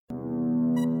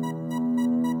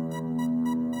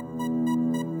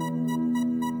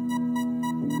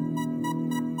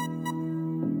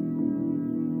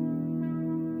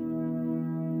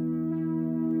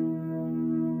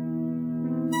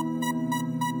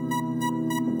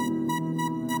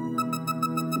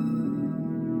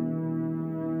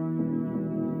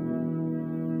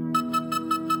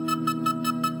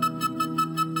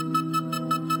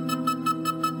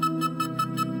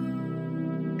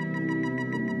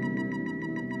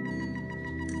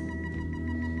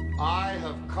I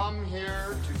have come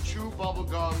here to chew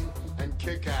bubblegum and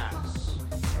kick ass.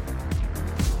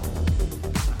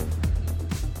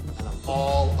 And I'm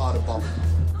all out of bubblegum.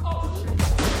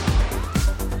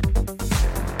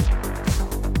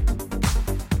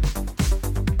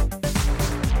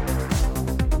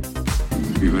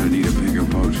 You're gonna need a bigger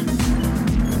boat.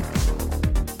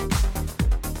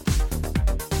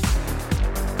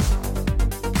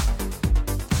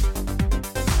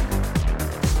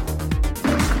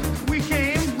 We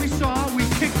came, we saw, we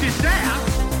kicked his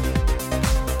ass.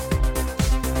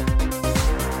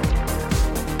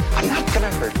 I'm not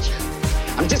gonna hurt you.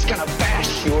 I'm just gonna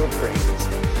bash your brains.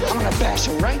 I'm gonna bash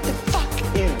them right the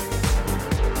fuck in.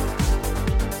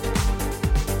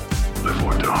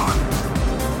 Before dawn.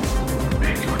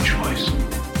 Make your choice.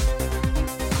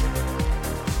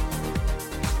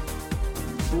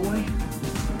 Boy,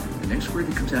 the next word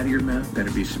that comes out of your mouth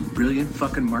better be some brilliant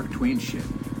fucking Mark Twain shit,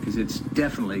 because it's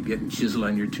definitely getting chiseled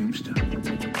on your tombstone.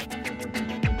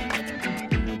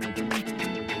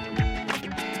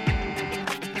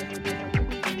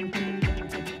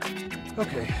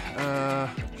 Okay,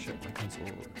 shit, my pencil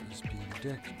is being a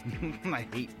dick. I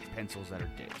hate pencils that are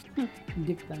dicks.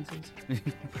 Dick pencils.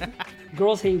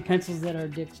 Girls hate pencils that are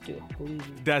dicks too, believe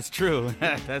me. That's true.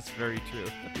 That's very true.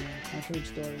 Yeah, I've heard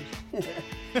stories.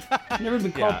 Never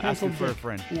been called pencil asking for a dick.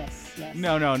 friend. Yes.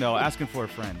 No. Asking for a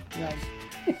friend. Right.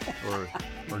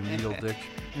 or needle dick.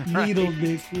 Needle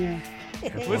dick, yeah.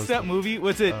 What's that movie?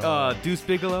 Was it Deuce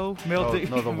Bigelow? No,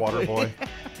 the Water Boy.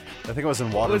 I think it was in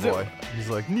Waterboy. He's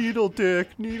like, needle dick.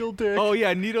 Oh,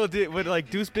 yeah, needle dick. But, like,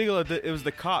 Deuce Bigelow, it was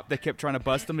the cop that kept trying to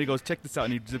bust him. He goes, check this out.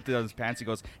 And he zipped it out of his pants. He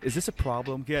goes, is this a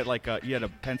problem? He had, he had a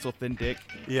pencil-thin dick.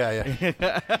 Yeah.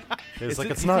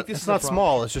 It's not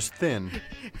small. It's just thin.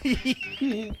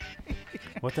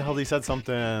 What the hell? He said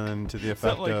something to the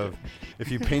effect Something of, if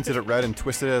you painted it red and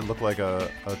twisted it, it'd look like a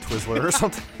Twizzler or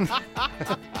something.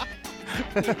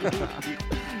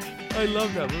 I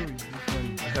love that movie.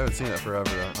 I haven't seen that forever.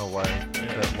 I don't know why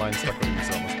that line stuck with me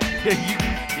so much.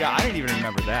 Yeah, I didn't even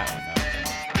remember that one.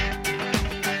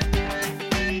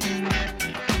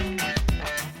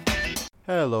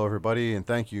 Hello, everybody, and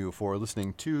thank you for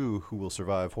listening to Who Will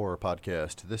Survive Horror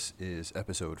Podcast. This is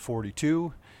episode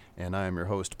 42, and I am your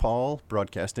host, Paul,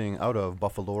 broadcasting out of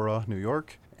Buffalo, New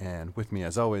York. And with me,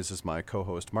 as always, is my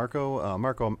co-host, Marco.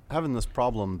 Marco, I'm having this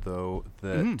problem, though,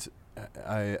 that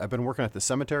I've been working at the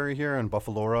cemetery here in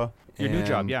Buffalo. Your new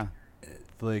job, yeah.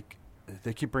 Like,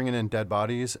 they keep bringing in dead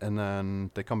bodies, and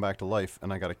then they come back to life,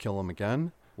 and I got to kill them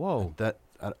again. Whoa.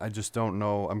 I just don't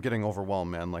know. I'm getting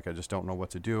overwhelmed, man. Like, I just don't know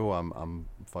what to do. I'm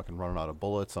fucking running out of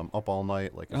bullets. I'm up all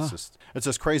night. Like, it's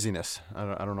just craziness.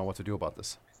 I don't know what to do about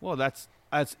this. Well, that's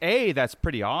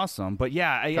pretty awesome. But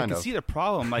yeah, I can see the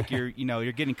problem. Like, you're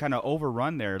getting kind of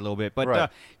overrun there a little bit. But right.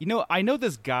 I know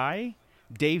this guy,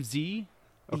 Dave Z.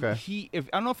 Okay. I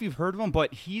don't know if you've heard of him,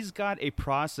 but he's got a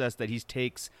process that he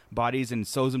takes bodies and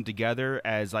sews them together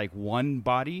as like one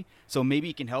body. So maybe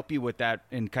he can help you with that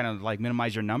and kind of like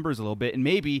minimize your numbers a little bit, and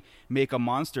maybe make a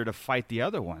monster to fight the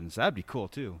other ones. That'd be cool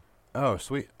too. Oh,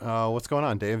 sweet. What's going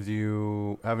on, Dave? Do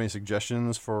you have any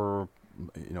suggestions for,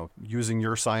 using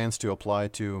your science to apply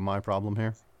to my problem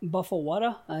here?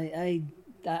 Buffalo? I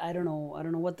don't know. I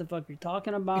don't know what the fuck you're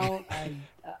talking about.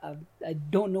 I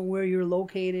don't know where you're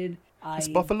located. It's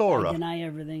Buffalo. I deny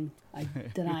everything. I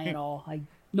deny it all.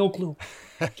 No clue.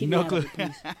 Keep no me out of clue.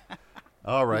 it, please.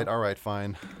 All right,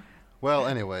 fine. Well,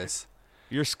 anyways,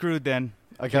 you're screwed then.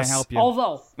 I guess. Can't help you.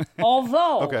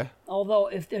 Although, okay. Although,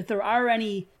 if there are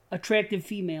any attractive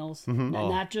females,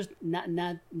 not the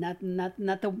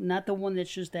one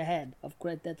that's just a head, of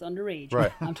course, that's underage.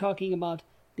 Right. I'm talking about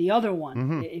the other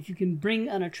one. If you can bring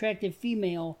an attractive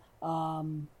female,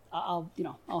 I'll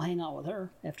hang out with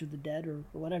her after the dead or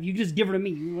whatever. You just give her to me.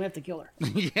 You don't have to kill her.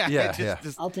 Yeah.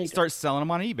 Just I'll take start her. selling them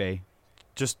on eBay.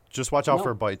 Just watch out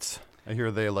for bites. I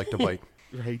hear they like to bite.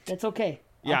 Right. That's okay.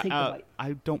 Yeah, I'll take the bite.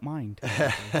 I don't mind.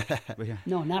 But yeah.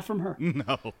 No, not from her.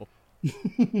 No.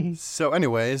 So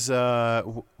anyways,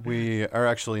 we are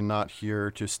actually not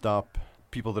here to stop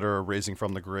people that are raising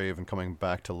from the grave and coming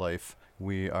back to life.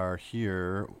 We are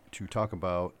here to talk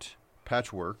about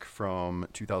Patchwork from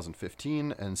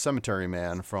 2015 and Cemetery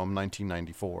Man from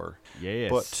 1994. Yes.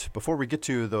 But before we get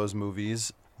to those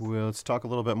movies, let's talk a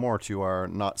little bit more to our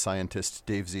not scientist,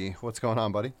 Dave Z. What's going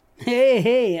on, buddy?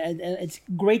 Hey, it's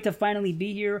great to finally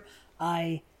be here.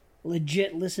 I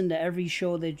legit listen to every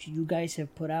show that you guys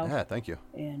have put out. Yeah, thank you.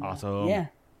 And, awesome. Yeah,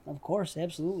 of course,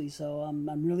 absolutely. So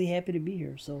I'm really happy to be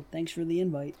here. So thanks for the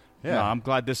invite. Yeah, no, I'm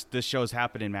glad this show's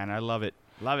happening, man. I love it.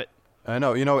 Love it. I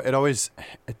know.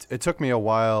 It took me a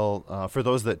while. For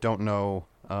those that don't know,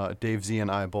 Dave Z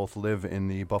and I both live in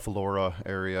the Buffalo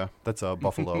area. That's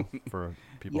Buffalo for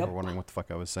people who are wondering what the fuck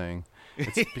I was saying.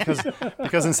 It's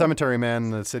because in Cemetery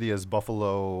Man the city is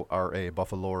Buffalo RA,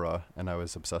 Buffalora, and I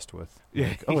was obsessed with.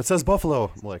 Like, oh, it says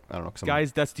Buffalo. I'm like, I don't know.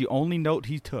 Guys, that's the only note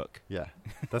he took. Yeah,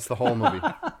 that's the whole movie.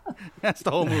 That's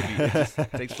the whole movie. It just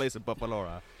takes place in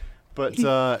Buffalo. But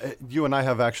you and I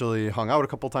have actually hung out a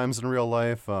couple times in real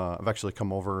life. I've actually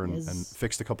come over and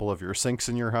fixed a couple of your sinks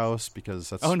in your house because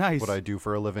that's what I do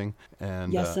for a living.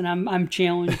 And yes, and I'm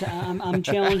challenged. I'm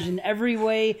challenged in every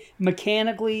way,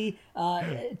 mechanically,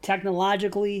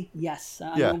 technologically. Yes,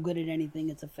 I'm no good at anything.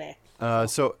 It's a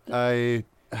fact. So I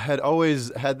had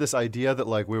always had this idea that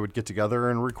like we would get together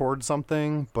and record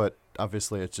something, but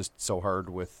obviously it's just so hard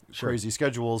with crazy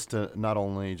schedules to not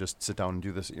only just sit down and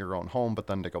do this at your own home, but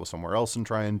then to go somewhere else and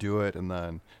try and do it, and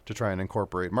then to try and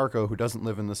incorporate Marco, who doesn't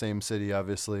live in the same city,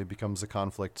 obviously becomes a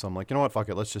conflict. So I'm like, you know what, fuck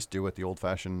it, let's just do it the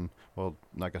old-fashioned, well,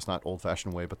 I guess not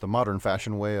old-fashioned way, but the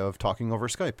modern-fashioned way of talking over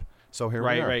Skype. So here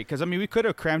we are. Right. Because I mean, we could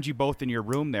have crammed you both in your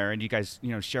room there, and you guys,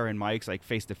 sharing mics like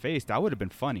face to face. That would have been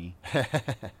funny.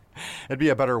 It'd be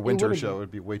a better winter show.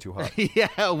 It'd be way too hot. Yeah,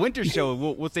 a winter show.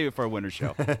 We'll save it for a winter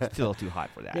show. It's still too hot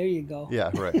for that. There you go.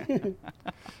 Yeah, right.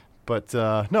 But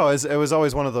no, it was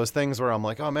always one of those things where I'm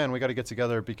like, oh man, we got to get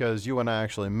together, because you and I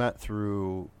actually met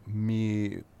through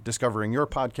me discovering your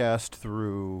podcast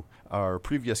through our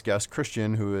previous guest,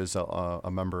 Christian, who is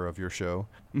a member of your show.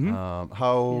 Mm-hmm.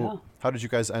 How did you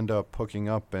guys end up hooking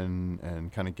up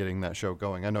and kind of getting that show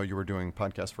going? I know you were doing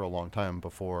podcasts for a long time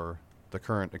before the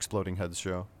current Exploding Heads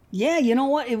show. Yeah, you know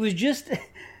what? It was just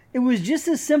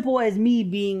as simple as me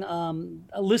being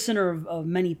a listener of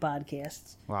many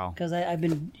podcasts. Wow. Because I've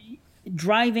been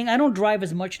driving. I don't drive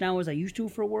as much now as I used to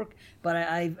for work, but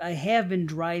I have been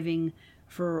driving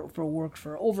for work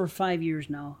for over 5 years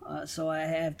now. So I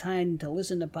have time to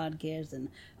listen to podcasts, and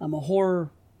I'm a horror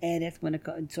addict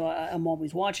so I'm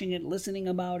always watching it, listening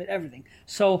about it, everything.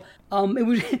 So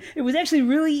it was actually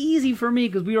really easy for me,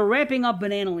 because we were wrapping up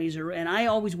Banana Laser, and I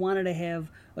always wanted to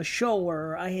have a show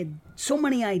where I had so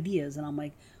many ideas, and I'm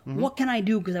like, what can I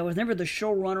do? Because I was never the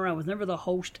showrunner, I was never the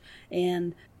host,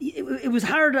 and it was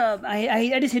hard.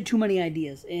 I just had too many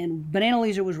ideas, and Banana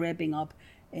Laser was wrapping up,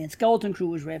 and Skeleton Crew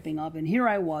was wrapping up, and here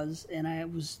I was, and I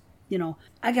was,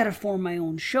 I got to form my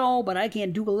own show, but I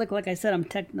can't do it. Like I said, I'm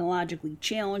technologically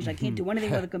challenged. I can't do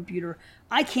anything with a computer.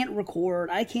 I can't record.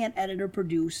 I can't edit or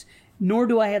produce, nor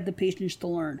do I have the patience to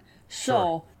learn.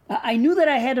 So I knew that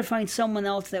I had to find someone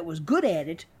else that was good at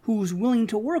it, who was willing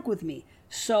to work with me.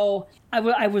 So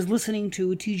I was listening to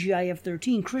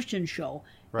TGIF13 Christian show,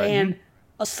 and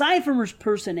aside from his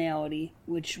personality,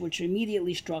 which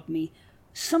immediately struck me,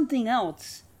 something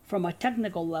else from a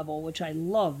technical level, which I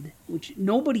loved, which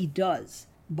nobody does,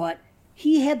 but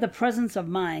he had the presence of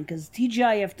mind, because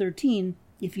TGIF13,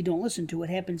 if you don't listen to it,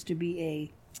 happens to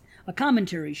be a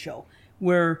commentary show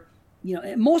where,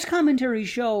 most commentary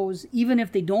shows, even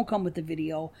if they don't come with the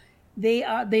video,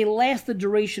 they last the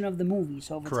duration of the movie.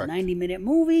 So if it's a 90-minute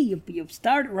movie, you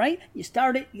start it, right? You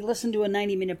start it, you listen to a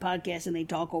 90-minute podcast, and they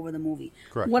talk over the movie.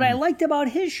 Correct. What I liked about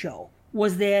his show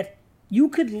was that you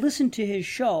could listen to his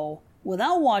show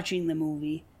without watching the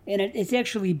movie, and it's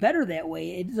actually better that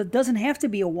way. It doesn't have to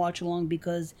be a watch-along,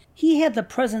 because he had the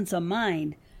presence of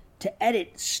mind to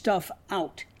edit stuff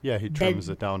out. Yeah, he trims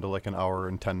it down to like an hour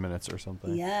and 10 minutes or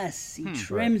something. Yes, he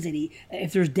trims it.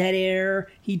 If there's dead air,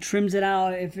 he trims it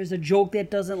out. If there's a joke that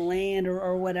doesn't land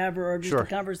or whatever, or just a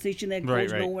conversation that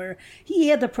goes nowhere, he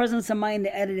had the presence of mind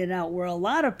to edit it out, where a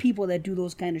lot of people that do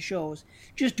those kind of shows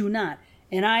just do not.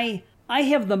 And I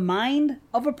have the mind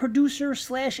of a producer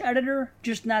 / editor,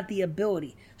 just not the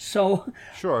ability. So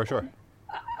Sure.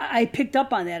 I picked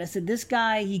up on that. I said, this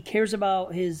guy, he cares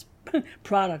about his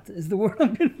product, is the word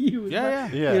I'm going to use.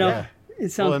 Yeah.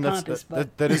 It sounds pompous,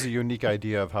 but that is a unique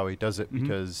idea of how he does it,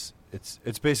 because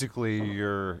it's basically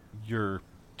you're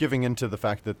giving into the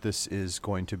fact that this is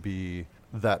going to be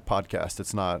that podcast.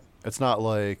 It's not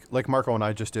like Marco and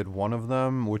I just did one of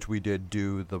them, which we did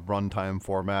do the runtime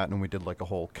format, and we did like a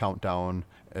whole countdown,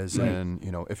 as in,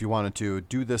 if you wanted to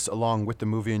do this along with the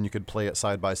movie, and you could play it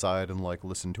side by side and like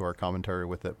listen to our commentary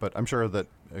with it. But I'm sure that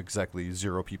exactly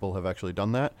 0 people have actually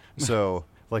done that. So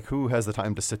like, who has the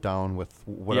time to sit down with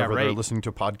whatever they're listening to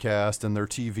a podcast and their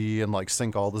TV and like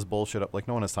sync all this bullshit up? Like,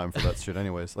 no one has time for that shit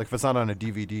anyways. Like, if it's not on a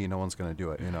DVD, no one's going to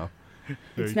do it,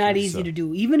 It's not easy to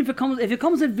do. Even if it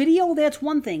comes with video, that's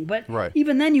one thing. But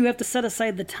even then, you have to set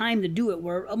aside the time to do it.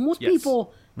 Where most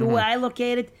people, the way I look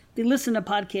at it, they listen to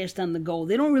podcasts on the go.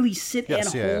 They don't really sit at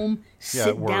home, sit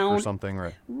at work down or something,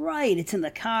 right? Right. It's in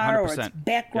the car, 100%. or it's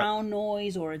background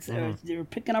noise, or it's or they're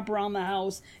picking up around the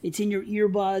house. It's in your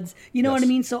earbuds. You know what I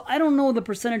mean? So I don't know the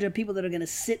percentage of people that are going to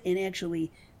sit and actually,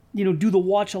 do the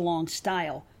watch along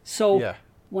style. So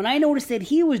when I noticed that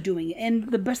he was doing it,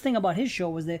 and the best thing about his show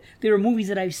was that there are movies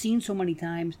that I've seen so many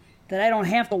times that I don't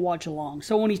have to watch along.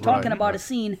 So when he's talking about a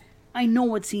scene, I know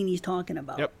what scene he's talking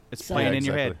about. Yep, it's playing in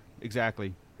your head.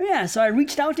 Exactly. Yeah, so I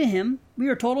reached out to him. We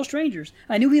were total strangers.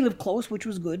 I knew he lived close, which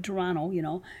was good, Toronto,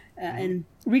 and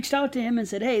reached out to him and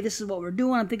said, hey, this is what we're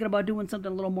doing. I'm thinking about doing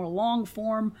something a little more long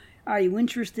form. Are you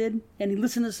interested? And he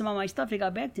listened to some of my stuff. He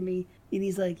got back to me, and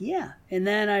he's like, yeah. And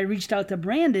then I reached out to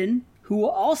Brandon, who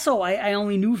also I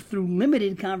only knew through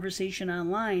limited conversation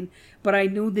online, but I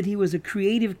knew that he was a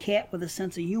creative cat with a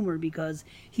sense of humor because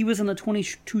he was on the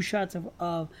 22 Shots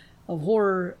of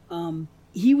Horror.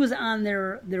 He was on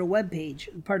their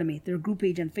webpage, their group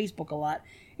page on Facebook a lot,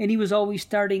 and he was always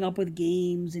starting up with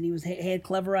games, and he had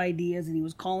clever ideas, and he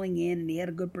was calling in, and he had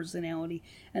a good personality.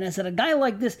 And I said, a guy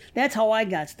like this, that's how I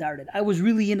got started. I was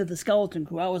really into the Skeleton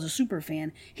Crew. I was a super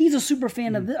fan. He's a super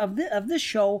fan of this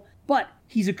show, but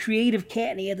he's a creative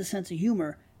cat, and he had the sense of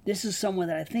humor. This is someone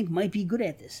that I think might be good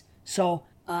at this. So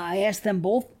I asked them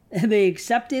both. They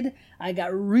accepted. I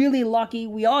got really lucky.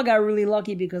 We all got really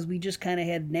lucky because we just kind of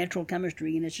had natural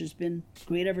chemistry, and it's just been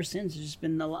great ever since. It's just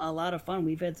been a lot of fun.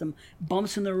 We've had some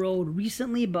bumps in the road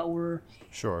recently, but we're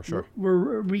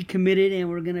recommitted, and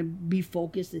we're gonna be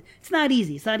focused. It's not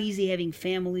easy. It's not easy having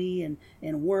family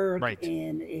and work,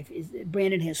 and if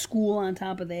Brandon has school on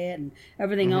top of that, and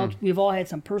everything else. We've all had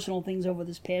some personal things over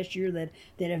this past year that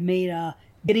have made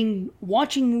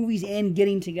watching movies and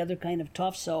getting together kind of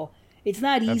tough. So. It's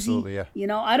not easy. Absolutely,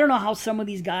 yeah. I don't know how some of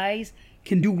these guys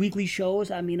can do weekly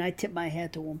shows. I mean, I tip my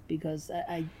hat to them because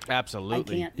I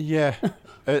absolutely I can't. Yeah,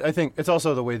 I think it's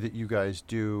also the way that you guys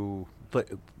do.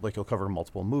 Like you'll cover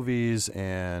multiple movies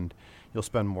and you'll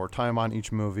spend more time on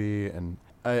each movie. And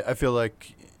I feel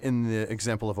like in the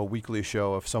example of a weekly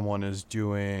show, if someone is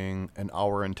doing an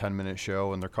hour and 10-minute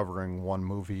show and they're covering one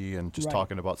movie and just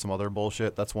talking about some other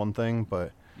bullshit, that's one thing.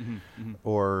 But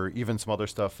or even some other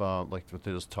stuff, like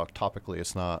they just talk topically.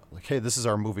 It's not like, hey, this is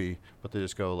our movie, but they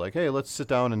just go like, hey, let's sit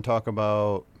down and talk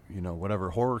about,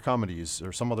 whatever, horror comedies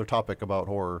or some other topic about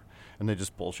horror, and they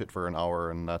just bullshit for an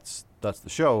hour, and that's the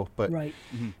show. But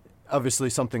obviously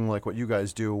something like what you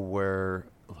guys do, where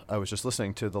I was just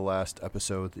listening to the last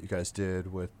episode that you guys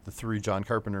did with the 3 John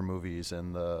Carpenter movies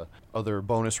and the other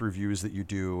bonus reviews that you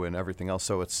do and everything else.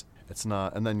 So it's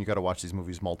not, and then you got to watch these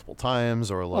movies multiple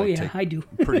times or take I do.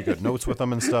 pretty good notes with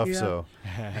them and stuff. So,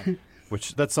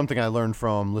 which that's something I learned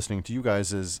from listening to you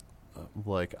guys is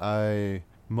I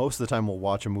most of the time will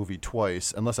watch a movie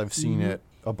twice unless I've seen it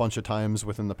a bunch of times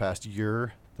within the past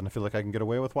year. Then I feel like I can get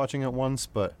away with watching it once,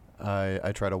 but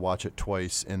I try to watch it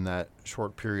twice in that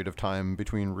short period of time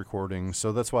between recordings.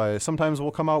 So that's why sometimes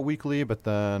we'll come out weekly, but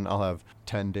then I'll have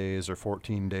 10 days or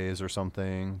 14 days or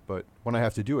something. But when I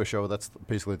have to do a show, that's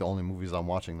basically the only movies I'm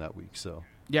watching that week. So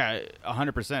yeah,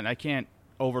 100%. I can't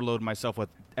overload myself with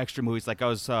extra movies. Like I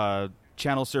was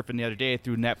channel surfing the other day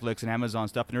through Netflix and Amazon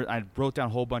stuff, and I wrote down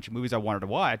a whole bunch of movies I wanted to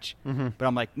watch. But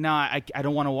I'm like, nah, I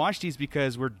don't want to watch these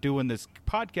because we're doing this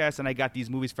podcast, and I got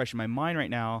these movies fresh in my mind right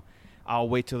now. I'll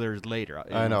wait till there's later.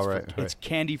 I know, right? It's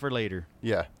candy for later.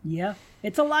 Yeah. Yeah.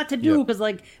 It's a lot to do because,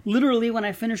 literally, when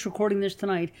I finish recording this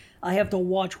tonight, I have to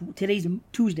watch, today's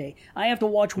Tuesday, I have to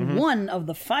watch one of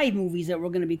the 5 movies that we're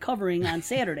going to be covering on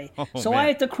Saturday. So I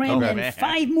have to cram in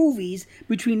 5 movies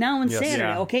between now and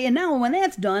Saturday, okay? And now when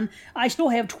that's done, I still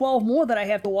have 12 more that I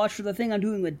have to watch for the thing I'm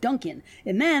doing with Duncan.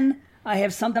 And then I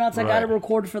have something else I got to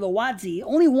record for the Watsy.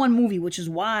 Only one movie, which is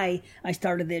why I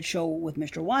started that show with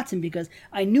Mr. Watson, because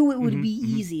I knew it would be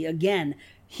easy. Again,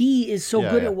 he is so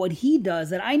good at what he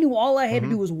does that I knew all I had to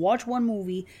do was watch one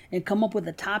movie and come up with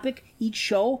a topic each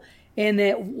show, and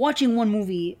that watching one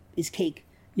movie is cake.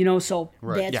 So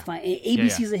that's fine.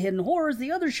 ABC's A Hidden Horrors,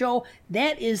 the other show,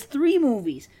 that is 3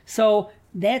 movies. So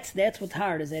that's what's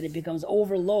hard, is that it becomes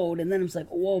overload, and then it's like,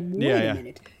 whoa, wait a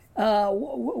minute.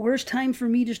 Where's time for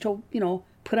me just to,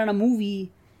 put on a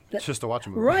movie? Just to watch a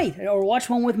movie. Right, or watch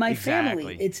one with my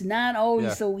family. It's not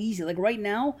always so easy. Like right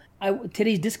now,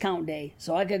 today's discount day,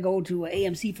 so I could go to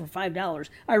AMC for $5.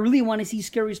 I really want to see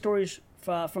Scary Stories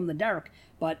from the Dark,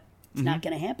 but it's not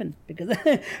going to happen because,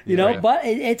 but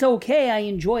it's okay. I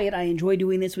enjoy it. I enjoy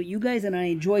doing this with you guys, and I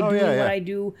enjoy doing what I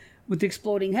do with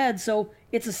Exploding Heads. So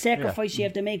it's a sacrifice you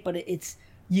have to make, but it's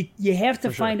you have to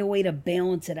For sure. find a way to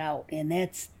balance it out, and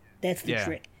that's the Yeah.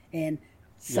 trick. And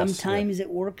sometimes it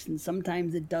works, and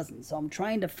sometimes it doesn't. So I'm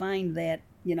trying to find that.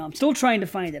 I'm still trying to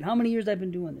find it. How many years I've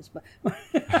been doing this? But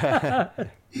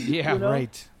Yeah,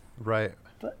 right. Right.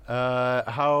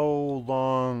 How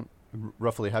long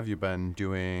roughly have you been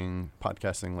doing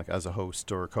podcasting, like as a host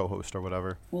or co-host or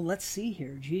whatever? well, let's see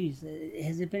here. Jeez,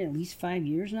 has it been at least 5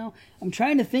 years now? I'm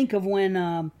trying to think of when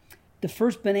the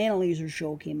first Banana Laser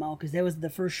show came out, because that was the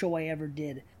first show I ever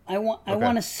did. I want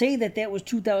to say that was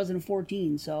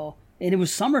 2014. So, and it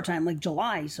was summertime, like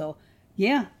July. So,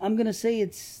 yeah, I'm gonna say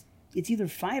it's either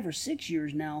 5 or 6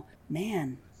 years now.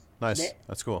 Man, Nice.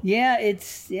 That's cool. yeah,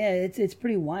 it's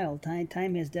pretty wild.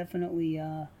 Time has definitely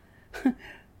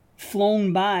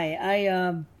flown by.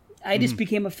 I just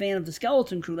became a fan of the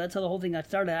Skeleton Crew. That's how the whole thing got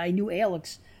started. I knew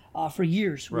Alex for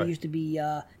years. Right. We used to be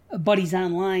buddies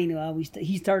online.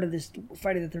 He started this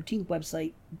Friday the 13th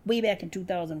website way back in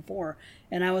 2004,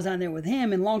 and I was on there with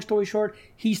him. And long story short,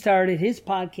 he started his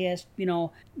podcast.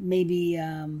 Maybe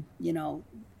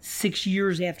 6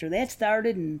 years after that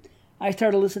started, and I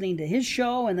started listening to his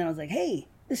show, and then I was like, hey,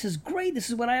 this is great. This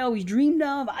is what I always dreamed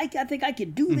of. I think I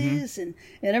could do this and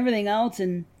everything else.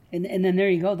 And then there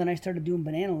you go. Then I started doing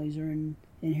Banana Laser, and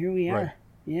here we are. Right.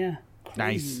 Yeah. Crazy,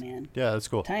 Nice. man. Yeah, that's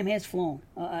cool. Time has flown.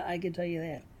 I can tell you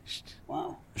that.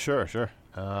 Wow. Sure.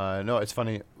 No, it's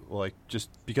funny, like, just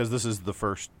because this is the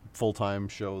first full-time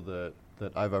show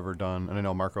that I've ever done, and I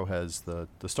know Marco has the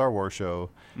Star Wars show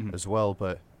as well,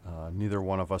 but neither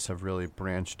one of us have really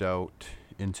branched out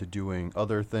into doing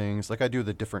other things. Like, I do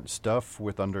the different stuff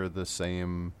under the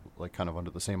same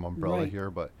umbrella Right.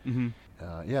 here, but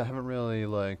I haven't really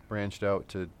like branched out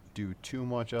to do too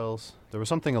much else. There was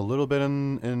something a little bit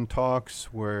in talks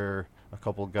where a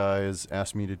couple guys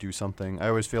asked me to do something. I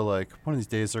always feel like one of these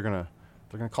days they're gonna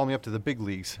call me up to the big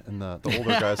leagues, and the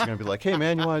older guys are gonna be like, "Hey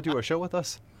man, you want to do a show with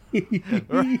us?"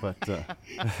 But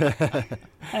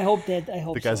I hope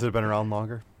the guys that have been around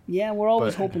longer. Yeah, we're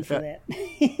always But- hoping for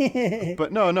that.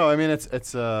 But no, I mean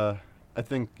it's I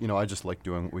think I just like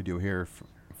doing what we do here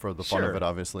for the fun Sure. of it,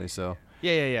 obviously. So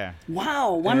Yeah.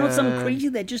 Wow. Want to know something And- crazy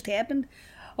that just happened?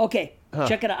 Okay,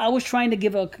 check it out. I was trying to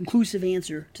give a conclusive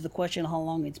answer to the question of how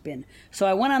long it's been. So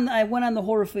I went on the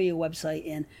Horrorphilia website,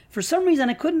 and for some reason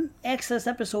I couldn't access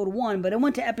episode 1, but I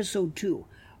went to episode 2.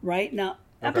 Right now,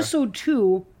 episode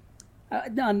 2.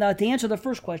 To answer the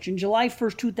first question, July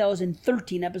 1st,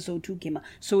 2013, episode 2 came out.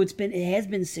 So it has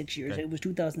been 6 years. It was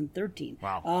 2013.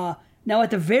 Wow. Now, at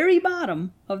the very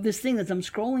bottom of this thing, as I'm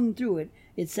scrolling through it,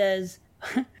 it says,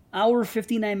 hour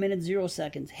 59 minutes, 0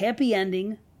 seconds. Happy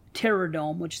ending, Terror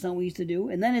Dome, which is not what we used to do.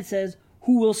 And then it says,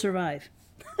 who will survive?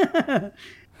 Isn't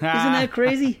that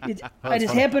crazy? I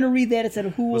just happened to read that. It said,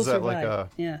 who will Was that survive? like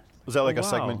yeah. was that like a wow.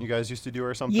 segment you guys used to do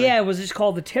or something? Yeah, it was just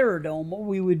called the Terror Dome. What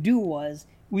we would do was,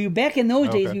 back in those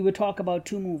days, Okay. we would talk about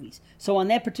 2 movies. So on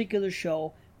that particular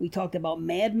show, we talked about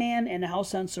Madman and The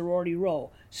House on Sorority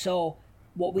Row. So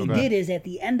what we did is, at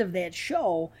the end of that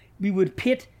show, we would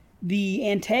pit the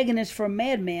antagonist from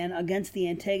Madman against the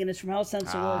antagonist from House on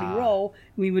Sorority Row.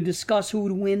 We would discuss who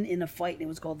would win in a fight, and it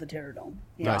was called the Terror Dome.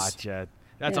 Yeah. Nice. Gotcha.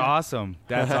 That's Yeah. awesome.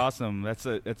 That's awesome. That's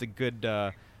a good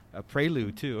a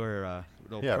prelude too, or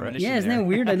little Yeah, right. premonition Yeah, isn't there. that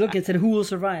weird? I looked and said, who will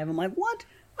survive? I'm like, what?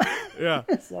 Yeah.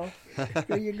 So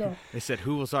there you go. They said,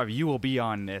 "Who will survive? You will be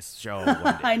on this show." One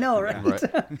day. I know, right?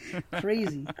 Right.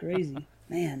 Crazy.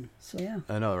 Man. So yeah.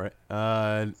 I know, right?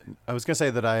 I was gonna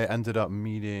say that I ended up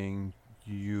meeting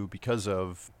you because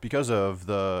of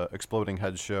the Exploding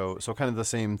Head show. So kind of the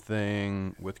same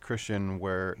thing with Christian,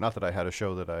 where not that I had a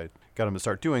show that I got him to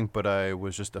start doing, but I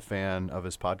was just a fan of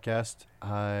his podcast.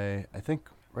 I think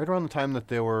right around the time that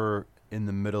they were in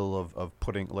the middle of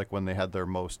putting, like when they had their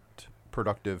most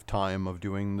productive time of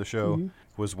doing the show,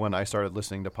 was when I started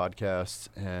listening to podcasts,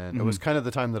 and it was kind of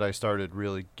the time that I started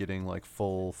really getting like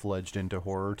full-fledged into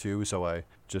horror too. So I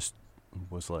just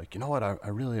was like, you know what, I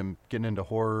really am getting into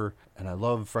horror, and I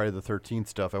love Friday the 13th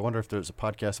stuff. I wonder if there's a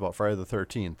podcast about Friday the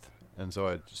 13th. And so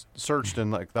I just searched,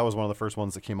 and like that was one of the first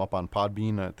ones that came up on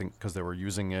Podbean, I think, because they were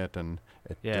using it, and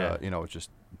it it just,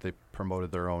 they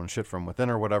promoted their own shit from within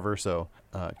or whatever. So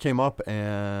it came up,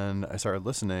 and I started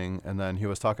listening, and then he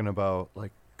was talking about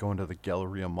like going to the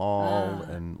Galleria Mall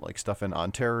and like stuff in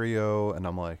Ontario, and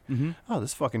I'm like, oh,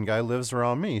 this fucking guy lives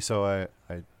around me. So I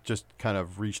just kind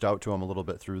of reached out to him a little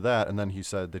bit through that, and then he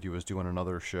said that he was doing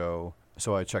another show.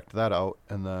 So I checked that out,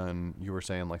 and then you were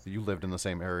saying like that you lived in the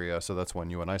same area, so that's when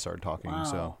you and I started talking.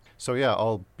 Wow. So yeah,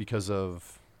 all because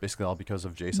of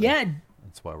Jason. Yeah,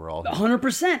 That's why we're all here.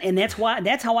 100%, and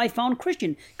that's how I found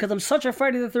Christian, because I'm such a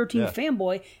Friday the 13th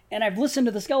fanboy, and I've listened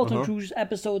to the Skeleton Crews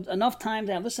episodes enough times,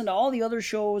 and I've listened to all the other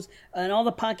shows and all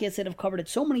the podcasts that have covered it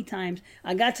so many times.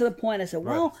 I got to the point I said,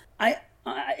 well,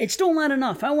 it's still not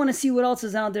enough. I want to see what else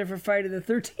is out there for Friday the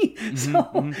 13th.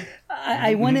 So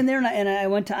I went in there and I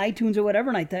went to iTunes or whatever,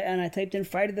 and I typed in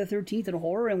Friday the 13th and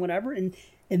horror and whatever, and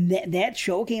that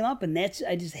show came up, and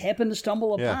I just happened to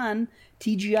stumble upon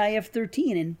TGIF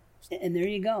 13, and there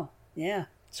you go. Yeah.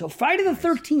 So Friday the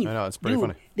 13th. I know, it's pretty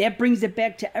funny. That brings it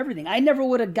back to everything. I never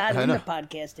would have gotten into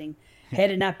podcasting had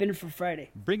it not been for Friday.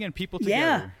 Bringing people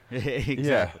together. Yeah.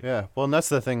 Exactly. Yeah. Well, and that's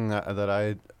the thing that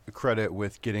I credit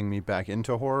with getting me back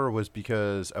into horror was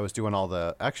because I was doing all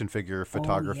the action figure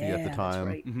photography at the time.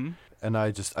 That's right. And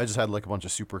I just had like a bunch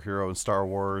of superhero and Star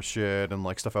Wars shit and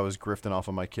like stuff I was grifting off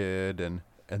of my kid, and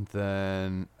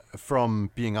then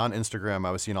from being on Instagram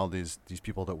I was seeing all these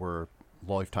people that were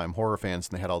lifetime horror fans,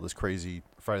 and they had all this crazy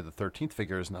Friday the 13th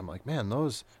figures, and I'm like, man,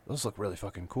 those look really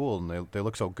fucking cool, and they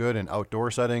look so good in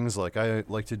outdoor settings like I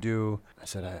like to do. I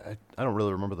said, I don't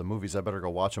really remember the movies, I better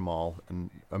go watch them all, and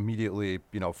immediately,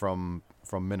 from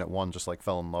minute one, just like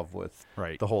fell in love with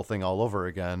the whole thing all over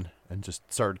again, and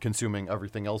just started consuming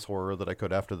everything else horror that I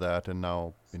could after that, and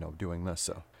now, doing this.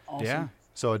 So Awesome. Yeah.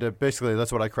 So basically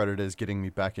that's what I credit as getting me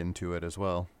back into it as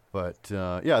well. But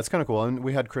yeah, it's kind of cool. And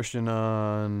we had Christian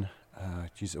on.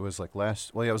 It was like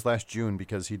it was last June,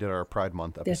 because he did our Pride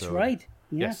Month episode. That's right.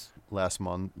 Yeah. Yes. Last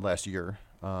year.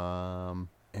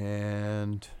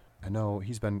 And I know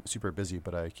he's been super busy,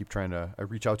 but I keep trying to. I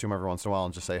reach out to him every once in a while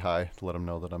and just say hi to let him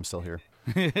know that I'm still here.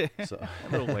 So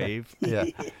A little wave. yeah,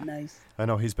 Nice. I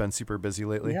know he's been super busy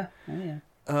lately. Yeah. Oh,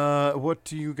 yeah. What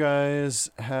do you guys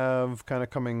have kind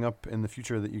of coming up in the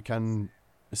future that you can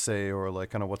say, or like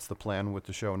kind of what's the plan with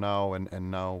the show now, and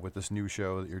now with this new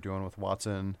show that you're doing with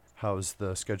Watson? How's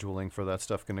the scheduling for that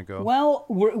stuff going to go? Well,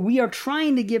 we are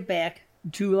trying to get back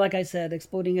to, like I said,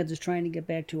 Exploding Heads is trying to get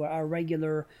back to our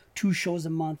regular 2 shows a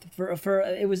month.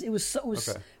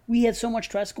 We had so much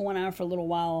stress going on for a little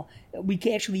while. We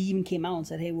actually even came out and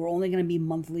said, hey, we're only going to be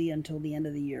monthly until the end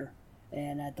of the year.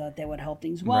 And I thought that would help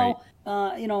things. Well,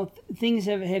 things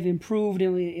have improved,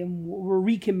 and we're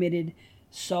recommitted.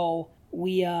 So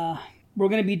we're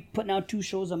going to be putting out 2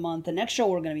 shows a month. The next show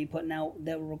we're going to be putting out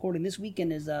that we're recording this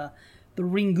weekend is the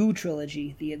Ringu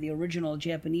trilogy, the original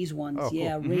Japanese ones. Oh, cool.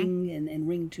 Yeah, Ring and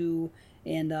Ring 2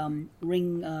 and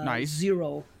Ring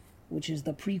Zero, which is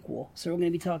the prequel. So we're going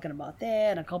to be talking about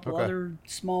that and a couple other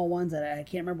small ones that I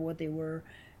can't remember what they were.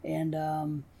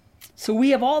 And so we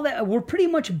have all that. We're pretty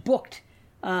much booked.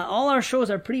 All our shows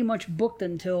are pretty much booked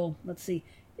until, let's see,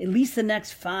 at least the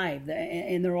next 5,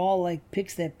 and they're all like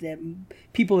picks that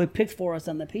people have picked for us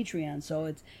on the Patreon.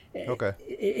 So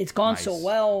it's gone so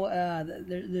well.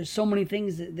 There's so many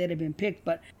things that have been picked,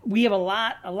 but we have a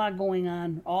lot going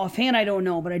on. Offhand, I don't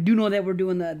know, but I do know that we're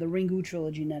doing the Ringu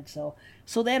trilogy next.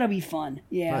 So that'll be fun.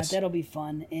 Yeah, nice. That'll be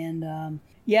fun. And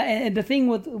and the thing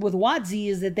with Watzi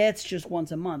is that's just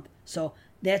once a month, so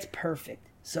that's perfect.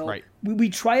 So we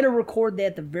try to record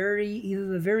that either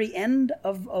the very end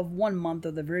of one month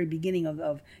or the very beginning of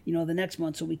the next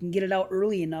month, so we can get it out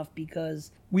early enough, because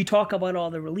we talk about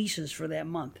all the releases for that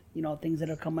month, things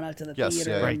that are coming out to the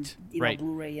theater, and,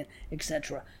 Blu-ray, and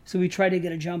etc. So we try to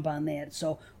get a jump on that.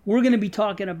 So we're going to be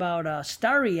talking about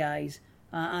Starry Eyes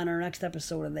on our next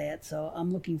episode of that. So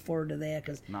I'm looking forward to that,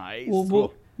 because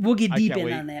we'll get deep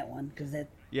in on that one, because that.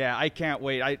 Yeah, I can't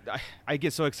wait. I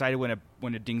get so excited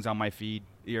when it dings on my feed.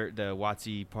 The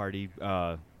Watsy Party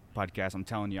podcast. I'm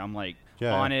telling you, I'm like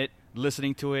on it,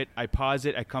 listening to it. I pause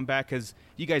it. I come back, because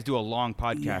you guys do a long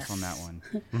podcast on that one.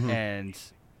 And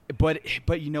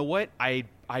but you know what? I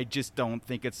just don't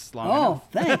think it's long enough. Oh,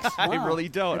 thanks. Wow. I really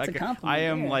don't. That's a compliment. I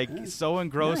am so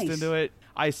engrossed into it.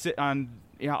 I sit on.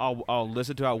 I'll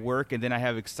listen to it at work, and then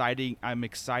I'm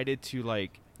excited to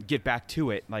get back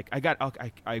to it. Like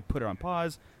I put it on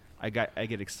pause. I get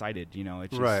excited,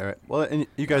 It's just, right. Well, and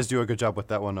you guys do a good job with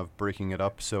that one of breaking it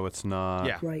up, so it's not.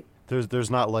 Yeah. Right. There's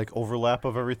not like overlap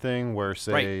of everything, where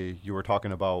say you were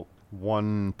talking about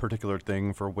one particular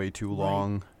thing for way too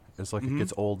long. It's like it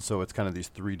gets old, so it's kind of these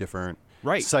 3 different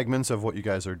segments of what you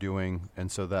guys are doing,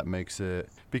 and so that makes it,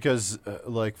 because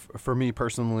for me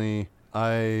personally,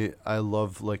 I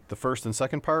love the first and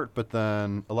second part, but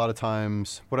then a lot of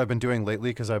times what I've been doing lately,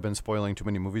 because I've been spoiling too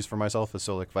many movies for myself, is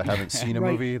if I haven't seen a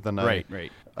movie, then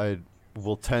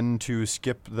will tend to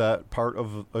skip that part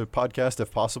of a podcast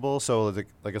if possible. So like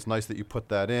it's nice that you put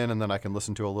that in, and then I can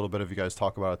listen to a little bit of you guys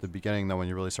talk about it at the beginning. Then when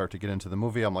you really start to get into the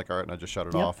movie, I'm like, all right, and I just shut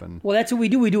it off. And well, that's what we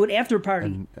do. We do it after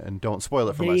party. And don't spoil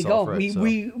it for there myself. There you go.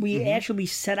 Right? We actually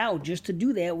set out just to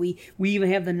do that. We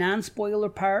even have the non-spoiler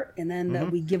part, and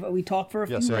then we talk for a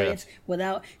few minutes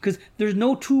without, because there's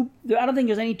no two. I don't think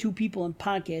there's any two people in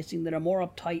podcasting that are more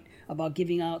uptight about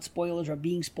giving out spoilers or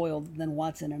being spoiled than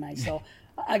Watson and I. So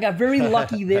I got very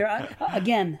lucky there.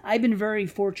 Again, I've been very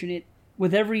fortunate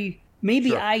with every.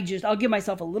 Maybe Sure. I'll give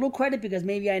myself a little credit because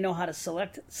maybe I know how to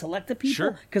select the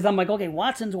people. Because I'm like, okay,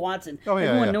 Watson's Watson. Oh, yeah,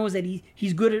 Everyone yeah. knows that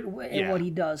he's good at what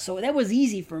he does. So that was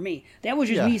easy for me. That was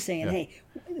just me saying, hey,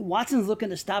 Watson's looking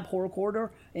to stop Horror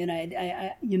Corridor, and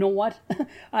I you know what?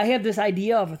 I have this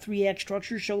idea of a 3-act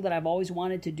structure show that I've always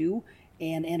wanted to do,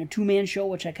 and a 2-man show,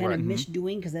 which I kind of missed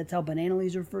doing because that's how Banana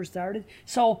Laser first started.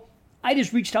 So I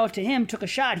just reached out to him, took a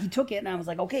shot. He took it, and I was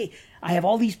like, okay, I have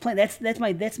all these plans. That's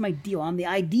my deal. I'm the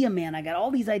idea man. I got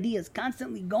all these ideas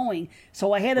constantly going.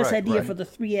 So I had this idea for the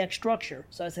 3-act structure.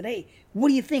 So I said, hey, what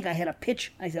do you think? I had a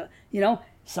pitch. I said,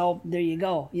 so there you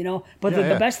go, But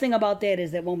the best thing about that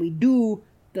is that when we do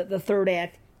the third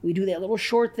act, we do that little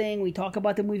short thing. We talk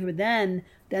about the movie, but then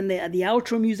the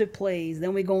outro music plays.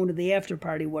 Then we go into the after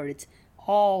party where it's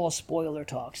all spoiler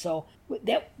talk. So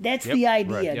that's the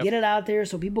idea. Right, Get it out there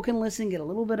so people can listen, get a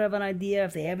little bit of an idea.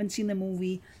 If they haven't seen the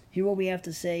movie, hear what we have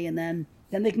to say, and then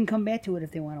they can come back to it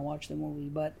if they want to watch the movie.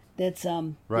 But that's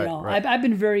Right. I've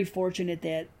been very fortunate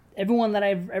that everyone that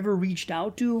I've ever reached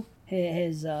out to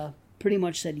has pretty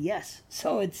much said yes.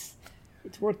 So it's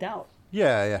worked out.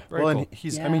 Yeah. Very Well, cool. and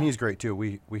he's Yeah. I mean, he's great too.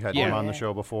 We had him on the Yeah.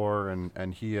 show before,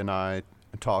 and he and I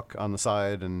talk on the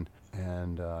side, and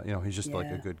he's just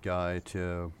like a good guy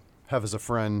to have as a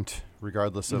friend,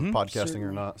 regardless of podcasting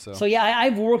or not. So yeah,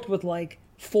 I've worked with like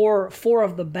four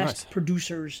of the best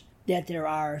producers that there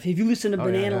are. If you listen to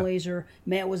Banana Laser,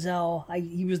 Matt Wazell,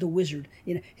 he was the wizard.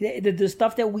 The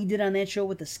stuff that we did on that show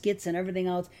with the skits and everything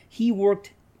else, he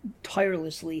worked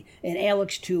tirelessly, and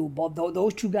Alex too. Both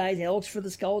those two guys, Alex for the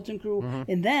Skeleton Crew,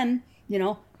 and then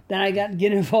I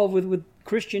get involved with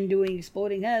Christian doing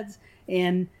Exploding Heads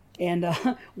and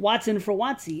Watson for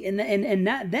Watsy, and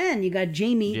then you got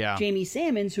Jamie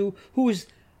Sammons who is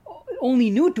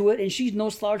only new to it, and she's no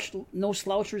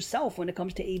slouch herself when it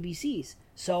comes to ABCs.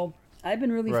 So I've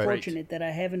been really fortunate that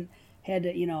I haven't had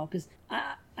to, because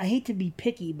I hate to be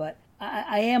picky, but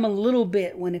I am a little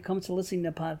bit when it comes to listening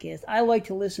to podcasts. I like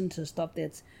to listen to stuff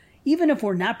that's, even if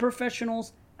we're not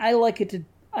professionals,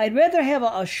 I'd rather have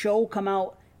a show come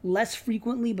out less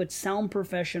frequently but sound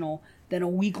professional than a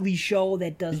weekly show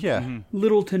that does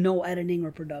little to no editing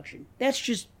or production. That's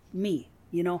just me,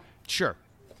 Sure.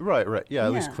 Right. Yeah,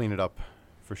 at least clean it up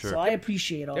for sure. So I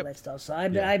appreciate all that stuff. So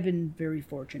I've been very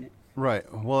fortunate. Right.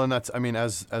 Well, and that's, I mean,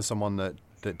 as someone that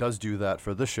does do that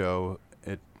for the show,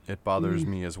 it bothers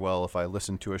me as well if I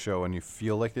listen to a show and you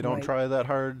feel like they don't try that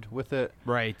hard with it.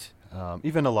 Right.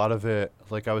 Even a lot of it,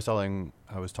 like I was talking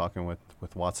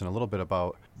with Watson a little bit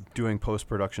about doing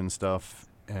post-production stuff,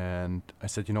 and I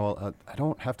said, I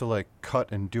don't have to like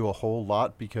cut and do a whole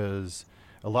lot, because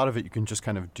a lot of it you can just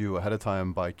kind of do ahead of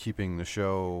time by keeping the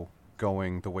show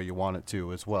going the way you want it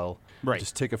to as well. Right.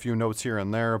 Just take a few notes here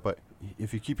and there, but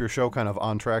if you keep your show kind of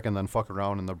on track and then fuck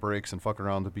around in the breaks and fuck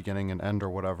around the beginning and end or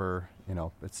whatever,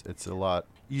 it's a lot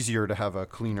easier to have a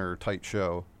cleaner, tight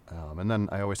show. And then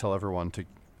I always tell everyone to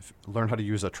learn how to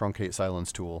use a truncate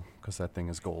silence tool, because that thing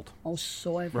is gold. Oh,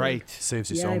 so I've heard. Right.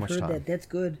 Saves you Yeah, so I've much heard time. that. That's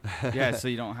good. Yeah, so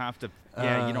you don't have to.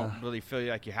 Yeah, you don't really feel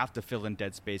like you have to fill in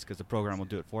dead space because the program will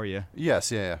do it for you.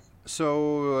 Yes, yeah.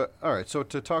 So, all right. So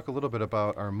to talk a little bit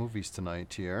about our movies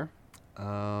tonight here,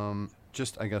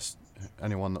 just I guess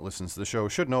anyone that listens to the show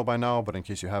should know by now, but in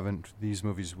case you haven't, these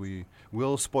movies, we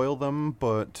will spoil them,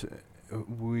 but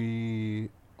we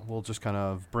will just kind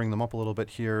of bring them up a little bit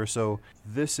here. So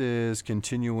this is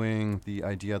continuing the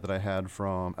idea that I had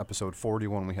from episode 40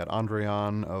 when we had Andre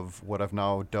on, of what I've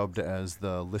now dubbed as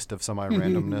the list of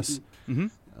semi-randomness.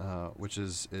 Which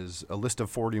is a list of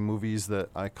 40 movies that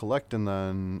I collect, and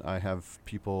then I have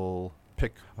people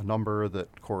pick a number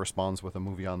that corresponds with a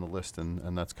movie on the list,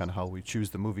 and that's kind of how we choose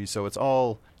the movie. So it's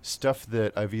all stuff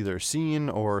that I've either seen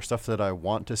or stuff that I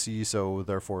want to see, so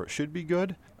therefore it should be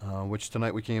good, which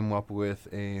tonight we came up with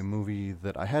a movie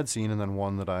that I had seen, and then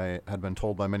one that I had been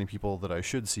told by many people that I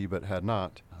should see but had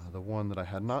not. The one that I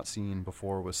had not seen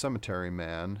before was Cemetery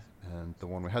Man, and the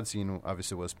one we had seen,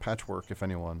 obviously, was Patchwork. If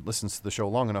anyone listens to the show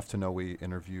long enough to know, we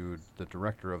interviewed the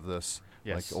director of this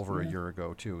like over a year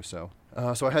ago, too. So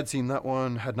I had seen that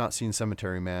one, had not seen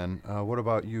Cemetery Man. What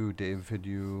about you, Dave? Had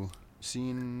you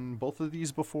seen both of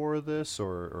these before this,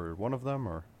 or one of them,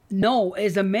 or? No,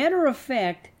 as a matter of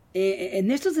fact, and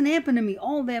this doesn't happen to me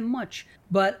all that much,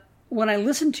 but when I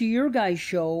listened to your guys'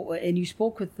 show and you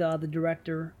spoke with the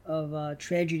director of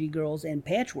Tragedy Girls and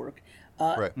Patchwork,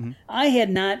 Right.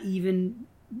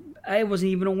 I wasn't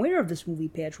even aware of this movie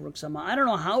Patchwork somehow. I don't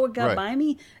know how it got Right. by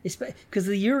me, because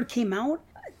the year it came out,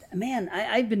 man,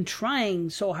 I've been trying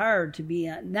so hard to be,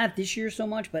 not this year so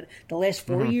much, but the last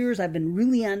 4 years, I've been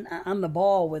really on the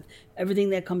ball with everything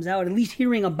that comes out, at least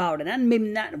hearing about it. And maybe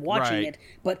not watching Right. it,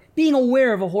 but being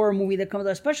aware of a horror movie that comes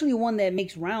out, especially one that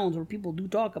makes rounds where people do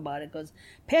talk about it, because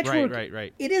Patchwork,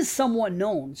 Right. it is somewhat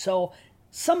known. So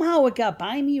somehow it got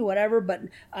by me, whatever. But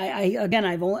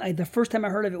the first time I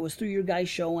heard of it was through your guys'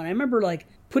 show, and I remember like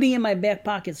putting it in my back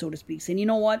pocket, so to speak, saying, you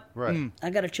know what, Right. I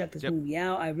got to check this movie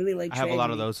out. I really like. I have a lot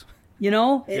of Tragedy. those. You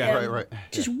know, Yeah. Right.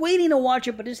 Just waiting to watch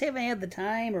it, but just haven't had the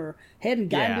time or hadn't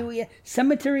gotten Yeah. to it yet.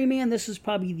 Cemetery Man, this is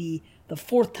probably the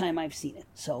fourth time I've seen it.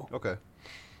 So Okay.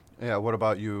 Yeah. What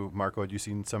about you, Marco? Had you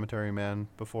seen Cemetery Man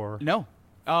before? No.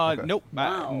 Okay. Nope.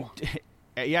 Wow.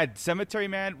 Yeah, Cemetery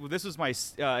Man. Well, this was my.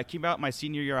 It came out my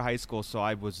senior year of high school, so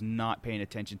I was not paying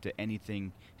attention to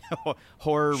anything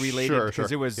horror related Sure, because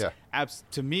sure. it was Yeah.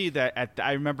 to me that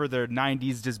I remember the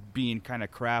 '90s just being kind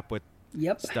of crap with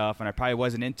Yep. stuff, and I probably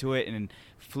wasn't into it and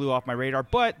flew off my radar.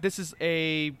 But this is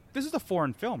a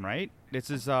foreign film, right? This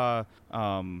is Yes,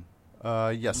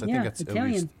 I Yeah, think it's Italian.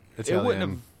 at least it Italian. wouldn't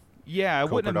have. Yeah, it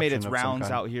wouldn't have made its co-production of some rounds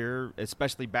kind. out here,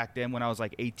 especially back then when I was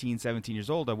like 18, 17 years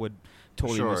old. I would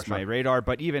totally Sure, miss my sure. radar.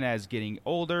 But even as getting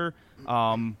older,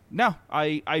 no,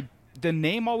 I the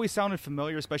name always sounded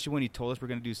familiar, especially when he told us we're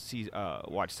going to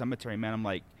watch Cemetery Man. I'm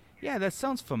like, yeah, that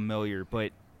sounds familiar.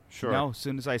 But Sure. no, as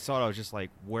soon as I saw it, I was just like,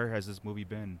 where has this movie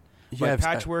been? Yeah, But I've-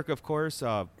 Patchwork, of course,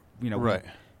 Right.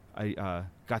 I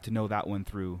got to know that one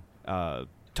through Tyler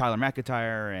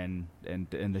McIntyre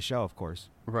and the show, of course.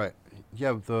 Right.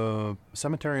 Yeah, the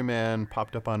Cemetery Man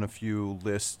popped up on a few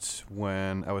lists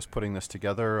when I was putting this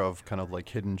together of kind of like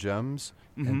hidden gems.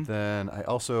 And then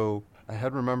I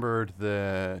had remembered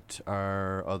that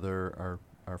our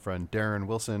friend Darren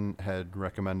Wilson had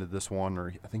recommended this one,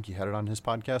 or I think he had it on his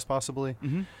podcast possibly.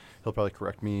 He'll probably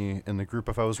correct me in the group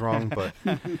if I was wrong, but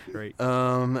Great.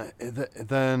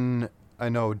 then I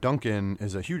know Duncan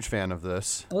is a huge fan of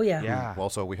this. Oh yeah. Yeah. Who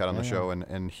also we had on the show,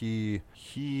 and he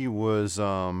was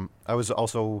I was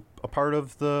also a part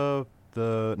of the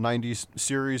 90s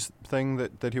series thing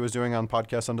that he was doing on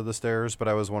Podcast Under the Stairs, but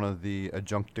I was one of the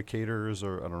adjuncticators,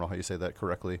 or I don't know how you say that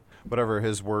correctly, whatever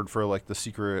his word for like the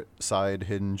secret side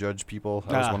hidden judge people.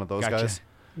 I was one of those gotcha. guys.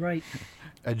 Right.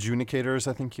 Adjudicators,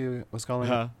 I think he was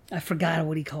calling it. I forgot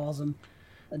what he calls them.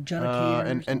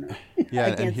 Adjudicators. And yeah, I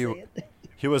and can't he say it.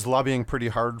 he was lobbying pretty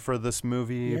hard for this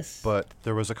movie, Yes. but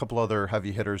there was a couple other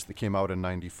heavy hitters that came out in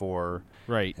 '94.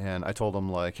 Right. And I told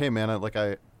him like, hey man, I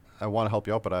want to help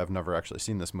you out, but I've never actually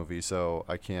seen this movie, so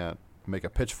I can't make a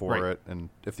pitch for Right. it. And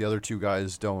if the other two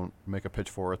guys don't make a pitch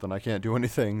for it, then I can't do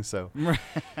anything. So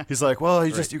he's like, well,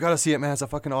 you got to see it, man. It's a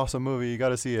fucking awesome movie. You got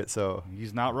to see it. So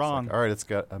He's not it's wrong. like, all right, it's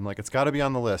got to be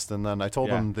on the list. And then I told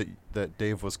Yeah. him that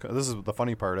Dave was. This is the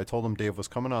funny part. I told him Dave was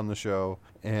coming on the show,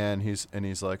 and he's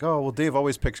like, oh well, Dave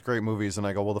always picks great movies. And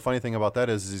I go, well, the funny thing about that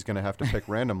is he's going to have to pick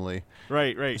randomly.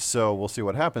 Right. So we'll see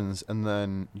what happens. And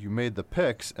then you made the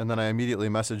picks, and then I immediately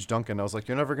messaged Duncan. I was like,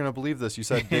 you're never going to believe this. You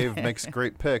said Dave makes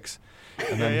great picks.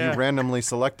 And then Yeah. he randomly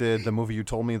selected the movie you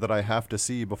told me that I have to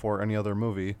see before any other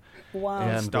movie. Wow.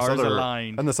 And Stars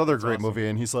aligned. And this other That's great awesome. movie.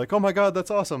 And he's like, oh my God,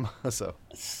 that's awesome. So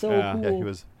So Yeah. cool.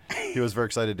 yeah, he was very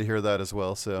excited to hear that as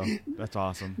well. So That's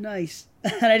awesome. Nice.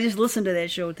 And I just listened to that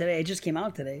show today. It just came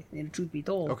out today, and truth be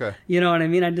told. Okay. You know what I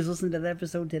mean? I just listened to that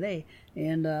episode today.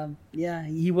 And, yeah,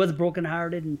 he was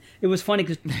brokenhearted. And it was funny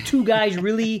because two guys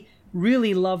really,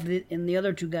 really loved it, and the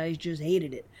other two guys just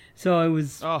hated it. So it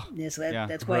was, so that's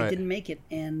why Right. it didn't make it.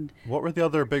 And, what were the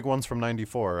other big ones from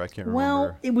 '94? I can't well,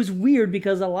 remember. it was weird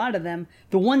because a lot of them,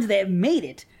 the ones that made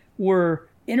it, were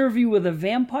Interview with a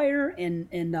Vampire and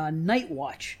Night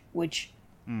Watch, which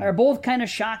are both kind of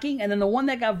shocking. And then the one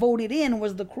that got voted in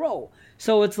was The Crow.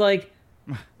 So it's like,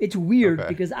 it's weird Okay.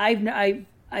 because I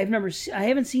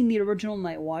haven't seen the original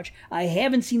Night Watch. I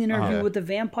haven't seen Interview with the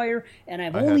Vampire, and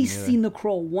I've only hadn't either. seen The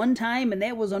Crow one time, and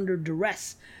that was under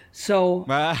duress. So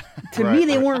to Right, me,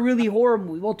 they right. weren't really horror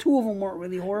movies. Well, two of them weren't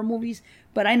really horror movies,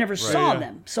 but I never saw yeah.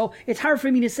 them. So it's hard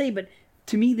for me to say, but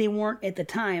to me, they weren't at the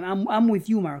time. I'm with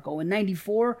you, Marco. In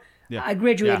 '94, Yeah. I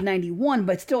graduated in Yeah. '91,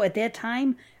 but still at that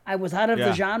time, I was out of the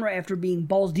Yeah. genre after being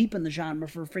balls deep in the genre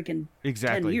for freaking 10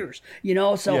 Exactly. years. You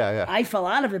know, so Yeah. I fell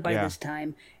out of it by Yeah. this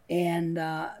time, and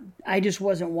I just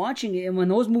wasn't watching it. And when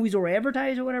those movies were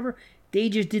advertised or whatever, they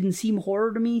just didn't seem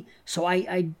horror to me, so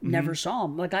I never saw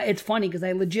them. Like, it's funny because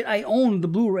I owned the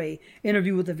Blu-ray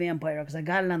Interview with the Vampire because I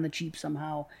got it on the cheap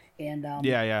somehow, and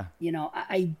you know,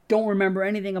 I don't remember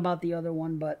anything about the other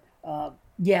one, but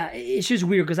yeah, it's just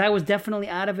weird because I was definitely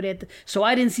out of it so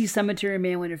I didn't see Cemetery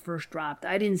Man when it first dropped.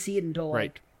 I didn't see it until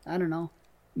like, I don't know,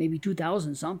 maybe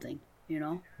 2000 something, you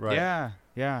know? Right.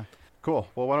 Yeah. Cool.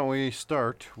 Well, why don't we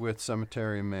start with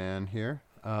Cemetery Man here?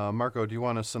 Marco, do you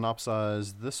want to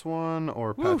synopsize this one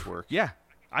or Patchwork? Yeah,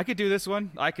 I could do this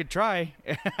one. I could try.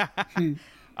 Okay.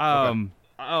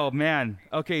 Oh, man.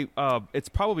 Okay, it's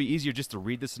probably easier just to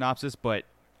read the synopsis, but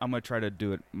I'm going to try to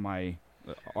do it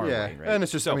our way, right? And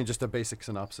it's just, just a basic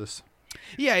synopsis.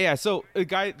 Yeah. So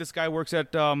this guy works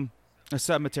at a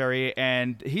cemetery,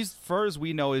 and he's, far as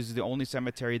we know, is the only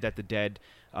cemetery that the dead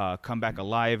come back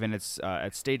alive, and it's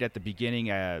stated at the beginning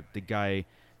the guy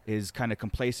is kind of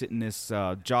complacent in this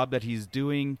job that he's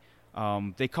doing.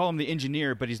 They call him the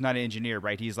engineer, but he's not an engineer,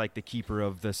 right? He's like the keeper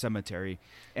of the cemetery.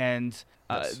 And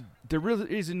there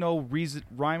really isn't no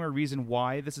rhyme or reason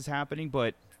why this is happening,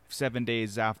 but 7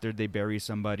 days after they bury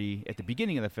somebody at the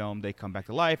beginning of the film, they come back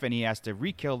to life, and he has to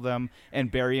re-kill them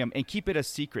and bury them and keep it a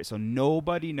secret so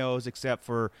nobody knows except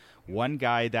for one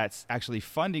guy that's actually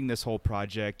funding this whole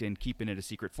project and keeping it a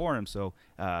secret for him. So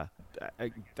I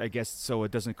guess so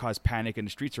it doesn't cause panic in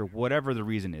the streets or whatever the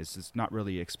reason is. It's not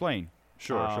really explained.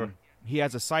 Sure. He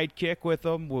has a sidekick with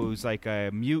him who's like a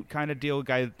mute kind of deal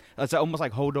guy. It's almost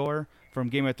like Hodor from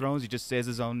Game of Thrones. He just says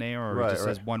his own name or just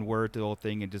says one word to the whole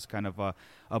thing, and just kind of a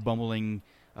bumbling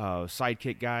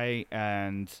sidekick guy.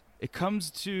 And it comes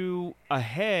to a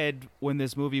head when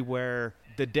this movie where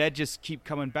the dead just keep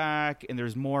coming back, and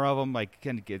there's more of them. Like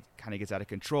kind of gets out of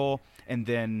control, and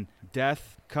then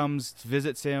death comes,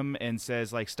 visits him, and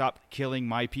says like, "Stop killing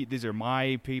my people. These are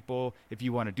my people. If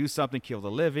you want to do something, kill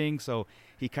the living." So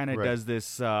he kind of does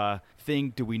this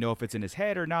thing. Do we know if it's in his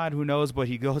head or not? Who knows? But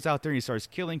he goes out there and he starts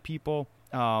killing people.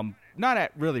 Not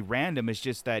at really random. It's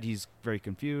just that he's very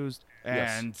confused.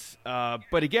 And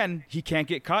but again, he can't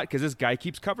get caught because this guy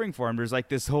keeps covering for him. There's like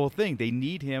this whole thing. They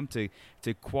need him to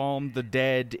qualm the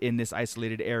dead in this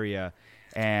isolated area.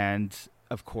 And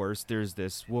of course, there's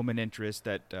this woman interest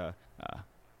that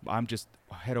I'm just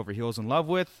head over heels in love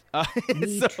with.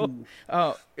 Me too.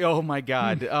 Oh my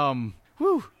God.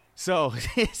 Whew. So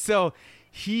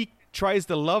he tries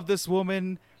to love this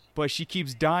woman, but she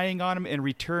keeps dying on him and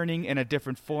returning in a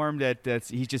different form that's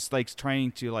he just likes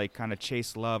trying to like kind of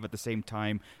chase love at the same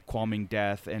time, calming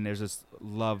death. And there's this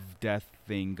love-death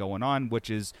thing going on, which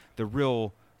is the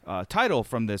real title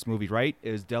from this movie, right?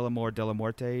 Is Delamore Della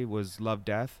Morte was Love,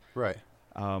 Death. Right.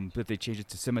 But they changed it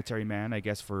to Cemetery Man, I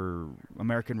guess, for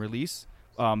American release.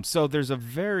 So there's a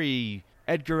very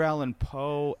Edgar Allan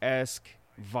Poe-esque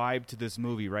vibe to this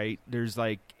movie, right? There's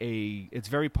like it's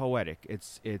very poetic.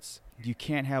 It's you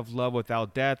can't have love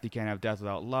without death. You can't have death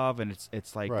without love. And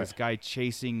it's like this guy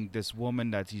chasing this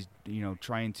woman that he's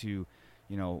trying to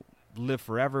live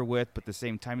forever with, but at the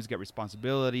same time he's got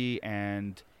responsibility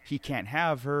and he can't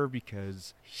have her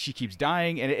because she keeps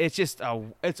dying, and it's just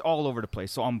it's all over the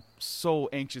place. So I'm so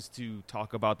anxious to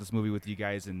talk about this movie with you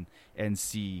guys and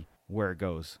see where it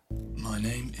goes. My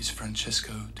name is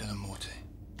Francesco Della Morte.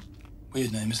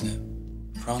 Weird name, isn't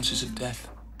it? Francis of Death.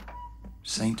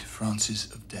 Saint Francis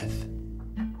of Death.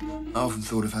 I often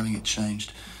thought of having it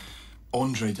changed.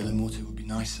 Andre Della Morte would be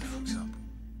nicer, for example.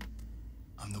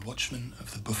 I'm the watchman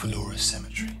of the Buffalora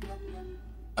Cemetery.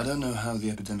 I don't know how the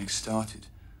epidemic started.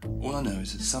 All I know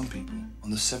is that some people,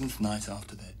 on the 7th night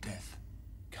after their death,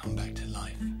 come back to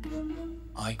life.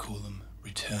 I call them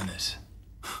returners.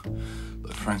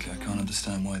 But frankly, I can't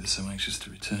understand why they're so anxious to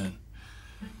return.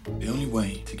 The only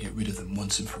way to get rid of them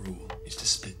once and for all is to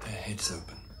split their heads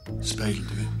open. Spade will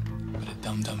do it, but a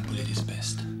dum-dum bullet is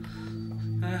best.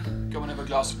 Go and have a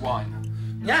glass of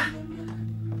wine. Yeah.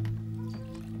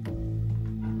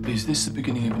 Is this the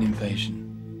beginning of an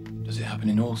invasion? Does it happen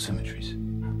in all cemeteries?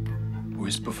 Or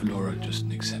is Buffalora just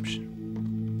an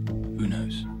exception? Who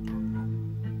knows?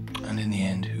 And in the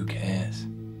end, who cares?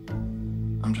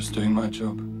 I'm just doing my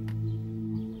job.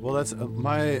 Well, that's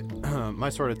my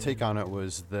sort of take on it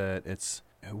was that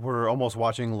we're almost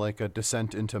watching like a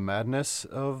descent into madness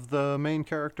of the main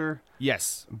character.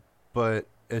 Yes. But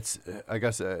it's, I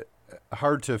guess,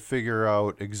 hard to figure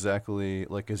out exactly,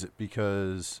 like, is it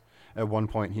because at one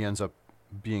point he ends up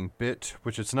being bit,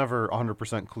 which it's never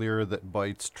 100% clear that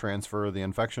bites transfer the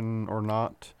infection or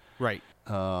not. Right.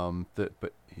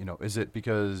 But is it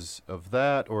because of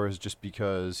that, or is it just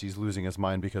because he's losing his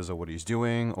mind because of what he's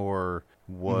doing, or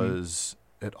was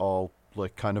it all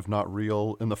like kind of not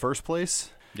real in the first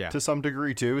place? to some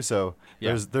degree too. So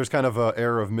there's kind of an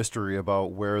air of mystery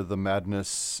about where the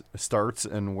madness starts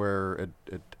and where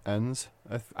it ends.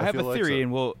 I have feel a theory,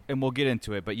 so. and we'll get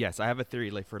into it. But yes, I have a theory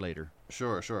for later.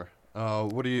 Sure.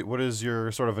 What is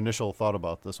your sort of initial thought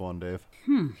about this one, Dave?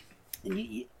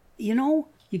 You know,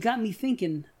 you got me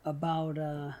thinking about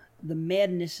the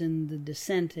madness and the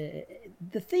descent.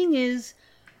 The thing is,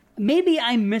 maybe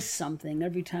I miss something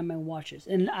every time I watch this.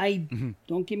 And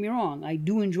don't get me wrong, I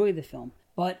do enjoy the film.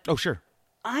 But oh, sure.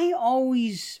 I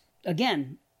always,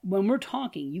 again, when we're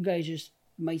talking, you guys just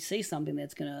might say something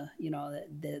that's gonna,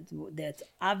 that's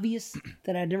obvious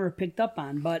that I never picked up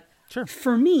on. But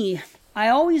for me, I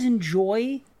always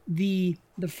enjoy the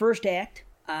first act.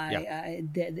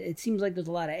 It seems like there's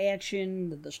a lot of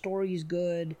action. The story is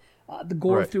good. The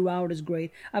gore throughout is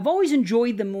great. I've always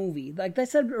enjoyed the movie. Like I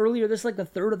said earlier, this is like the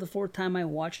third or the fourth time I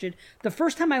watched it. The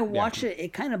first time I watched it,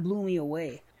 it kind of blew me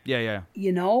away. Yeah.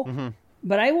 You know?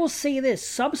 But I will say this.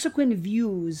 Subsequent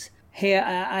views,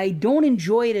 I don't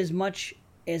enjoy it as much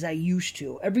as I used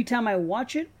to. Every time I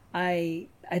watch it, I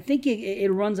think it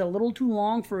runs a little too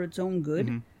long for its own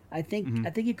good. I think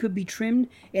it could be trimmed.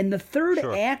 And the third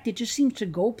act, it just seems to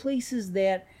go places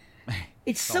that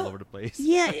it's so all over the place.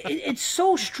 It's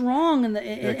so strong in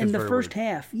the first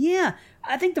half. Yeah,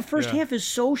 I think the first half is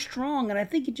so strong, and I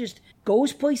think it just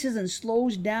goes places and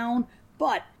slows down.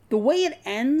 But the way it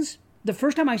ends, the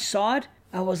first time I saw it,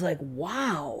 I was like,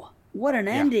 "Wow, what an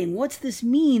ending! What's this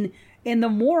mean?" And the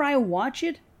more I watch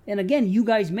it, and again, you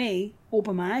guys may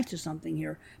open my eyes to something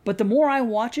here, but the more I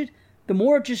watch it, the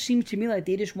more it just seems to me like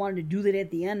they just wanted to do that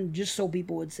at the end just so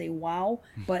people would say, wow.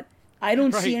 But I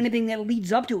don't see anything that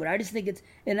leads up to it. I just think it's,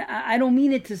 and I don't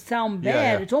mean it to sound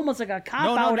bad. It's almost like a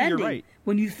cop-out ending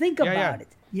when you think about it,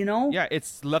 you know? Yeah,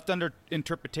 it's left under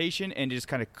interpretation and just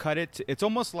kind of cut it. It's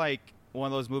almost like one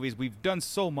of those movies, we've done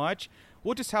so much,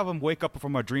 we'll just have them wake up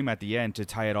from a dream at the end to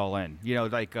tie it all in. You know,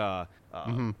 like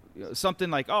something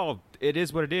like, oh, it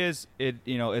is what it is.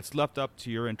 It's left up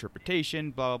to your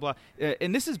interpretation, blah, blah, blah.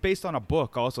 And this is based on a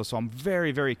book also, so I'm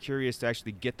very, very curious to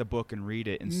actually get the book and read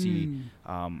it and see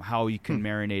how you can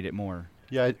marinate it more.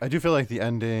 Yeah, I do feel like the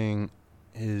ending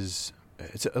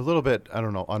it's a little bit, I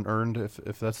don't know, unearned,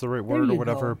 if that's the right word or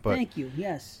whatever. But thank you,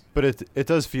 yes. But it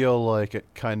does feel like it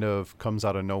kind of comes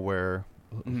out of nowhere,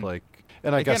 like.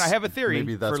 And I guess I have a theory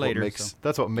maybe that's for later.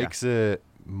 That's what makes it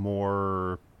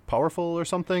more powerful or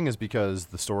something, is because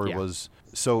the story was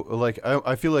so, like,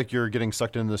 I feel like you're getting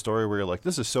sucked into the story where you're like,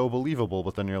 this is so believable,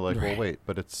 but then you're like, well, wait,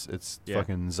 but it's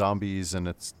fucking zombies and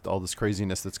it's all this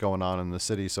craziness that's going on in the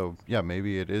city, so yeah,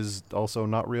 maybe it is also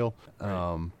not real.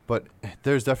 But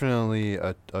there's definitely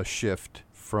a shift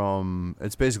from,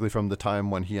 it's basically from the time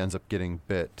when he ends up getting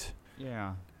bit.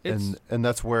 Yeah. And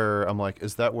that's where I'm like,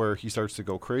 is that where he starts to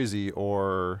go crazy,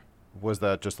 or was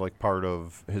that just like part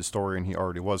of his story and he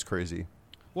already was crazy?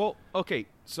 Well, okay,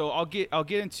 so I'll get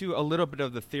into a little bit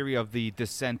of the theory of the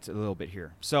descent a little bit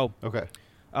here. So,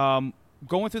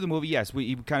 going through the movie, yes,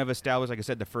 we kind of established, like I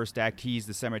said, the first act, he's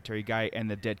the cemetery guy,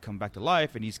 and the dead come back to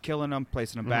life, and he's killing them,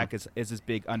 placing them back as this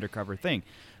big undercover thing.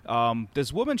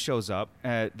 This woman shows up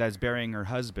that's burying her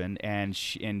husband, and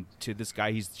to this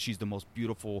guy, she's the most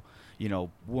beautiful,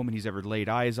 woman he's ever laid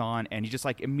eyes on, and he just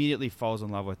like immediately falls in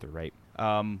love with her, right?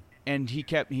 And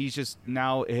he's just,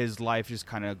 now his life just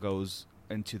kind of goes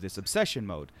into this obsession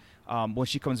mode. When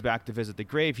she comes back to visit the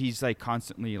grave, he's like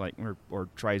constantly like, or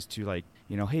tries to like,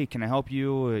 hey, can I help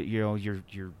you?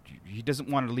 He doesn't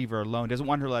want to leave her alone. Doesn't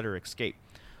want her to let her escape.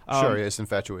 Sure, he's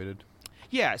infatuated.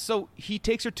 Yeah, so he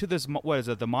takes her to this, what is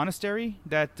it, the monastery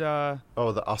that... the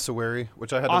ossuary,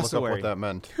 which I had to look up what that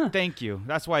meant. Thank you.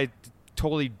 That's why I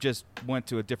totally just went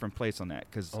to a different place on that.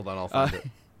 Hold on, I'll find it.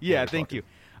 Yeah, thank you.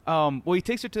 Well, he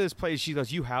takes her to this place. She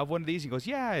goes, you have one of these? He goes,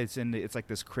 yeah, it's like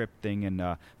this crypt thing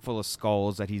and full of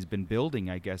skulls that he's been building,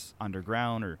 I guess,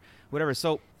 underground or whatever.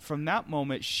 So from that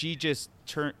moment, she just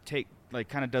kind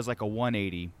of does like a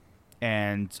 180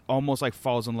 and almost like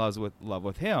falls in love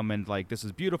with him. And like, this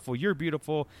is beautiful. You're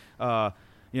beautiful.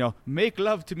 Make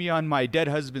love to me on my dead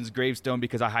husband's gravestone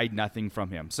because I hide nothing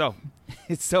from him. So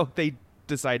they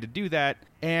decide to do that.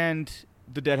 And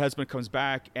the dead husband comes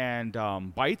back and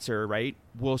bites her, right?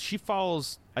 Well, she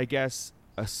falls, I guess,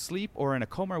 asleep or in a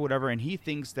coma or whatever, and he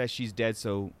thinks that she's dead,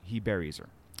 so he buries her.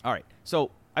 All right.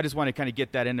 So I just want to kind of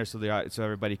get that in there so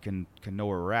everybody can know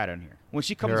where we're at on here. When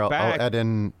she comes back,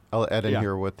 I'll add in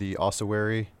here with the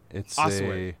ossuary. It's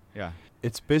ossuary.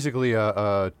 It's basically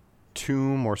a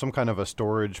tomb or some kind of a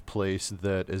storage place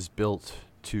that is built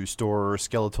to store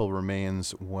skeletal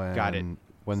remains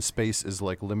when space is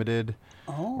like limited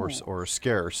or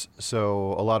scarce.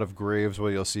 So a lot of graves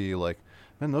where you'll see like,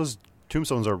 man, those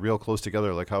tombstones are real close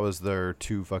together. Like, how is there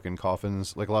 2 fucking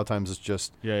coffins? Like, a lot of times it's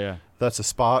just Yeah. that's a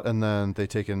spot, and then they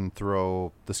take and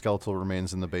throw the skeletal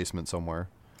remains in the basement somewhere.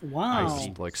 Wow.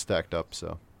 Just, like, stacked up.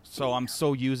 So I'm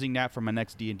so using that for my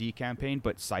next D&D campaign.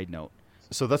 But side note.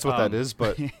 So that's what that is,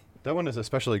 but that one is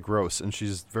especially gross, and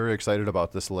she's very excited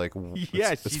about this. Like,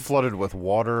 it's flooded with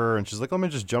water, and she's like, "Let me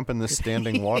just jump in this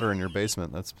standing water in your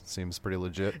basement." That seems pretty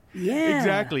legit. Yeah,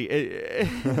 exactly.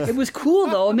 It was cool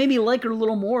though. It made me like her a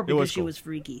little more because she was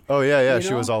freaky. Oh yeah. You She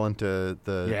know? was all into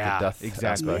the death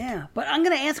aspect. Yeah, but I'm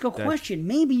gonna ask a question.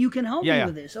 Maybe you can help me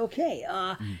with this. Okay.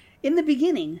 In the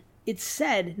beginning, it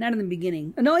said, not in the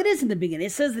beginning. No, it is in the beginning.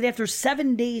 It says that after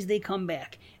 7 days they come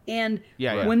back. And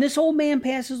when this old man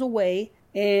passes away,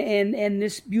 and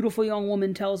this beautiful young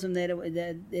woman tells him that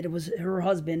it was her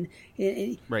husband,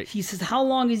 he says, "How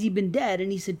long has he been dead?"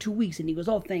 And he said 2 weeks. And he goes,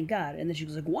 "Oh, thank God." And then she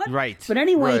goes like, "What?" Right. But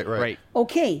anyway, right.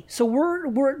 Okay, so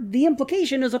we're the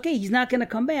implication is, okay, he's not going to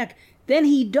come back. Then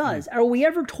he does. Are we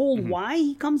ever told why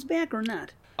he comes back or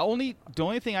not? The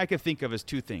only thing I could think of is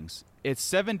 2 things. It's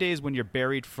 7 days when you're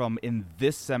buried from in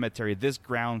this cemetery, this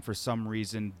ground for some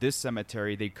reason, this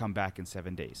cemetery, they'd come back in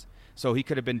 7 days. So he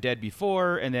could have been dead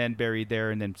before and then buried there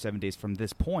and then 7 days from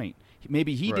this point.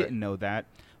 Maybe he didn't know that.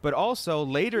 But also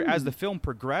later as the film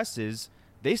progresses,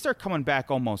 they start coming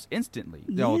back almost instantly.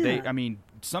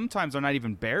 Sometimes they're not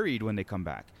even buried when they come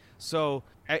back. So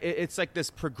it's like this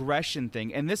progression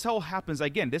thing. And this all happens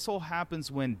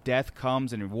when death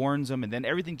comes and it warns them, and then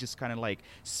everything just kind of like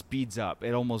speeds up.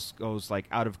 It almost goes like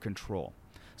out of control.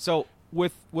 So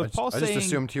with Paul saying... I just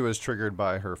assumed he was triggered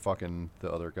by her fucking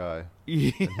the other guy.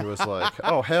 And he was like,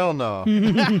 oh, hell no.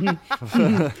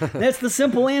 That's the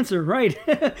simple answer, right?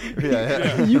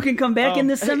 Yeah. You can come back in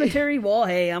this cemetery? Well,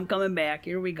 hey, I'm coming back.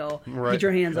 Here we go. Right. Get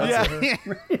your hands off her.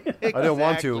 Exactly. I didn't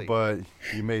want to, but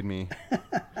you made me.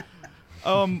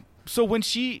 So when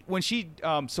she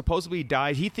supposedly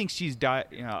died, he thinks she's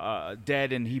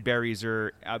dead, and he buries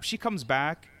her. She comes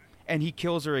back, and he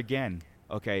kills her again.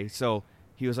 Okay, so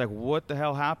he was like, "What the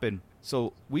hell happened?"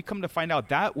 So we come to find out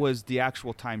that was the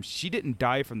actual time. She didn't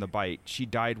die from the bite. She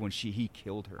died when he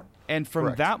killed her. And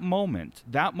from that moment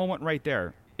right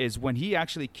there is when he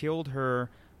actually killed her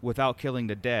without killing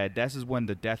the dead. This is when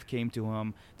the death came to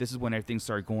him. This is when everything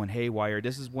started going haywire.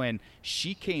 This is when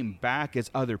she came back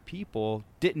as other people,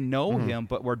 didn't know him,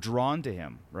 but were drawn to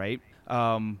him, right?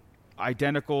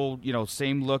 Identical,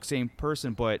 same look, same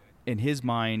person, but in his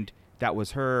mind, that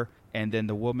was her. And then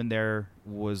the woman there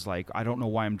was like, I don't know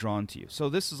why I'm drawn to you. So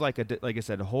this is like I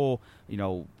said, a whole,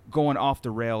 going off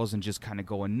the rails and just kind of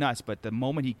going nuts. But the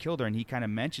moment he killed her, and he kind of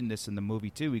mentioned this in the movie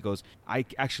too, he goes, I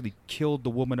actually killed the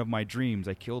woman of my dreams.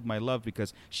 I killed my love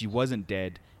because she wasn't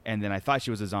dead. And then I thought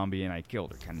she was a zombie and I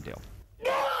killed her, kind of deal.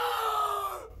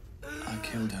 I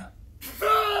killed her.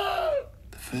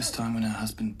 The first time when her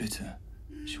husband bit her,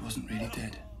 she wasn't really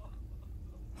dead.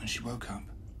 When she woke up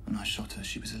and I shot her,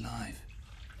 she was alive.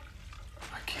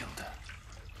 I killed her.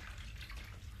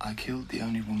 I killed the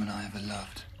only woman I ever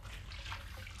loved.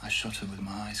 I shot her with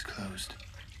my eyes closed.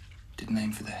 Didn't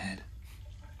aim for the head.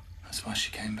 That's why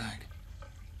she came back.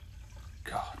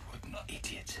 God, what an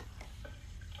idiot.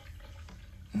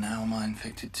 Now am I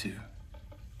infected too?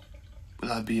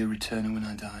 Will I be a returner when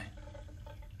I die?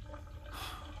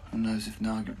 Who knows if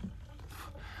Nagi...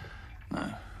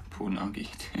 No, poor Nagi.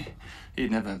 He'd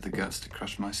never have the guts to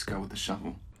crush my skull with a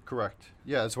shovel. Correct.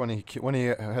 Yeah, it's when he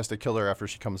has to kill her after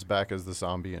she comes back as the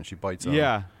zombie and she bites him.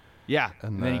 Yeah.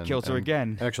 And then he kills her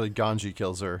again. Actually, Ganji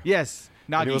kills her. Yes.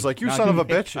 Nagi. And he was like, "You son of a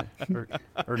bitch,"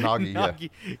 or Nagi. Nagi.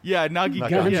 Yeah, Nagi.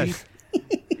 Ganji.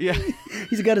 Yeah.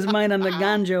 He's got his mind on the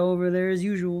ganja over there as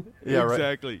usual. Yeah, right.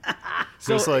 Exactly.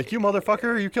 So it's like, "You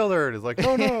motherfucker, you killed her." And it's like,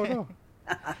 "No."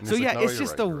 So yeah, it's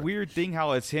just a weird thing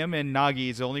how it's him and Nagi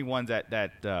is the only ones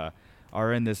that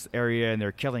are in this area and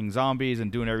they're killing zombies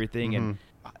and doing everything. And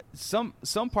some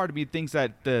part of me thinks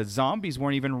that the zombies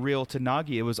weren't even real to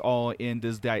Nagi. It was all in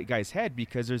this guy's head,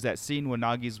 because there's that scene when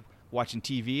Nagi's watching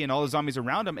TV and all the zombies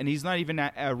around him and he's not even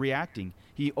reacting.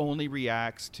 He only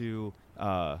reacts to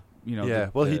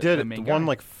he did.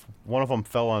 One of them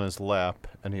fell on his lap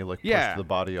and he pushed the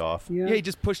body off. Yeah, he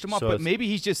just pushed him off. But maybe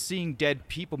he's just seeing dead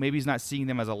people. Maybe he's not seeing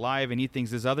them as alive, and he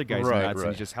thinks this other guy's nuts, and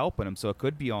he's just helping him. So it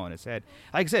could be all in his head.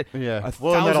 Like I said, and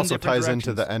that also ties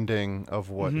into the ending of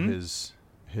what his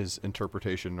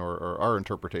interpretation or our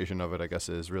interpretation of it, I guess,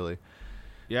 is really.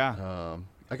 Yeah.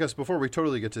 I guess before we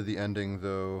totally get to the ending,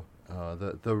 though,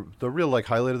 the real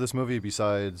highlight of this movie,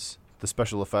 besides the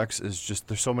special effects, is just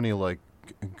there's so many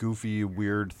goofy,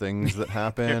 weird things that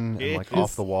happen and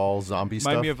off the wall zombie stuff.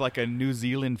 Remind me of a New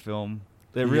Zealand film.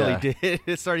 They really did.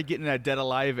 It started getting that Dead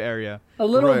Alive area. A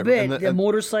little Right, bit. and The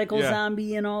motorcycle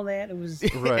zombie and all that. It was.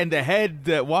 Right. And the head,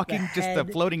 the walking, just the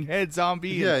head. floating head zombie.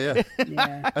 Yeah.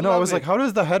 Yeah. I know. I was like, how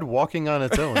does the head walking on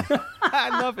its own?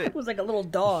 I love it. It was like a little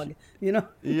dog, you know?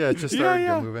 Yeah, it just started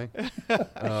Yeah. moving.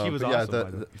 He was but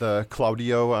awesome. the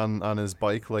Claudio on his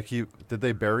bike, like did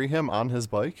they bury him on his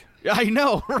bike? I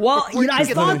know. Well, you know, I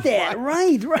Freaking thought that.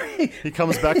 Right. He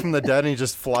comes back from the dead and he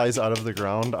just flies out of the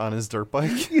ground on his dirt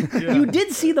bike. You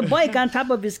did see the bike on top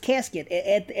of his casket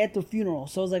at the funeral.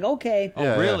 So I was like, okay.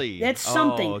 Oh, really? That's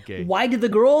something. Oh, okay. Why did the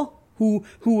girl who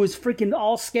was freaking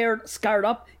all scarred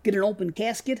up get an open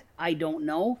casket? I don't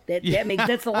know. That's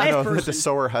the I last know, person. to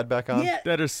sew her head back on. Yeah.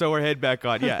 That is sew her head back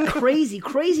on. Yeah. crazy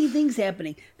things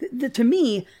happening. To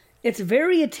me, it's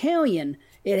very Italian.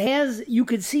 It has, you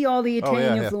could see all the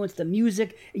Italian influence, the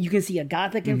music. You can see a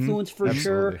Gothic influence for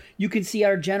sure. You can see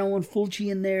Argento and Fulci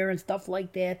in there and stuff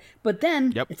like that. But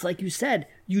then, it's like you said,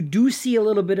 you do see a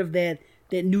little bit of that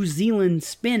New Zealand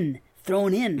spin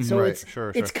thrown in. So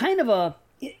it's kind of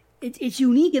it's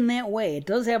unique in that way. It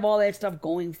does have all that stuff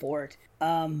going for it.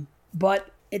 But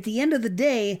at the end of the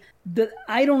day,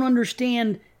 I don't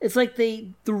understand. It's like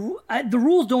the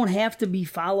rules don't have to be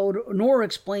followed nor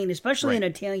explained, especially in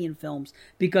Italian films,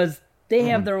 because they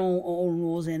have their own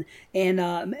rules. And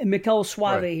Michele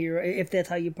Soave here, if that's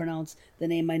how you pronounce the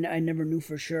name, I never knew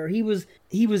for sure. He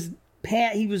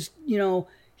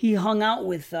hung out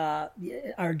with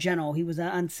Argento. He was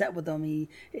on set with them.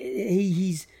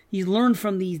 He's learned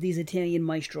from these Italian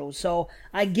maestros. So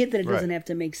I get that it doesn't have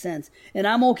to make sense, and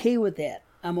I'm okay with that.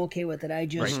 I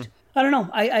just I don't know.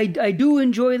 I do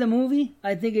enjoy the movie.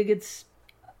 I think it gets.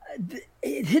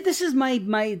 This is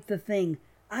the thing.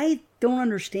 I don't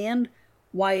understand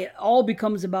why it all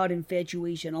becomes about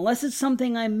infatuation, unless it's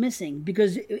something I'm missing,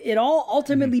 because it all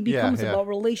ultimately becomes about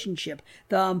relationship.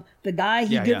 The guy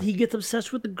he gets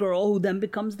obsessed with the girl, who then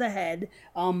becomes the head.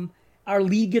 Our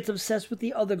lead gets obsessed with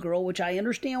the other girl, which I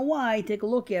understand why. Take a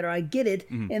look at her, I get it.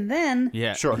 And then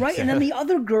right, and then the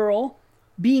other girl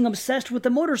being obsessed with the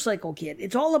motorcycle kid.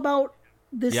 It's all about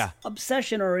this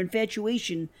obsession or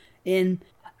infatuation, and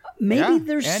maybe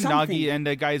there's and something. Nagi and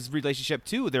the guy's relationship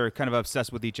too. They're kind of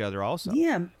obsessed with each other also.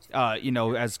 Yeah.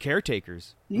 As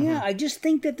caretakers. Yeah, I just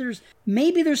think that there's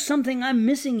something I'm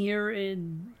missing here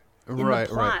in the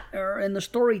plot or in the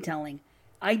storytelling.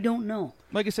 I don't know.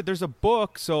 Like I said, there's a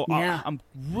book, so I'm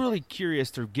really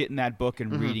curious to get in that book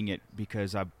and reading it,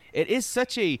 because it is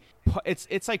such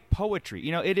it's like poetry.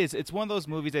 You know, it is. It's one of those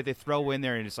movies that they throw in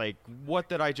there, and it's like, what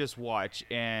did I just watch?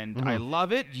 And I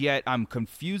love it, yet I'm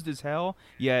confused as hell.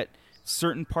 Yet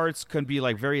certain parts can be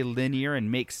like very linear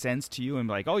and make sense to you, and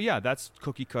like, oh yeah, that's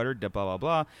cookie cutter. Blah blah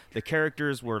blah. The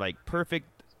characters were like perfect.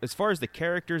 As far as the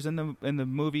characters in the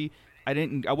movie,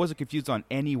 I wasn't confused on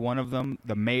any one of them.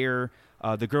 The mayor.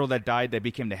 The girl that died, that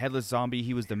became the headless zombie,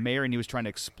 he was the mayor, and he was trying to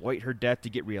exploit her death to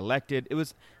get reelected. It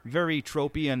was very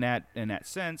tropey in that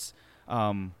sense.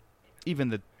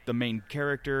 Even the main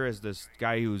character is this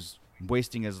guy who's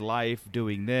wasting his life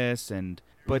doing this,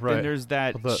 but then there's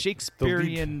that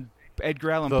Shakespearean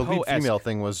Edgar Allan Poe. The lead female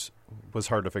thing was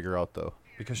hard to figure out though,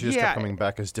 because she just kept coming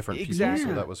back as different people.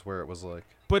 So that was where it was like.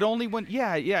 But only when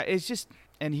it's just,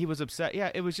 and he was upset. Yeah,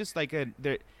 it was just like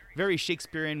very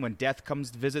Shakespearean when death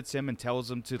visits him and tells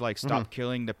him to like stop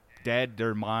killing the dead,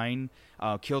 they're mine.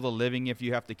 Kill the living if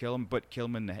you have to kill them, but kill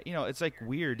them in the it's like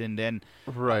weird. And then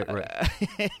right.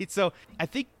 So I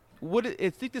think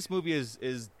this movie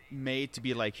is made to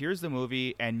be like, here's the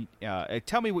movie, and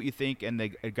tell me what you think. And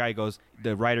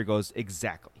the writer goes,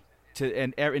 exactly.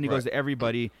 And he goes to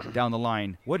everybody down the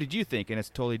line, what did you think? And it's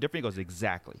totally different. He goes,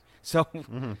 exactly. So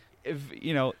if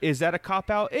is that a cop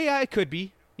out? Yeah, it could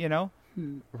be.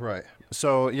 Right.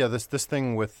 So yeah, this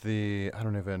thing with I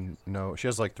don't even know. She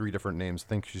has like 3 different names. I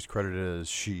think she's credited as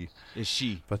she.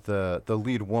 But the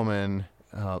lead woman,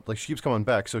 she keeps coming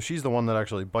back. So she's the one that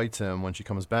actually bites him when she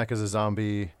comes back as a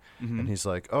zombie. And he's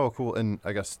like, oh, cool. And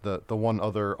I guess the one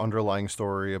other underlying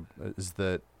story is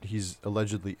that he's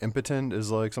allegedly impotent, is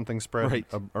like something spread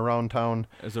around town.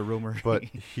 As a rumor. But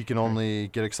he can only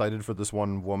get excited for this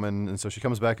one woman. And so she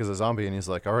comes back as a zombie, and he's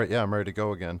like, all right, yeah, I'm ready to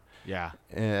go again. Yeah.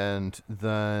 And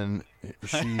then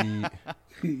she...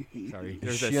 Sorry,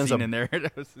 there's a scene in there.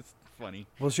 That was just funny.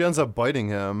 Well, she ends up biting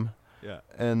him. Yeah.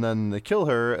 And then they kill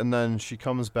her, and then she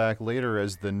comes back later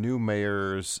as the new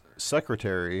mayor's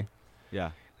secretary.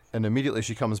 Yeah. And immediately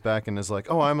she comes back and is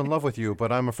like, oh, I'm in love with you, but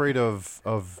I'm afraid of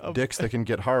dicks that can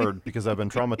get hard because I've been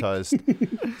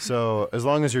traumatized. So as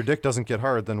long as your dick doesn't get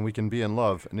hard, then we can be in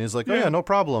love. And he's like, oh, yeah, no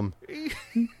problem.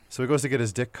 So he goes to get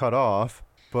his dick cut off.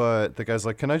 But the guy's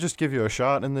like, can I just give you a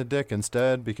shot in the dick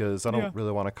instead? Because I don't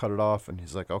really want to cut it off. And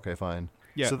he's like, okay, fine.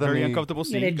 Yeah, So then very he- uncomfortable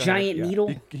scene. And a Go giant ahead.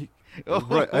 needle.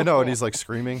 Right, I know, and he's like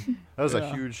screaming. That was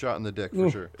a huge shot in the dick for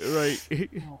sure. Right.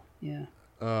 Oh,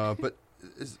 yeah.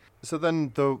 So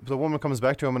then the woman comes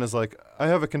back to him and is like, "I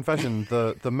have a confession.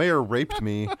 The mayor raped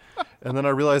me, and then I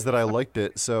realized that I liked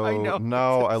it. I So know.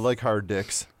 now I like hard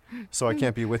dicks. So I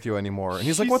can't be with you anymore." And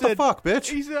he's like, She "What the said- fuck, bitch?"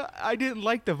 He said, I didn't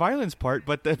like the violence part,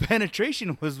 but the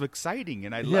penetration was exciting,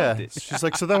 and I Yeah, loved it. she's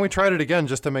like, so then we tried it again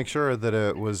just to make sure that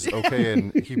it was okay,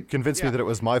 and he convinced me that it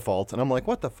was my fault, and I'm like,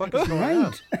 what the fuck is going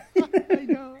on?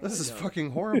 Right. This is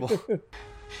fucking horrible.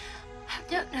 I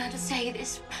don't know how to say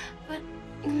this, but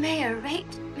the mayor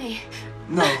raped me.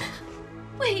 No.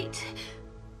 Wait.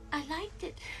 I liked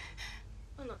it.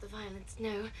 Well, not the violence,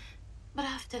 no. But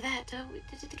after that, we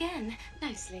did it again,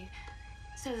 nicely.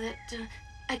 So that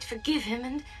I'd forgive him,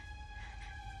 and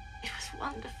it was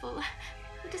wonderful.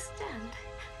 Understand?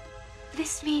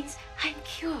 This means I'm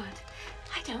cured.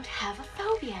 I don't have a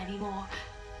phobia anymore.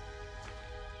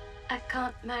 I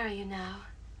can't marry you now.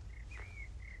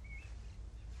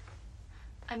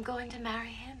 I'm going to marry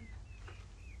him.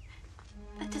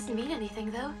 That doesn't mean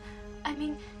anything, though. I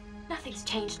mean, nothing's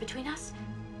changed between us.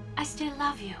 I still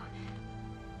love you.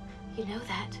 You know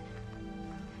that.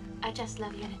 I just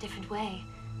love you in a different way.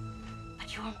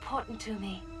 But you're important to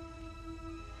me.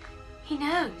 He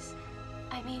knows.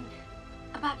 I mean,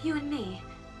 about you and me.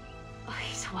 Oh,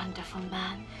 he's a wonderful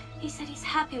man. He said he's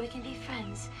happy we can be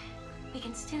friends. We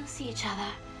can still see each other.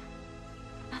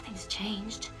 Nothing's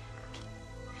changed.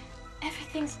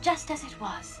 Everything's just as it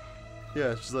was.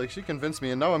 Yeah, she's like, she convinced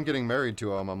me, and now I'm getting married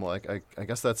to him. I'm like, I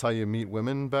guess that's how you meet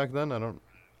women back then. I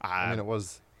mean, it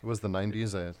was the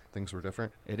 90s. Things were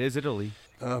different. It is Italy.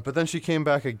 But then she came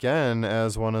back again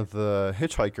as one of the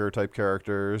hitchhiker type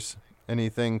characters, and he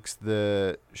thinks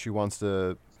that she wants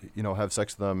to, have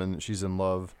sex with them, and she's in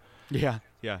love. Yeah.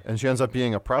 And she ends up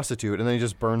being a prostitute, and then he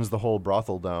just burns the whole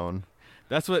brothel down.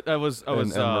 That's what I was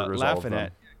murders all of laughing them.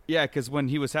 at. Yeah, because when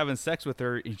he was having sex with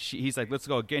her, he's like, let's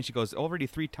go again. She goes, already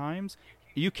 3 times?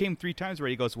 You came 3 times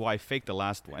already. He goes, well, I faked the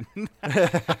last one.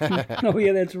 Oh,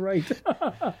 yeah, that's right.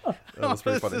 That was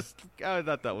pretty funny. I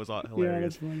thought that was Yeah,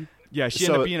 hilarious. that's funny. Yeah, she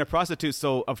ended up being a prostitute,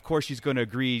 so of course she's going to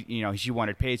agree. She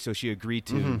wanted paid, so she agreed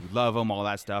to love him, all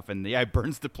that stuff, and yeah,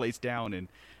 burns the place down and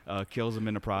kills him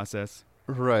in the process.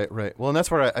 Right. Well, and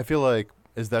that's where I feel like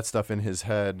is that stuff in his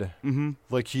head. Mm-hmm.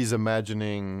 Like he's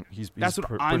imagining, he's That's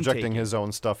what I'm projecting taking. his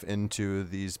own stuff into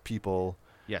these people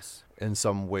Yes. in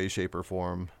some way, shape, or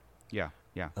form. Yeah.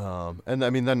 And I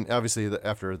mean, then obviously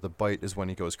after the bite is when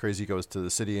he goes crazy. He goes to the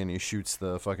city and he shoots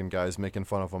the fucking guys making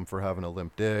fun of him for having a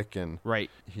limp dick. And Right.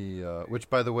 he, which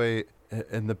by the way,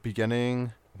 in the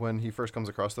beginning, when he first comes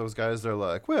across those guys, they're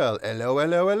like, well, hello.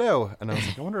 And I was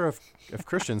like, I wonder if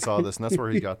Christian saw this, and that's where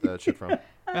he got that shit from.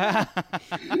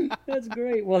 That's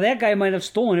great. Well, that guy might have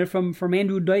stolen it from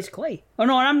Andrew Dice Clay. Oh,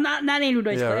 no, I'm not Andrew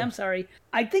Dice Yeah. Clay. I'm sorry.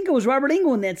 I think it was Robert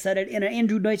Englund that said it in an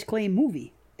Andrew Dice Clay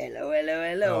movie. Hello.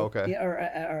 Oh, okay. Yeah,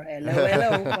 or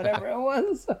hello, whatever it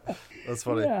was. That's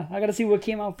funny. Yeah, I got to see what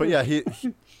came out But first.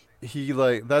 yeah, he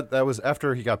like that was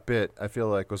after he got bit. I feel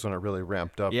like was when it really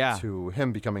ramped up Yeah. to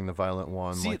him becoming the violent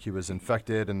one. See- Like he was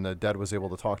infected, and the dad was able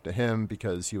to talk to him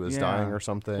because he was dying or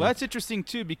something. Well, that's interesting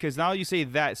too, because now you say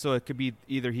that, so it could be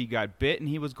either he got bit and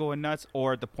he was going nuts,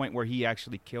 or at the point where he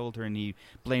actually killed her and he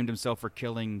blamed himself for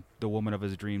killing the woman of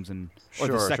his dreams, or the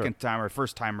Sure, second time or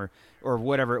first time or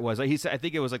whatever it was. Like he said, I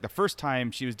think it was like the first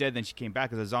time she was dead, then she came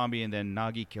back as a zombie, and then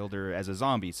Nagi killed her as a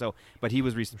zombie. So, but he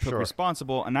was took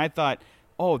responsible, and I thought,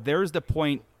 oh, there's the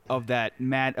point of that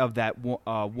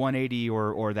 180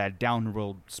 or that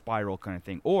downward spiral kind of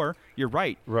thing. Or you're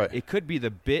right. It could be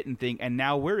the bitten thing, and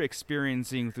now we're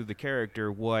experiencing through the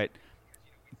character what,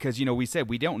 because we said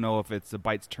we don't know if it's the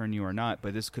bites turn you or not,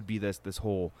 but this could be this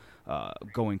whole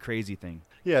going crazy thing.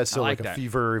 Yeah, so I like that. a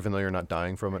fever, even though you're not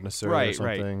dying from it necessarily or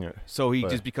something. Right. So he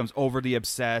but- just becomes overly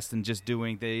obsessed and just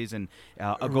doing things and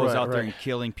goes out there and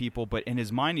killing people. But in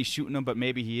his mind, he's shooting them, but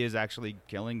maybe he is actually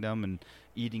killing them and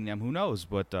eating them. Who knows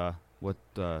what the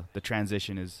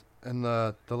transition is. And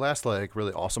the last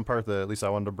really awesome part that at least I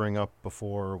wanted to bring up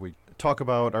before we talk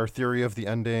about our theory of the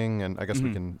ending, and I guess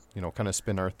we can kind of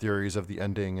spin our theories of the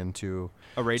ending into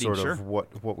a rating, sort sure. of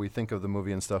what we think of the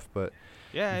movie and stuff. But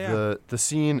yeah. the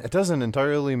scene, it doesn't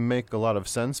entirely make a lot of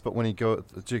sense, but when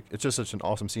it's just such an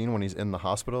awesome scene when he's in the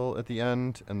hospital at the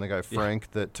end, and the guy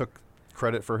Frank that took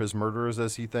credit for his murderers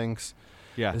as he thinks.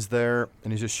 Yeah. Is there,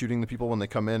 and he's just shooting the people when they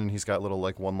come in, and he's got little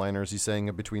one-liners he's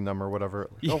saying between them or whatever.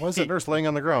 Oh, why is that nurse laying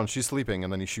on the ground? She's sleeping,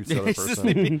 and then he shoots the other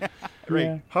person. Right.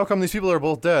 Yeah. How come these people are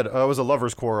both dead? It was a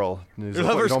lover's quarrel. And he's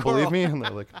like, what, you don't believe me? And they're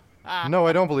like, no,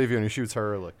 I don't believe you. And he shoots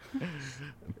her.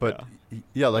 But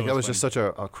that was funny. just such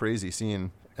a crazy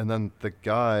scene. And then the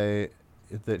guy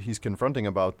that he's confronting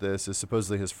about this is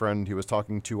supposedly his friend he was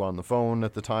talking to on the phone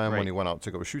at the time when he went out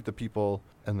to go shoot the people.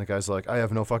 And the guy's like, I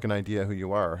have no fucking idea who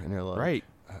you are. And you're like,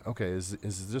 okay, is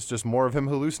this just more of him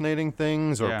hallucinating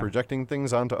things or projecting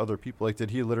things onto other people? Like,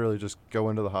 did he literally just go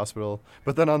into the hospital?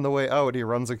 But then on the way out, he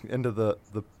runs into the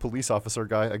police officer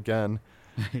guy again.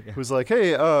 Who's like,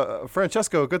 hey,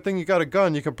 Francesco, good thing you got a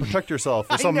gun. You can protect yourself.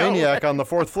 There's some maniac on the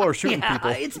 4th floor shooting people.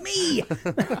 It's me.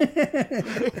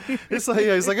 He's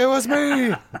like, it was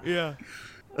me. Yeah.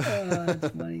 That's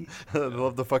funny. I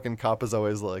love the fucking cop is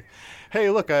always like, hey,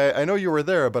 look, I know you were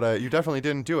there, but you definitely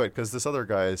didn't do it because this other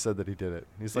guy said that he did it.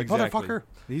 He's like, motherfucker.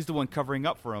 He's the one covering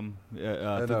up for him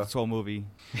through this whole movie.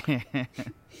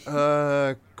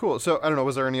 Cool. So I don't know.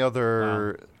 Was there any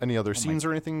other scenes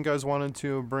or anything you guys wanted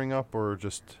to bring up, or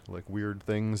just like weird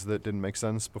things that didn't make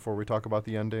sense before we talk about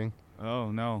the ending?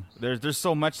 Oh no, there's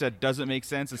so much that doesn't make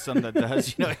sense and some that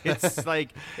does. You know, it's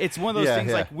like it's one of those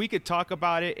things. Like we could talk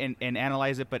about it and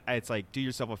analyze it, but it's like do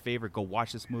yourself a favor, go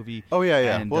watch this movie. Oh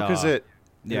yeah. And, well, because at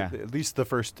least the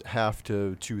first half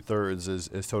to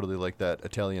 2/3 is totally like that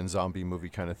Italian zombie movie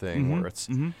kind of thing, where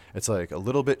it's like a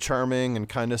little bit charming and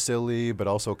kind of silly, but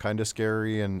also kind of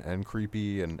scary and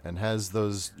creepy, and has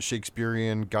those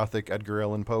Shakespearean Gothic Edgar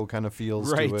Allan Poe kind of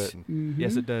feels to it.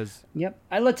 Yes, it does. Yep.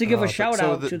 I'd like to give a shout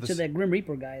out to that Grim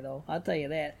Reaper guy, though. I'll tell you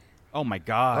that. Oh my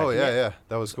God! Oh yeah,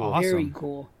 that was cool. Awesome. Very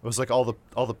cool. It was like all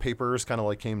the papers kind of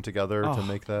like came together to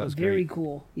make that. was Very great.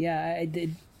 cool. Yeah, I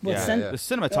did. The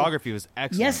cinematography was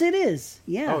excellent. Yes, it is.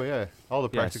 Yeah. Oh yeah, all the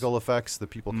practical effects, the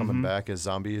people coming back as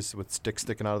zombies with sticks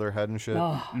sticking out of their head and shit.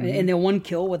 Oh, and the one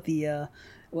kill with the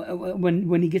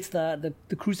when he gets the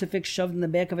crucifix shoved in the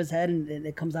back of his head and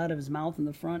it comes out of his mouth in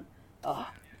the front. Oh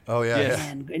yeah,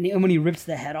 man. And when he rips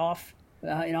the head off,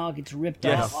 it gets ripped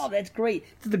off. Oh, that's great.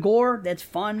 The gore, that's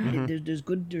fun. There's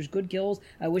good kills.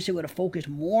 I wish they would have focused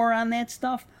more on that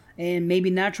stuff and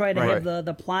maybe not try to have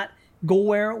the plot go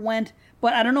where it went.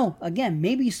 But I don't know. Again,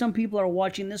 maybe some people are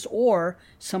watching this, or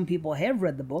some people have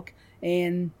read the book,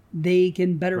 and they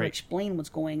can better explain what's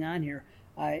going on here.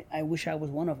 I wish I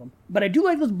was one of them. But I do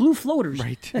like those blue floaters.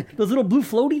 Right. Those little blue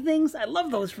floaty things. I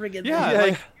love those friggin'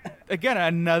 things. Again,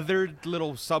 another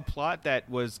little subplot that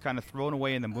was kind of thrown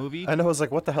away in the movie. I know. I was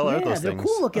like, what the hell are those they're things?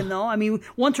 Cool looking, though. I mean,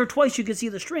 once or twice you could see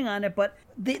the string on it, but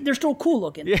they're still cool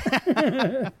looking.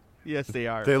 Yeah. Yes, they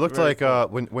are. They looked like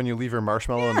when you leave your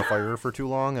marshmallow in the fire for too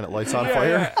long and it lights on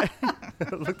fire.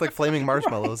 It looked like flaming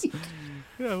marshmallows. Right.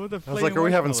 Yeah, with the I was like, are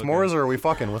we having s'mores or are we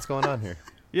fucking? What's going on here?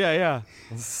 Yeah.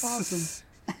 Awesome.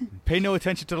 Pay no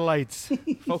attention to the lights.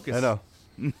 Focus. I know.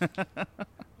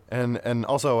 And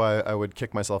also, I would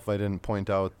kick myself if I didn't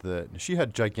point out that she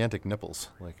had gigantic nipples,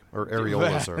 or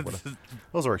areolas or whatever.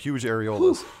 Those are huge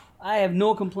areolas. I have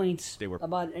no complaints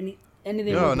about anything.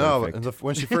 No.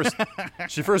 When she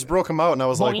first broke them out, and I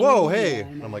was like, "Whoa, hey!"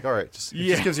 And I'm like, "All right, it just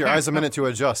gives your eyes a minute to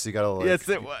adjust. You gotta Yes,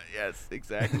 it was. Yes,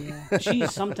 exactly. Yeah.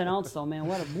 She's something else, though, man.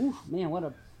 What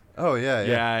a. Oh yeah.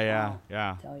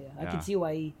 I tell you, I can see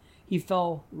why he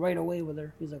fell right away with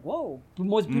her. He's like, "Whoa, the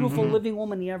most beautiful living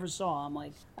woman he ever saw." I'm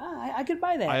like, I could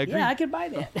buy that. I agree. Yeah, I could buy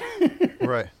that.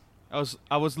 Right.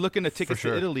 I was looking at tickets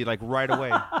to Italy like right away.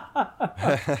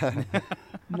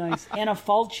 Nice. Anna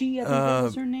Falchi, I think that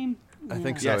was her name. I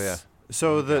think so. Yeah.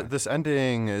 So this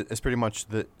ending is pretty much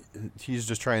that he's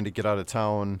just trying to get out of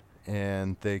town,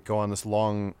 and they go on this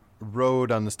long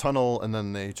road on this tunnel, and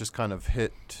then they just kind of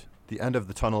hit the end of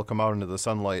the tunnel, come out into the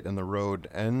sunlight, and the road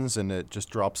ends, and it just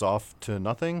drops off to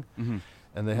nothing.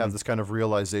 And they have this kind of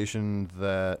realization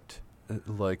that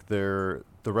like the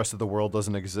rest of the world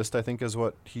doesn't exist, I think is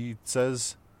what he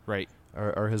says. Right.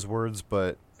 Are his words,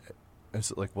 but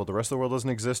it's like, well, the rest of the world doesn't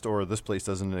exist, or this place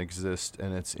doesn't exist,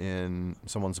 and it's in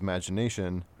someone's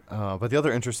imagination. But the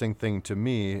other interesting thing to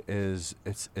me is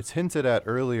it's hinted at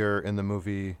earlier in the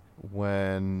movie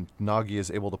when Nagi is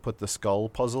able to put the skull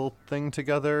puzzle thing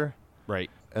together. Right.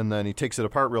 And then he takes it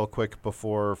apart real quick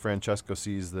before Francesco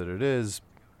sees that it is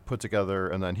put together,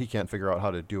 and then he can't figure out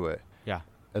how to do it. Yeah.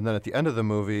 And then at the end of the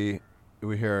movie,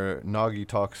 we hear Nagi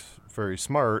talks very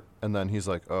smart, and then he's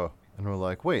like, oh. And we're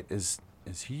like, wait, is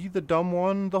he the dumb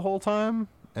one the whole time?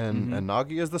 And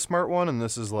Nagi is the smart one, and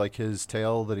this is like his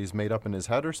tale that he's made up in his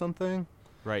head or something?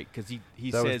 Right, because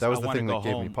he that says, that was I the want to thing go that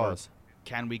gave home. me pause.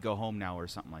 Can we go home now or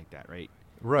something like that, right?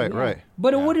 Right, right.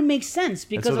 But it wouldn't make sense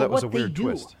because that of was what a they weird do.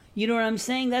 twist. You know what I'm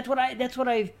saying? That's what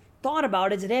I thought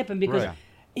about as it happened, because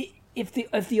Right.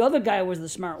 if the other guy was the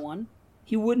smart one,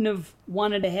 he wouldn't have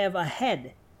wanted to have a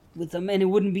head with him, and it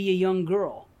wouldn't be a young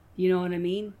girl. You know what I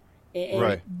mean? And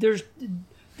Right. There's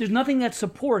nothing that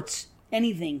supports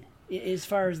anything as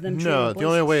far as them. No, the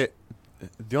only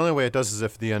way it does is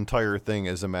if the entire thing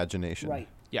is imagination. Right.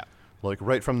 Like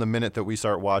right from the minute that we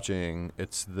start watching,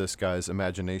 it's this guy's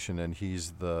imagination, and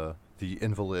he's the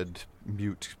invalid,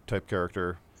 mute type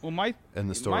character. Well, in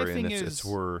the story, and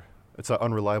it's an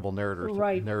unreliable narrator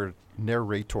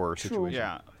situation.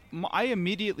 Yeah. I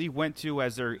immediately went to,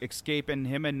 as they're escaping,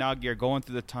 him and Nagi are going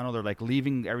through the tunnel. They're like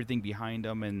leaving everything behind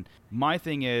them. And my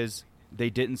thing is, they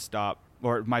didn't stop.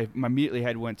 Or my immediately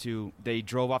head went to, they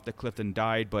drove off the cliff and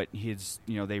died, but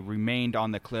they remained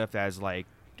on the cliff as like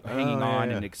hanging on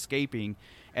and escaping.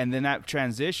 And then that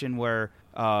transition where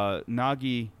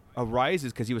Nagi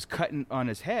arises because he was cutting on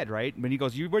his head, right? When he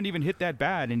goes, you weren't even hit that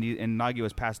bad, and Nagi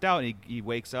was passed out, and he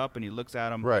wakes up and he looks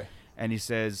at him, right? And he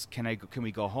says, "Can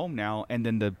we go home now?" And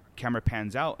then the camera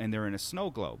pans out, and they're in a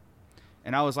snow globe,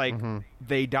 and I was like,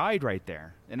 they died right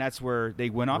there, and that's where they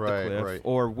went off the cliff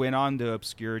or went on to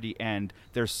obscurity, and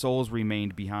their souls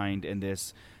remained behind in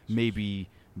this maybe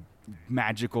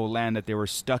magical land that they were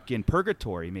stuck in,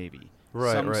 purgatory, maybe.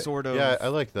 Some sort of I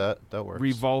like that. That works.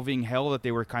 Revolving hell that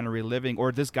they were kind of reliving,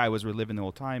 or this guy was reliving the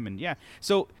whole time, and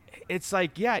so it's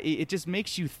like it just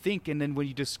makes you think, and then when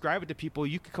you describe it to people,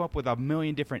 you could come up with a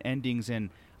million different endings, and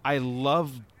I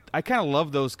kind of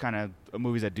love those kind of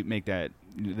movies that make that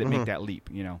make that leap,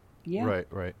 Yeah.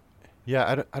 Right.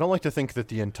 Yeah, I don't like to think that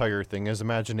the entire thing is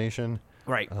imagination.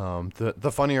 Right.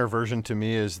 The funnier version to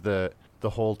me is that the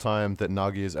whole time that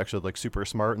Nagi is actually like super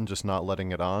smart and just not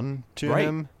letting it on to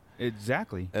him.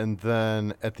 Exactly. And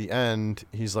then at the end,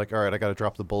 he's like, all right, I got to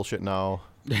drop the bullshit now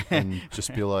and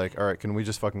just be like, all right, can we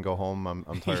just fucking go home?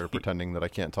 I'm tired of pretending that I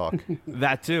can't talk.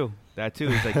 That too.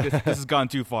 It's like, this has gone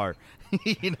too far.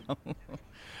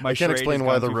 I can't explain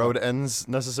why the road ends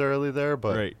necessarily there,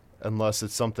 but right. Unless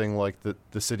it's something like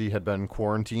the city had been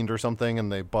quarantined or something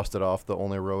and they busted off the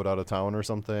only road out of town or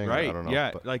something. Right. I don't know. Yeah.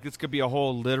 But like this could be a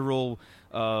whole literal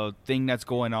thing that's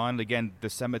going on. Again, the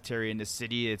cemetery in the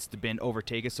city, it's been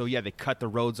overtaken. So yeah, they cut the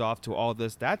roads off to all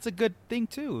this. That's a good thing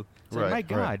too. It's like, my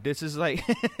God, this is like,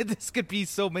 this could be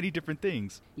so many different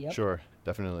things. Yep. Sure.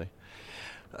 Definitely.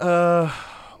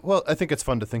 Well, I think it's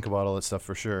fun to think about all that stuff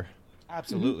for sure.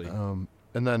 Absolutely.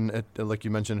 And then, it, like you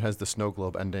mentioned, has the snow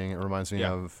globe ending. It reminds me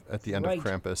of at the end of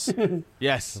Krampus.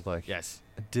 Yes. Like, yes.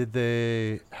 Did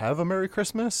they have a Merry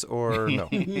Christmas or no?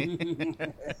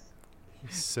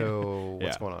 So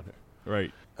what's going on here?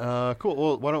 Right. Cool.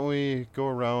 Well, why don't we go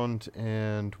around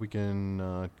and we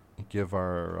can give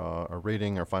our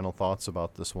rating, our final thoughts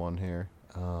about this one here.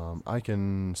 I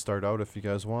can start out if you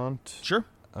guys want. Sure.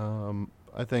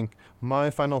 I think my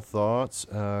final thoughts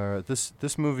are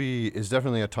this movie is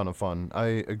definitely a ton of fun. I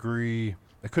agree.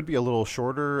 It could be a little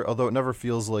shorter, although it never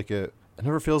feels like it. It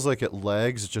never feels like it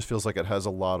lags. It just feels like it has a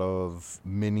lot of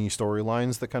mini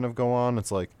storylines that kind of go on.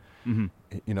 It's like,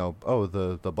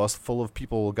 the bus full of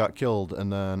people got killed,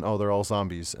 and then they're all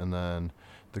zombies, and then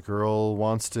the girl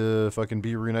wants to fucking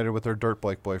be reunited with her dirt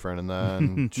bike boyfriend, and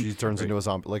then she turns into a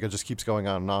zombie. Like, it just keeps going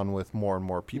on and on with more and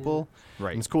more people.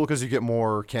 Right. And it's cool because you get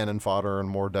more cannon fodder and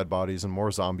more dead bodies and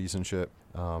more zombies and shit.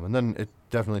 And then it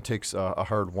definitely takes a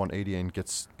hard 180 and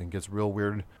gets real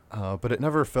weird. But it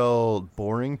never felt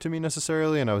boring to me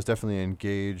necessarily, and I was definitely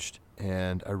engaged.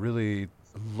 And I really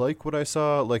like what I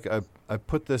saw. Like, I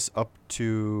put this up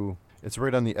to... It's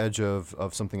right on the edge of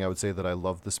something I would say that I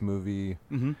love this movie.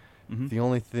 Mm-hmm. Mm-hmm. The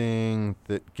only thing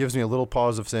that gives me a little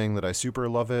pause of saying that I super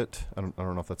love it, I don't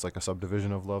know if that's like a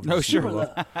subdivision of love. No, sure.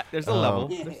 There's a level.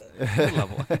 There's a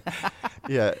level.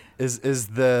 Yeah, is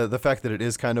the fact that it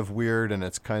is kind of weird and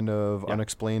it's kind of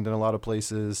unexplained in a lot of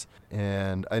places.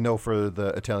 And I know for the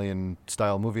Italian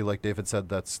style movie, like David said,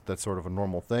 that's sort of a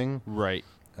normal thing. Right.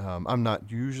 I'm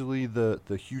not usually the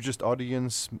hugest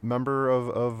audience member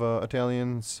of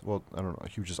Italians. Well, I don't know.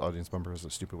 Hugest audience member is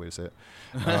a stupid way to say it.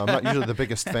 I'm not usually the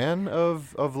biggest fan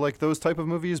of like those type of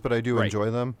movies, but I do enjoy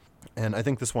them. And I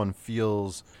think this one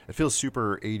feels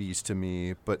super 80s to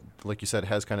me, but like you said,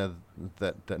 has kind of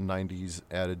that 90s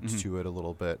added to it a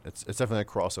little bit. It's definitely a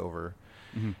crossover.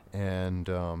 Mm-hmm. And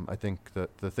I think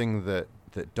that the thing that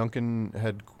Duncan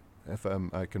had, if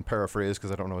I can paraphrase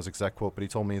because I don't know his exact quote, but he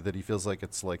told me that he feels like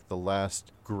it's like the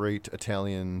last great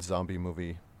Italian zombie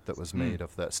movie that was made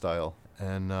of that style.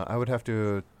 And I would have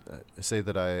to say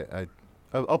that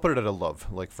I'll put it at a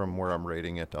love. Like, from where I'm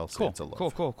rating it, I'll say it's a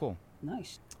love. Cool.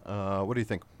 Nice. What do you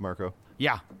think, Marco?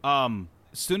 Yeah. As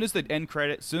soon as the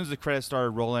credits started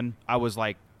rolling, I was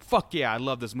like, fuck yeah, I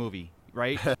love this movie,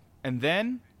 right? And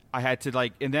then I had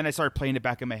to and I started playing it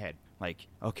back in my head. Like,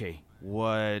 okay,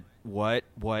 what,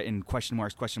 and question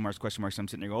marks. I'm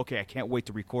sitting there going, okay, I can't wait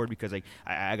to record because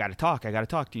I got to talk.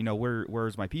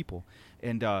 Where's my people?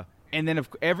 And And then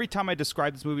every time I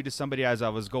described this movie to somebody as I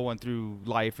was going through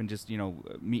life and just,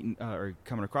 meeting or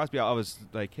coming across me, I was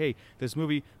like, hey, this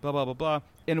movie, blah, blah, blah, blah.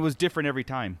 And it was different every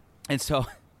time. And so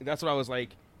that's what I was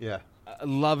like. Yeah.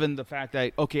 Loving the fact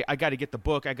that, okay, I got to get the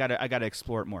book. I got to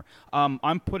explore it more.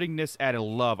 I'm putting this at a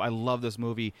love. I love this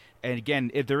movie. And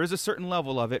again, if there is a certain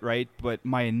level of it, right? But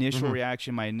my initial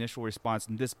reaction, my initial response,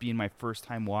 and this being my first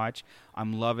time watch,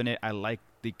 I'm loving it. I like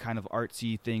the kind of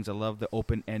artsy things. I love the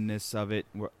open-endedness of it,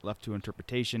 left to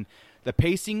interpretation. The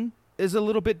pacing is a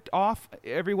little bit off.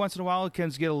 Every once in a while, it can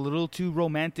get a little too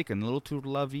romantic and a little too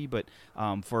lovey. But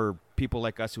for people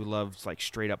like us who love like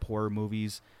straight-up horror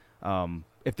movies,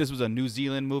 if this was a New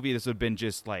Zealand movie, this would have been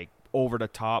just like over the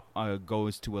top,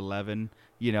 goes to 11,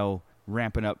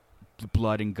 ramping up the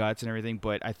blood and guts and everything.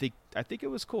 But I think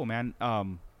it was cool, man.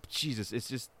 Jesus, it's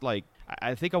just like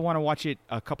I think I want to watch it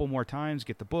a couple more times,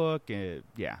 get the book.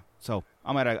 Yeah, so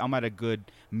I'm at a good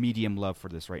medium love for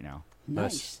this right now.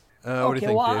 Nice. What do you Okay,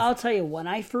 think, well, Dave? I'll tell you, when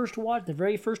I first watched, the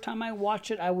very first time I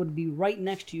watched it, I would be right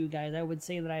next to you guys. I would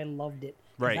say that I loved it.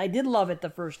 'Cause Right. I did love it the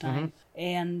first time.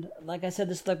 And like I said,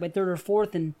 this is like my third or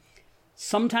fourth, and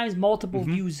sometimes multiple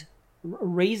views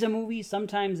raise a movie,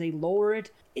 sometimes they lower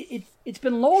it. It's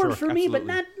been lowered for me, but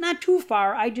not too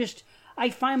far. I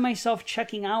find myself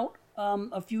checking out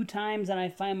a few times, and I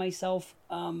find myself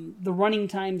the running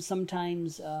time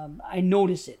sometimes I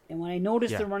notice it, and when I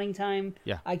notice the running time,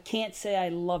 I can't say I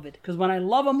love it, because when I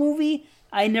love a movie,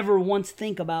 I never once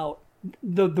think about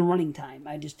the running time.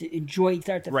 I just enjoy it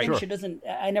start to finish. Sure. It doesn't.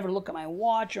 I never look at my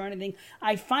watch or anything.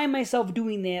 I find myself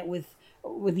doing that with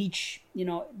each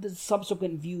the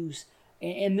subsequent views,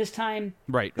 and this time,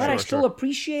 Right. But I still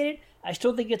appreciate it. I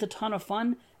still think it's a ton of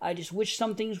fun. I just wish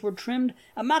some things were trimmed.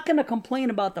 I'm not going to complain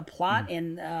about the plot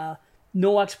and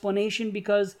no explanation,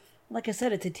 because, like I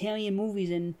said, it's Italian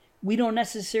movies, and we don't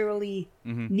necessarily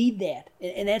need that,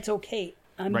 and that's okay.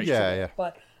 I'm used to that. Yeah.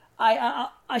 But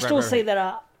I still say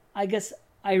that I guess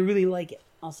I really like it.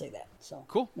 I'll say that. So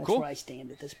Cool. That's Cool. where I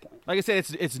stand at this point. Like I said,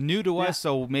 it's new to us,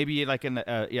 so maybe like in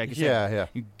the like I said,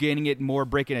 getting it more,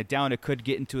 breaking it down, it could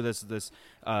get into this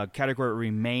category that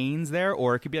remains there,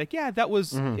 or it could be like, yeah, that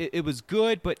was it was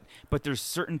good, but there's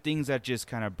certain things that just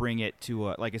kind of bring it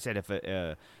to like I said, if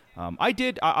I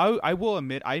will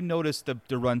admit I noticed the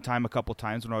runtime a couple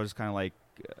times when I was kind of like,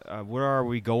 where are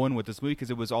we going with this movie?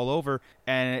 Because it was all over,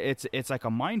 and it's like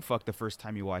a mind fuck the first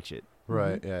time you watch it.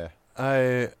 Right. Yeah.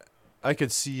 I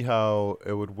could see how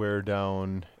it would wear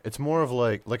down. It's more of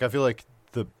like I feel like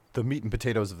the meat and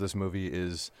potatoes of this movie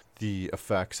is the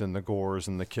effects and the gores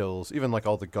and the kills, even like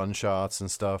all the gunshots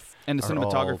and stuff, and the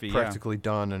cinematography, all practically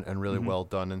done and really well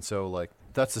done. And so like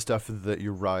that's the stuff that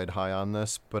you ride high on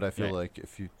this. But I feel like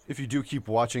if you do keep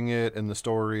watching it and the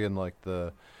story and like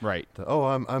the oh,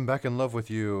 I'm back in love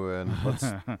with you, and let's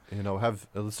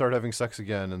let's start having sex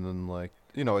again, and then like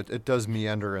it does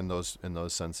meander in those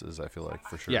senses, I feel like,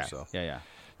 for sure. Yeah. So Yeah.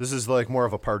 this is like more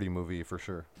of a party movie for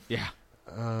sure. Yeah.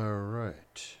 All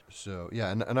right. So yeah,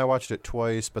 and I watched it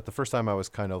twice, but the first time I was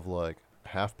kind of like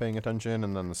half paying attention,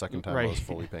 and then the second time I was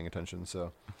fully paying attention.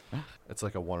 So it's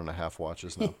like a 1.5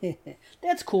 watches now.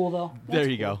 That's cool, though. There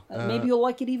you go. Maybe you'll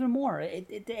like it even more.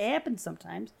 It happens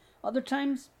sometimes. Other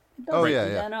times it doesn't. Oh,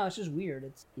 yeah. No, it's just weird.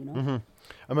 It's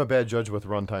I'm a bad judge with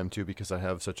runtime too, because I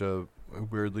have such a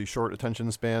weirdly short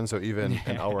attention span. So even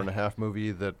an 1.5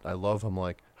 movie that I love, I'm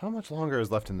like, how much longer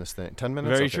is left in this thing? 10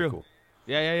 minutes? Very okay, true. Cool.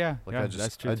 Yeah. Like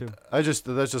That's true too.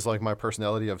 That's just like my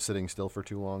personality of sitting still for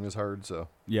too long is hard. So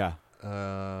yeah.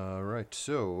 Right.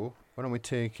 So why don't we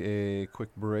take a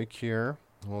quick break here?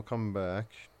 We'll come back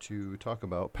to talk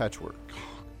about Patchwork.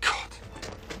 God.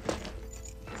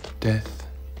 Death,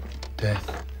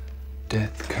 death,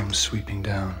 death comes sweeping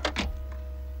down.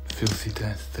 Filthy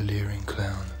death, the leering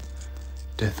clown.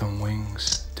 Death on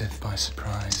wings, death by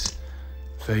surprise,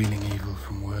 veiling evil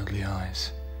from worldly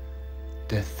eyes.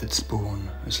 Death that's born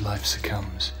as life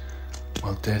succumbs,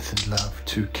 while death and love,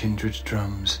 two kindred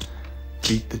drums,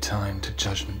 beat the time to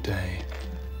judgment day.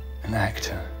 An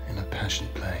actor in a passion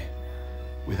play,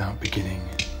 without beginning,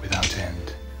 without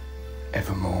end,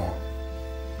 evermore.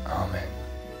 Amen.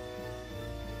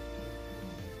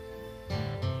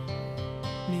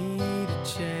 Need a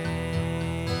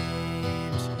change,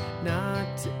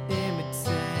 not to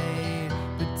imitate,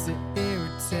 but to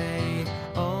irritate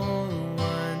all the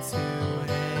ones who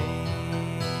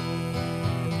hate.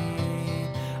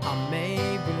 I may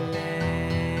be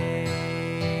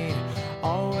late,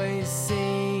 always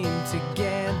seem to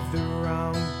get the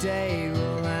wrong day.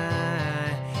 Well,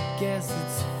 I guess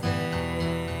it's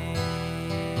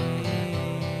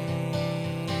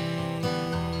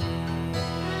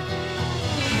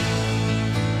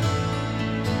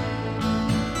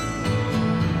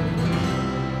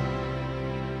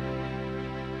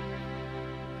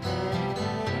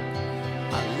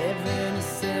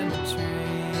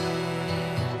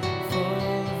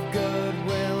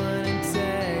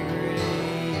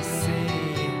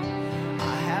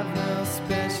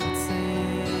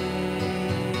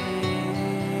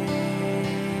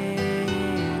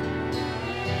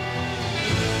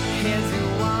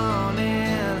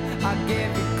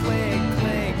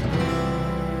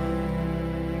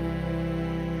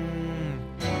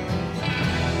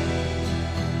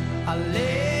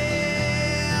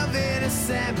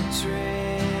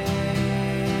cemetery.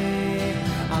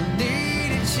 I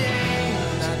need a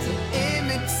change, not to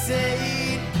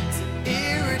imitate, to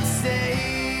irritate.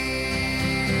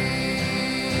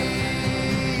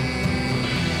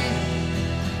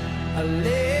 I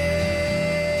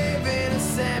live in a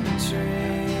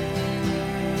cemetery.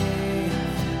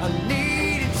 I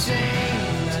need a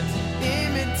change, not to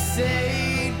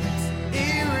imitate, to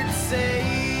irritate.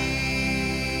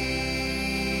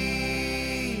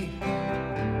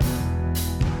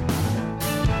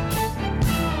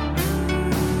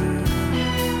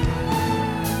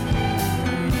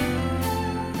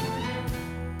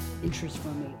 Interest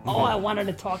from me. Oh, I wanted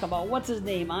to talk about what's his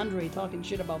name, Andre, talking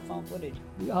shit about found footage.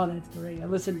 Oh, that's great. I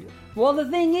listened. Well, the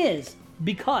thing is,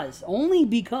 only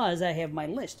because I have my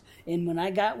list. And when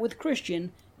I got with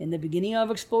Christian in the beginning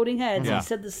of Exploding Heads, he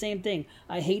said the same thing.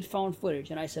 I hate found footage,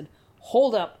 and I said,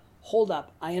 hold up.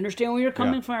 I understand where you're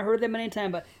coming from. I heard that many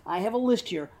times, but I have a list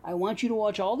here. I want you to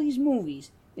watch all these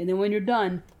movies, and then when you're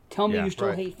done, tell me you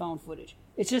still hate found footage.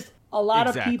 It's just a lot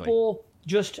of people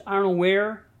just aren't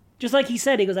aware. Just like he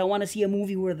said, he goes, I want to see a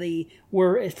movie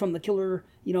where it's from the killer,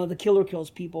 the killer kills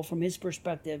people from his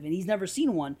perspective, and he's never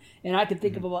seen one. And I could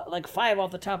think of about like 5 off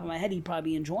the top of my head. He'd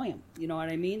probably enjoy them. You know what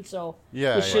I mean? So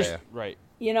it's just right.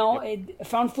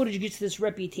 Found footage gets this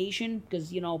reputation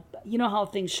because you know how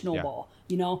things snowball.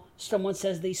 Someone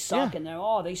says they suck, and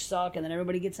they suck, and then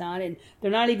everybody gets on, and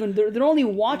they're not even they're only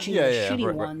watching the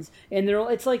shitty ones, and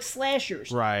it's like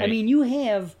slashers. Right. I mean, you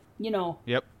have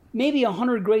maybe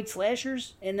 100 great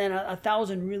slashers, and then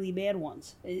 1,000 really bad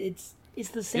ones. It's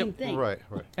the same thing. Right.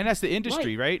 And that's the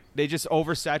industry, right? They just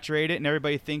oversaturate it, and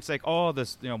everybody thinks like, oh,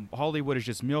 this, Hollywood is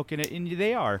just milking it, and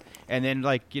they are. And then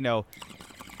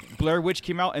Blair Witch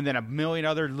came out, and then a million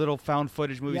other little found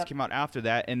footage movies came out after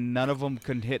that, and none of them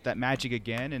can hit that magic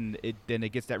again, and then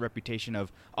it gets that reputation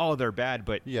of, oh, they're bad.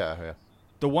 But the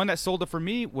one that sold it for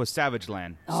me was Savage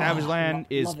Land. Savage Land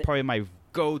is probably my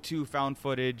go-to found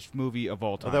footage movie of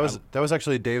all time. That was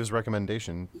actually Dave's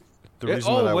recommendation. The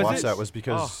reason that I watched that was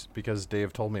because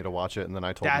Dave told me to watch it, and then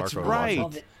I told Marco to watch it.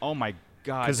 That's right. Oh my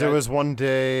God. Because it was one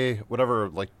day, whatever,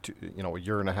 a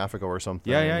year and a half ago or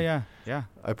something. Yeah.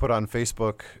 I put on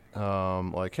Facebook,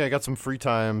 hey, I got some free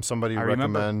time. Somebody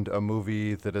recommend a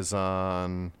movie that is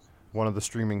on one of the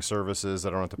streaming services that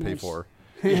I don't have to pay for.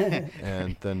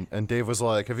 and Dave was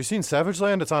like, have you seen Savage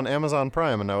Land? It's on Amazon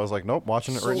Prime. And I was like, nope,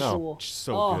 watching it right now. Cool.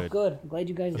 So good. Good. I'm glad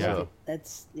you guys like it.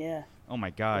 That's, oh my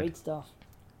God. Great stuff.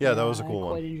 Yeah, that was a cool I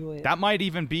one. quite enjoy it. That might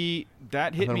even be,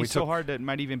 that hit me so hard that it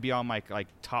might even be on my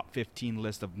top 15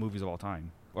 list of movies of all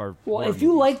time. If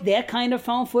you like that kind of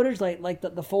found footage, like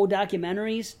the faux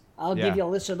documentaries, I'll give you a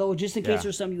list of those just in case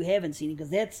there's some you haven't seen, because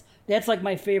that's like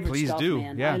my favorite stuff,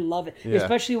 man. I love it,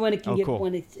 especially when it can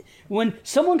when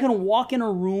someone can walk in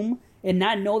a room and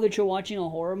not know that you're watching a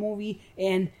horror movie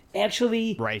and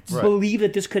actually believe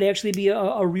that this could actually be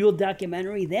a real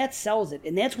documentary. That sells it,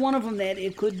 and that's one of them that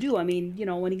it could do. I mean,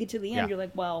 when you get to the end, you're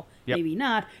like, well, maybe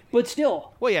not, but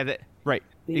still. Well, yeah, right.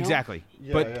 Exactly.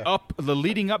 The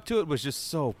leading up to it was just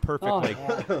so perfect.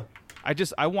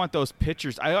 I want those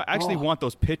pictures. I actually want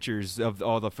those pictures of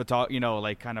all the photo,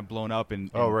 kind of blown up and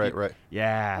right.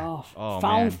 Yeah.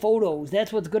 Found photos.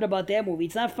 That's what's good about that movie.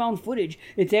 It's not found footage.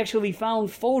 It's actually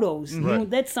found photos. Right.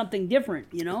 That's something different,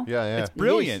 Yeah. It's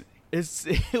brilliant. It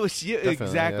was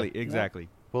exactly.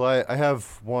 Well, I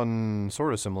have one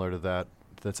sort of similar to that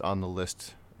that's on the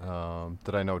list.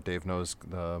 That I know Dave knows,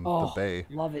 the Bay.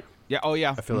 Love it. Yeah. Oh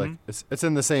yeah. I feel like it's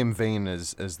in the same vein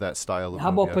as that style of How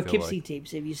movie. about Poughkeepsie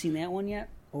Tapes? Have you seen that one yet?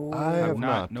 I have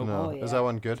not. Nope. No. Is that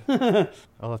one good?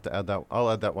 I'll have to add that. I'll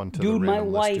add that one to the Dude, my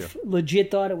random wife list legit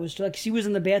thought it was like she was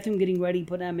in the bathroom getting ready,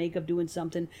 putting on makeup, doing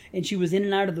something, and she was in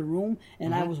and out of the room,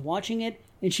 and I was watching it,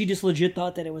 and she just legit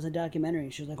thought that it was a documentary.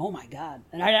 She was like, "Oh my God!"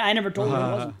 And I never told her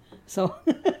it wasn't. So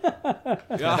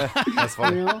That's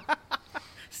funny.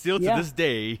 Still to this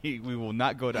day, we will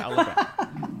not go to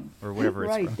Alabama or wherever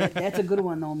it's from. Right, that's a good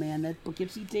one though, man. That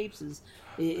Poughkeepsie Tapes is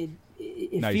it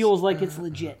Nice. feels like it's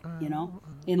legit,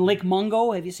 In Lake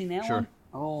Mungo, have you seen that Sure. one?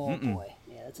 Oh boy,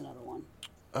 yeah, that's another one.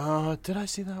 Did I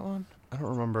see that one? I don't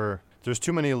remember. There's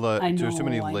too many. I There's too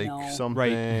many know, I lake know. something.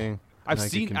 Right. I've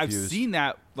and I get seen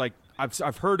that. Like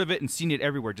I've heard of it and seen it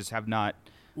everywhere. Just have not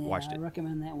watched I it.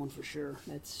 recommend that one for sure.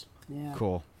 That's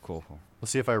Cool.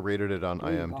 Let's see if I rated it on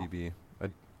There you go. IMDb.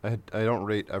 I don't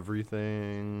rate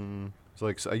everything. It's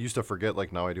like I used to forget.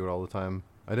 Like now I do it all the time.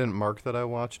 I didn't mark that I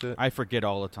watched it. I forget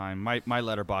all the time. My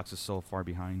letterbox is so far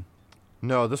behind.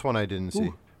 No, this one I didn't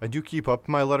see. I do keep up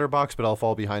my letterbox, but I'll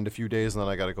fall behind a few days, and then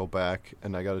I got to go back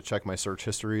and I got to check my search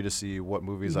history to see what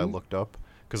movies I looked up.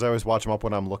 Because I always watch them up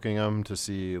when I'm looking them to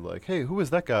see, like, hey, who is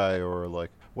that guy? Or,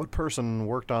 like, what person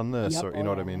worked on this? Yep. Or, you know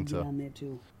what I mean? I get on there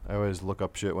too. I always look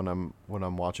up shit when I'm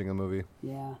watching a movie.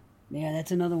 Yeah. Yeah,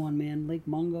 that's another one, man. Lake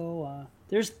Mungo.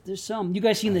 There's some. You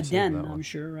guys seen The Den, I'm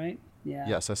sure, right? Yeah.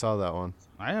 Yes, I saw that one.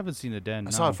 I haven't seen The Den.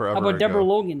 I saw it forever How about ago. Deborah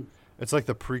Logan? It's like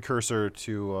the precursor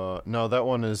to... no, that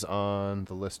one is on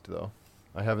the list, though.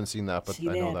 I haven't seen that, but I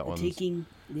know that one's The Taking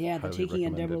on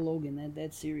recommended. Deborah Logan.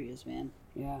 That's serious, man.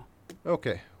 Yeah.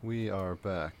 Okay, we are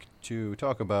back to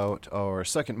talk about our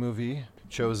second movie,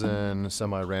 chosen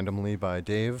semi-randomly by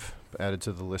Dave, added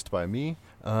to the list by me.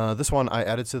 This one I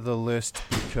added to the list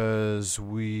because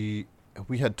we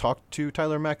had talked to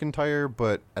Tyler McIntyre,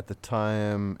 but at the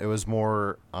time it was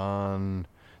more on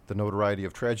the notoriety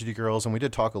of Tragedy Girls, and we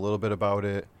did talk a little bit about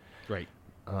it. Right.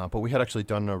 But we had actually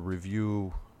done a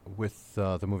review with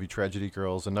the movie Tragedy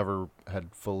Girls and never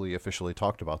had fully officially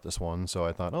talked about this one. So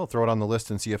I thought, throw it on the list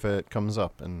and see if it comes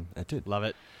up. And it did. Love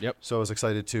it. Yep. So I was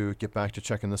excited to get back to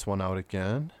checking this one out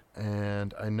again.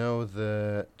 And I know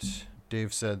that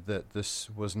Dave said that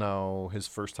this was now his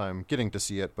first time getting to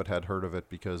see it, but had heard of it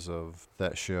because of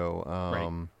that show.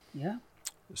 Right. Yeah.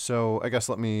 So I guess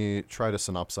let me try to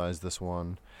synopsize this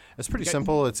one. It's pretty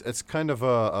simple. It's kind of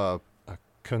a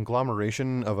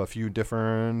conglomeration of a few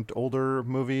different older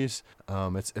movies.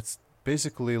 It's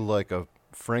basically like a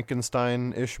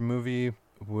Frankenstein-ish movie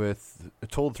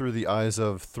told through the eyes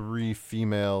of three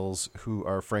females who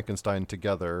are Frankenstein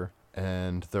together,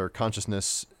 and their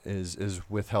consciousness is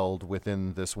withheld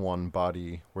within this one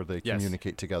body where they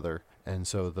communicate together. And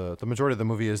so the majority of the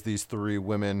movie is these three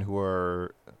women who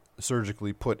are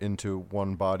surgically put into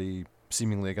one body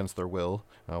seemingly against their will.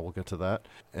 We'll get to that.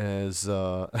 As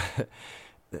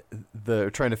they're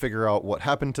trying to figure out what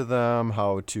happened to them,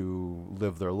 how to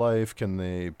live their life. Can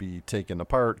they be taken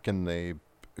apart? Can they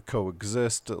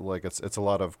coexist? Like it's a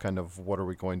lot of kind of what are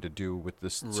we going to do with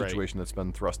this situation that's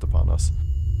been thrust upon us.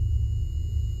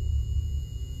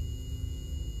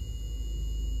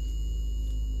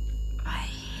 I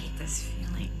hate this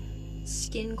feeling.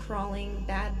 Skin crawling,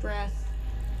 bad breath,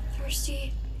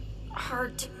 thirsty,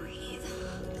 hard to breathe.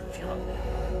 I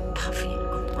feel puffy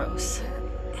and gross.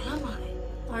 Where am I?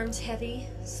 Arms heavy,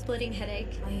 splitting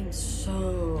headache. I am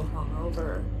so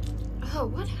hungover. Oh,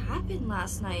 what happened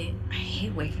last night? I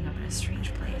hate waking up in a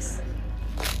strange place.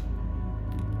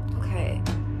 Okay,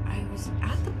 I was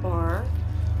at the bar,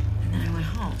 and then I went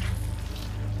home.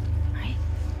 Right?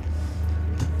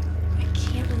 I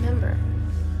can't remember.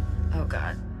 Oh,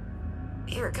 God.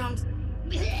 Here it comes.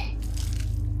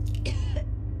 It's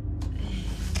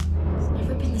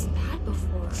never been this bad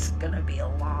before. It's gonna be a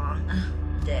long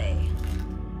day.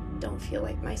 Don't feel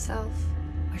like myself.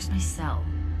 Where's my cell?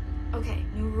 Okay,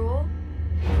 new rule.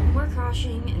 No more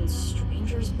crashing in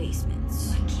strangers'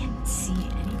 basements. I can't see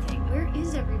anything. Where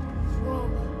is everyone? Whoa.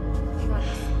 I got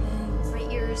this. My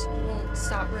ears won't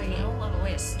stop ringing. I don't love a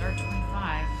way to start 25.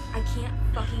 I can't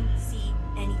fucking see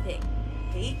anything.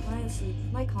 Wait, when I sleep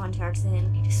with my contacts in. I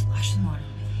need to splash some water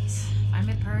on my face. Find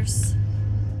my purse.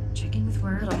 Check in with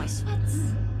work. Put on my sweats.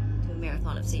 Do a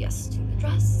marathon of CS to the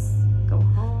dress. Go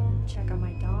home. Check on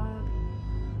my dog.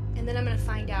 And then I'm gonna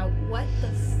find out what the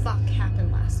fuck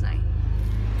happened last night.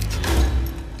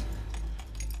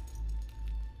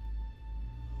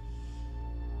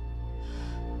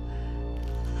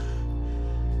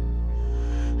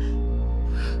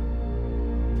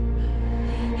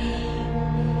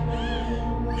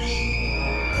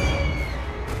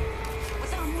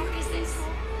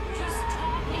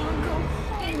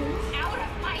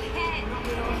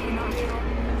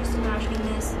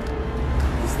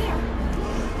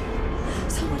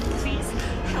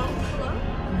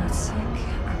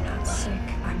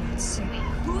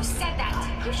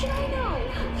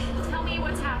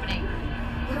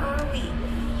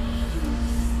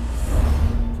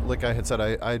 Like I had said,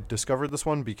 I discovered this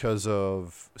one because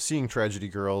of seeing Tragedy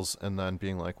Girls and then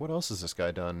being like, what else has this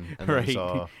guy done? And then I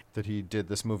saw that he did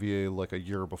this movie like a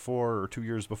year before or 2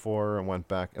 years before and went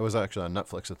back. It was actually on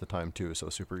Netflix at the time too, so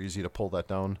super easy to pull that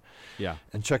down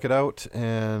and check it out.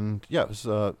 And yeah, it was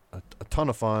a ton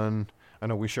of fun. I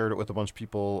know we shared it with a bunch of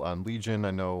people on Legion.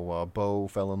 I know Bo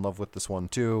fell in love with this one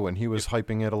too, and he was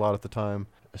hyping it a lot at the time.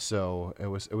 So it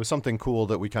was something cool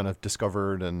that we kind of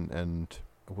discovered and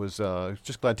was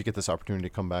just glad to get this opportunity to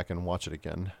come back and watch it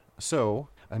again. So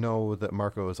I know that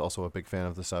Marco is also a big fan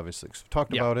of this, obviously, 'cause we've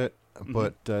talked about it,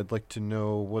 but I'd like to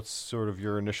know what's sort of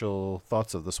your initial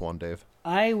thoughts of this one, Dave.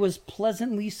 I was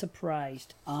pleasantly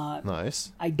surprised.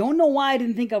 Nice. I don't know why I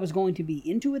didn't think I was going to be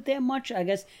into it that much. I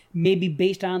guess maybe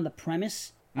based on the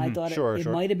premise. I thought it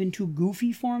might have been too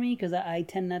goofy for me because I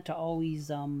tend not to always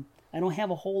I don't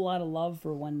have a whole lot of love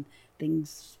for when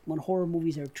horror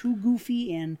movies are too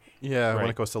goofy and Yeah, when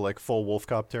it goes to like full wolf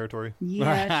cop territory.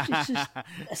 yeah, it's just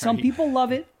some people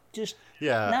love it. Just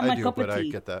not my cup of tea. I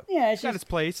get that. Yeah, it's got its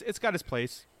place. It's got its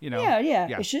place. You know.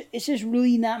 Yeah. It's just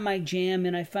really not my jam,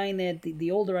 and I find that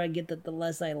the older I get, the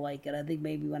less I like it. I think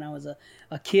maybe when I was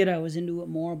a kid, I was into it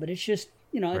more, but it's just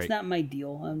it's not my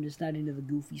deal. I'm just not into the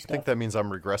goofy stuff. I think that means I'm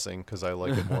regressing because I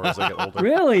like it more as I get older.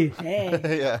 Really?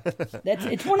 Hey. Yeah.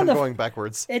 It's one of the going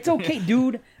backwards. It's okay,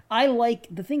 dude. I like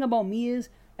the thing about me is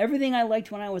everything I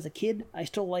liked when I was a kid, I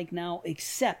still like now,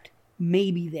 except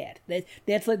maybe that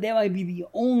might be the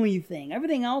only thing.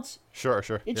 Everything else, sure,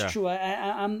 it's true.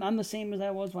 I'm the same as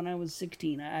I was when I was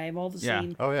 16. I have all the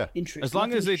same interests. As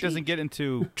long as it doesn't get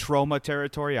into trauma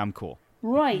territory, I'm cool.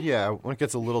 Right. Yeah, when it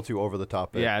gets a little too over the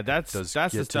top. That's the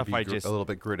stuff I just a little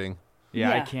bit gritting.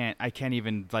 Yeah, I can't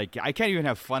even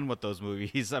have fun with those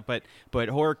movies. But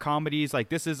horror comedies, like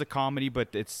this is a comedy, but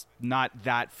it's not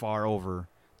that far over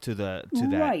to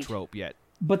that trope yet.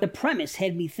 But the premise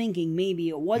had me thinking maybe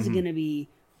it was going to be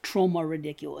trauma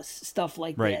ridiculous stuff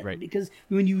like that. Right. Because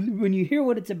when you hear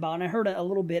what it's about, and I heard a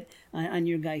little bit on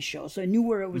your guys' show, so I knew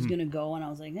where it was going to go, and I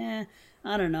was like,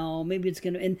 I don't know, maybe it's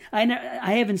going to. And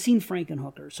I haven't seen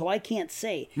Frankenhooker, so I can't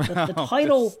say. The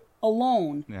title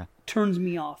alone turns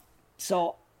me off.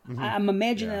 So I'm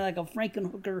imagining like a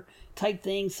Frankenhooker type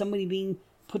thing, somebody being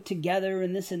put together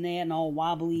and this and that, and all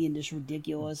wobbly and just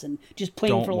ridiculous, and just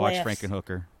playing for laughs. Don't watch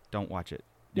Frankenhooker. Don't watch it.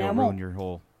 It'll ruin your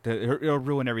whole. It'll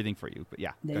ruin everything for you. But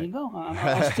yeah, there you go.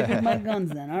 I'll stick with my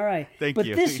guns then. All right. Thank you.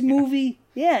 But this movie,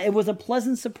 it was a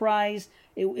pleasant surprise.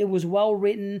 It was well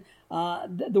written.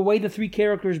 The way the three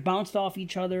characters bounced off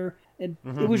each other, it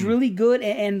was really good.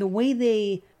 And the way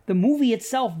the movie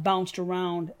itself bounced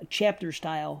around chapter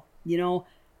style,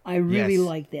 I really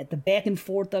liked that. The back and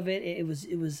forth of it. It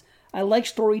was. I like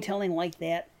storytelling like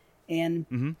that,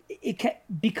 and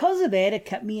because of that, it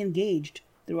kept me engaged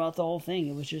throughout the whole thing.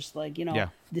 It was just like,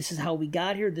 this is how we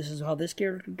got here. This is how this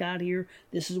character got here.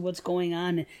 This is what's going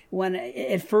on. And when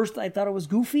at first I thought it was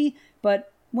goofy,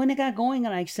 but when it got going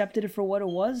and I accepted it for what it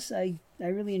was, I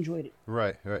really enjoyed it.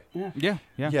 Right.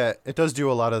 Yeah. It does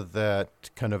do a lot of that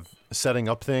kind of setting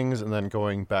up things and then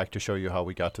going back to show you how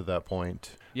we got to that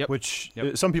point. Yep. Which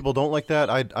some people don't like that.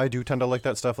 I do tend to like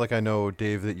that stuff. Like I know,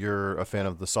 Dave, that you're a fan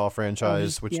of the Saw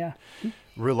franchise, which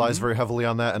relies very heavily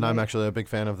on that, and I'm actually a big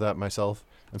fan of that myself.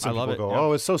 And some people go,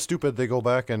 "Oh, it's so stupid." They go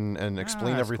back and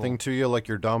explain everything to you like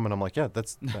you're dumb, and I'm like, "Yeah,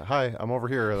 that's hi, I'm over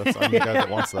here. I'm the guy that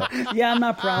wants that." Yeah, I'm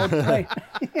not proud.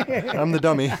 I'm the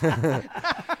dummy.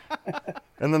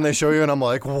 And then they show you, and I'm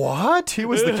like, "What? He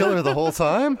was the killer the whole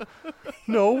time?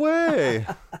 No way!"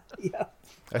 Yeah.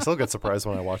 I still get surprised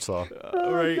when I watch Saw.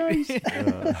 Right.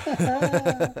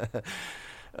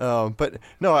 But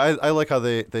no, I like how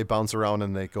they bounce around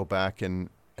and they go back and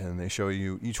they show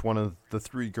you each one of the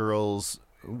three girls'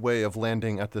 way of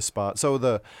landing at this spot.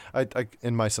 So I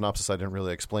in my synopsis I didn't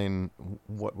really explain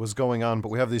what was going on, but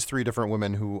we have these three different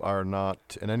women who are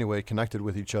not in any way connected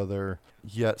with each other,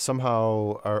 yet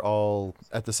somehow are all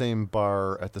at the same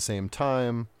bar at the same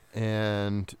time.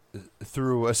 And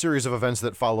through a series of events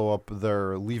that follow up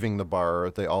their leaving the bar,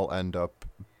 they all end up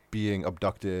being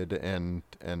abducted and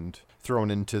thrown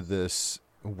into this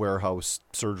warehouse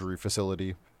surgery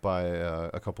facility by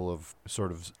a couple of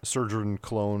sort of surgeon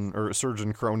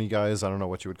crony guys. I don't know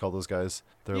what you would call those guys.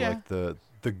 They're like the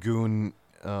goon.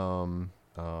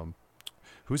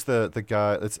 Who's the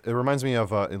guy? It reminds me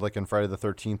of like in Friday the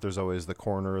 13th. There's always the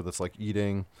coroner that's like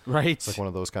eating. Right. It's like one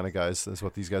of those kind of guys. That's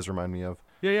what these guys remind me of.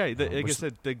 Yeah. I guess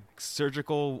the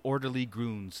surgical orderly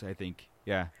goons, I think.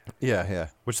 Yeah.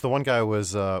 Which the one guy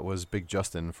was Big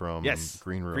Justin from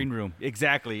Green Room. Green Room,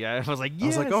 exactly. I was like, yes. I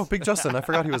was like, oh, Big Justin. I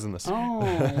forgot he was in this.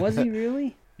 Oh, was he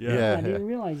really? Yeah. I didn't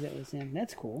realize that was him.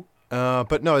 That's cool.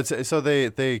 But no, it's so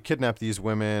they kidnap these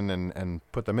women and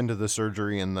put them into the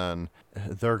surgery, and then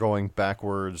they're going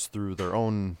backwards through their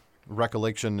own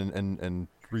recollection and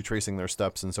retracing their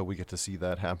steps, and so we get to see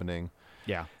that happening.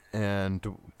 Yeah.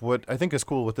 And what I think is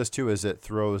cool with this too is it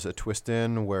throws a twist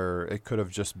in where it could have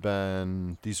just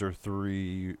been these are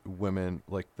three women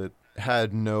like that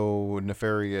had no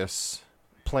nefarious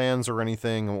plans or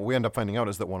anything. And what we end up finding out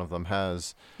is that one of them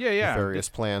has nefarious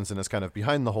plans and is kind of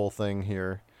behind the whole thing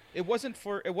here. It wasn't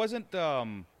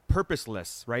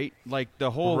purposeless, right? Like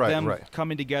the whole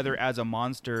coming together as a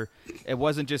monster. It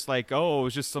wasn't just like, oh, it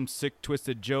was just some sick,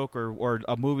 twisted joke or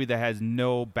a movie that has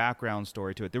no background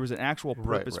story to it. There was an actual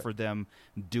purpose for them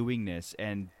doing this,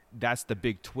 and that's the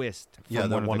big twist.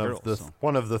 From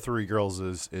one of the three girls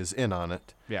is in on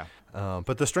it. Yeah.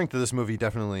 But the strength of this movie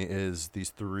definitely is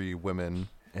these three women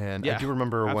And Yeah, I do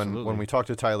remember when absolutely. we talked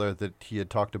to Tyler that he had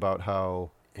talked about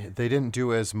how they didn't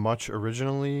do as much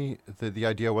originally. The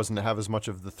idea wasn't to have as much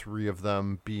of the three of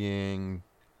them being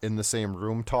in the same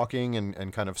room talking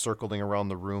and kind of circling around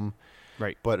the room.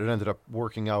 Right. But it ended up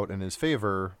working out in his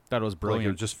favor. That was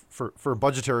brilliant. Like just for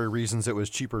budgetary reasons, it was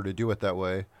cheaper to do it that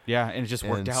way. Yeah, and it just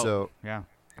worked out. So yeah.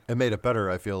 it made it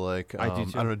better, I feel like. I do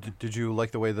too. I don't know, did you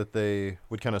like the way that they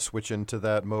would kind of switch into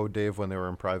that mode, Dave, when they were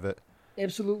in private?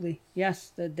 Absolutely,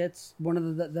 yes. That's one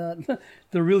of the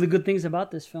really good things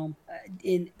about this film.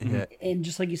 And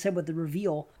just like you said with the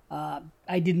reveal,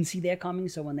 I didn't see that coming.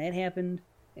 So when that happened,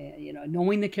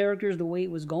 knowing the characters the way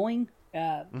it was going,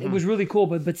 it was really cool.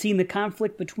 But seeing the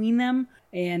conflict between them,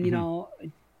 and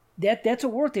that's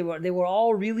what worked. They were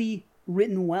all really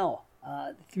written well.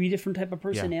 3 different type of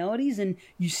personalities, and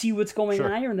you see what's going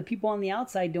on here, and the people on the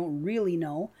outside don't really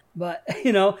know. But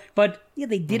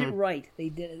they did it right. They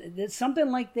did it.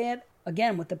 Something like that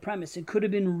again with the premise. It could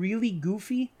have been really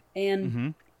goofy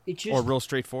and it just or real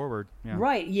straightforward. Yeah.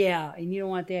 Right? Yeah, and you don't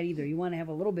want that either. You want to have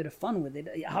a little bit of fun with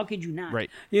it. How could you not? Right.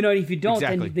 If you don't,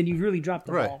 Exactly. then you really drop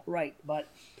the ball. Right. But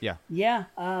yeah.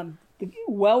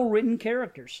 Well written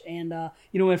characters, and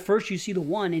at first you see the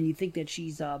one and you think that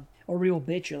she's a real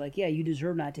bitch. You're like, yeah, you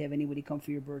deserve not to have anybody come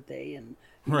for your birthday, and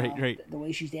Right. the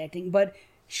way she's acting. But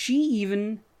she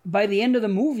even by the end of the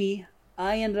movie,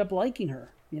 I ended up liking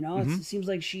her. It seems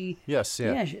like she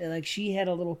like she had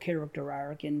a little character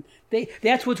arc, and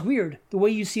that's what's weird. The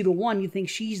way you see the one, you think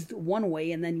she's one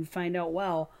way, and then you find out,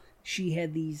 well, she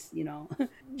had these,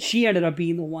 she ended up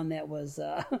being the one that was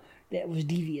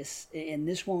devious, and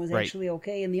this one was actually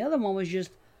okay, and the other one was just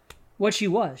what she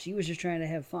was. She was just trying to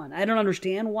have fun. I don't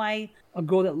understand why a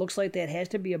girl that looks like that has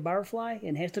to be a barfly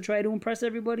and has to try to impress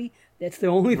everybody. That's the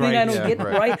only thing I don't get.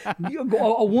 Right?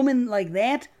 A woman like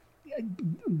that,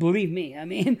 believe me, I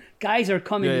mean, guys are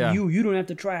coming to you. You don't have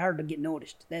to try hard to get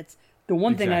noticed. That's the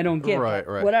one thing I don't get.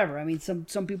 Right. Whatever. I mean,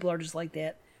 some people are just like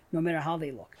that, no matter how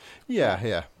they look.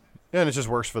 Yeah. And it just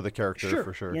works for the character,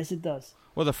 for sure. Yes, it does.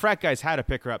 Well, the frat guys had to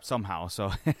pick her up somehow,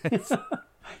 so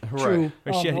True.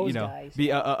 Or she, Guys.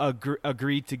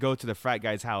 agreed to go to the frat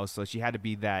guy's house, so she had to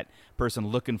be that person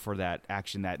looking for that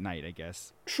action that night, I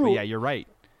guess. True. But yeah, you're right.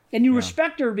 And you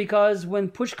respect her because when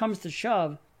push comes to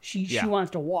shove, she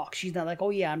wants to walk. She's not like, oh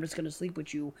yeah, I'm just going to sleep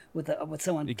with you with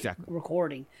someone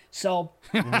recording. So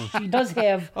she does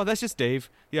have. Oh, that's just Dave.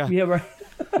 Yeah. Yeah. Right.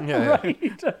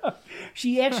 Right.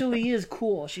 She actually is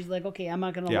cool. She's like, okay, I'm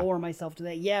not going to lower myself to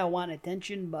that. Yeah, I want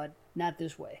attention, but not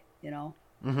this way.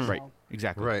 Right.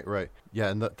 Exactly. Right. Yeah,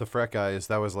 and the frat guys,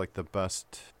 that was like the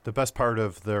best part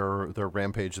of their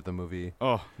rampage of the movie.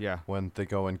 Oh, yeah. When they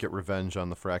go and get revenge on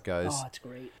the frat guys. Oh, it's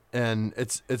great. And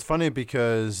it's funny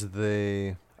because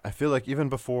I feel like even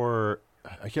before,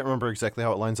 I can't remember exactly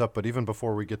how it lines up, but even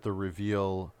before we get the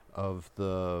reveal of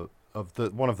the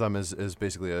one of them is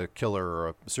basically a killer or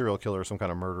a serial killer, some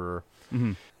kind of murderer.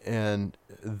 Mm-hmm. And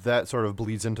that sort of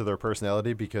bleeds into their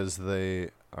personality because they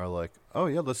are like, oh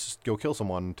yeah, let's just go kill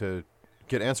someone to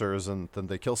get answers, and then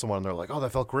they kill someone and they're like, oh,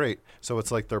 that felt great. So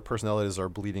it's like their personalities are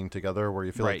bleeding together where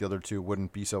you feel like the other two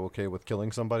wouldn't be so okay with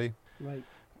killing somebody. Right.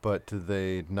 But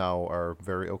they now are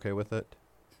very okay with it.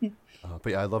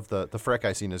 But yeah, I love the frat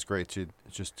guy scene is great. She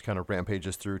just kind of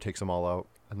rampages through, takes them all out.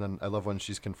 And then I love when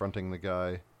she's confronting the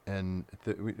guy and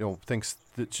thinks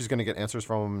that she's going to get answers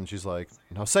from him, and she's like,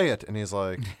 "Now say it." And he's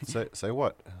like, "Say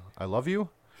what? I love you."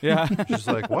 Yeah. She's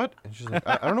like, "What?" And she's like,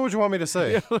 I don't know what you want me to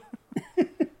say."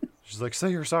 She's like,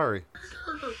 "Say you're sorry."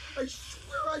 I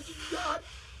swear I did not.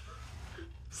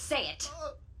 Say it.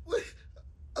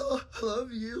 I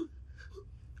love you.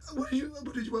 What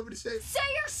did you want me to say? Say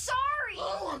you're sorry.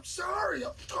 Oh, I'm sorry.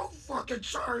 I'm so fucking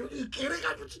sorry. Are you kidding?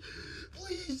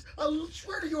 Please, I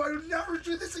swear to you, I will never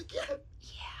do this again.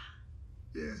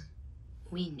 Yeah.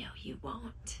 We know you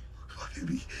won't. Come on,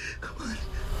 baby. Come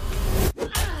on.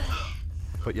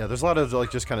 But yeah, there's a lot of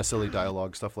like just kind of silly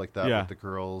dialogue stuff like that Yeah. with the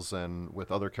girls and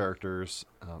with other characters.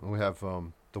 We have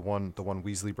the one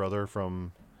Weasley brother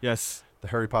from the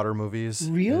Harry Potter movies.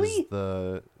 Really? Is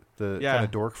the kind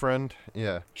of dork friend.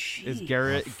 Yeah. Jeez. Is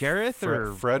Gareth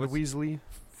or Fred Weasley?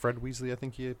 Fred Weasley, I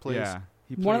think he plays. Yeah.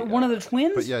 One of the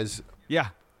twins? But yeah,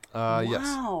 wow, yes.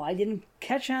 I didn't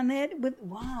catch on that.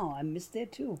 Wow, I missed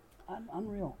that too.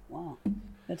 Unreal. Wow,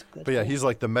 that's good. But yeah, he's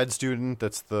like the med student.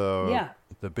 That's the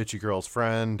bitchy girl's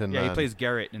friend, and he plays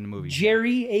Garrett in the movie.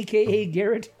 Jerry, aka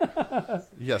Garrett.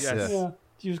 Yes. Yeah.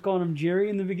 She was calling him Jerry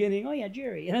in the beginning. Oh yeah,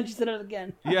 Jerry, and then she said it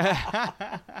again.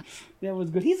 Yeah, that was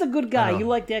good. He's a good guy. You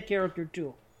like that character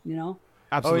too,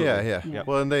 Absolutely. Oh yeah.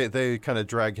 Well, and they kind of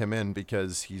drag him in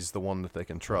because he's the one that they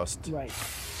can trust. Right.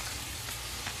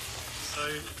 So,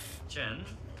 Jen,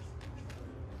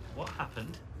 What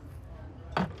happened?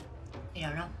 You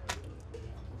don't know.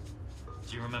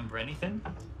 Do you remember anything?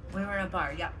 We were in a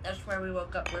bar, yeah. That's where we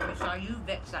woke up, where we saw you,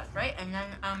 Vix, that's right. And then,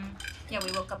 yeah, we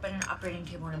woke up at an operating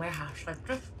table in a warehouse, like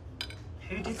this.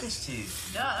 Who did this to you?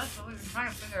 Yeah, that's what we've been trying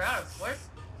to figure out, of course.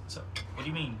 So, what do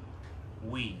you mean,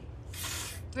 we?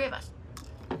 3 of us.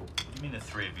 What do you mean the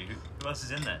 3 of you? Who else is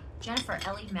in there? Jennifer,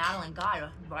 Ellie, Madeline, God,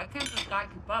 why can't this guy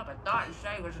keep up? I thought you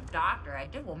said he was a doctor. I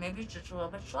did. Well, maybe he's just a little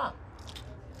bit slow.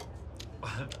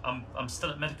 I'm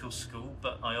still at medical school,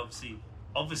 but I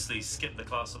obviously skipped the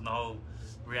class on the whole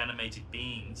reanimated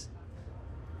beings.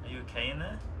 Are you okay in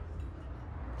there?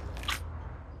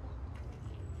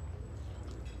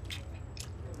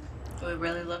 Do we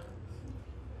really look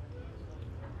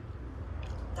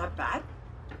that bad?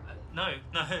 No, you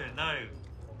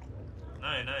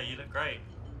look great.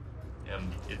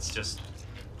 It's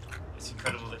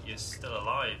incredible that you're still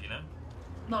alive, you know?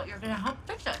 Well, you're gonna help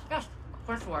fix it, yes. Of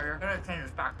course you are. You're gonna change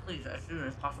us back, please, as soon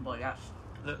as possible, yes.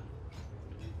 Look,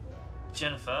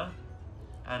 Jennifer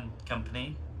and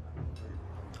company,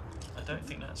 I don't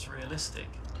think that's realistic.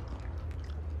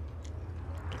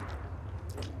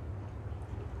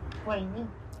 What do you mean?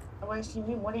 What do you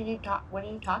mean? What are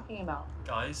you talking about?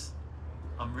 Guys,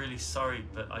 I'm really sorry,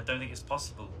 but I don't think it's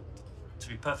possible. To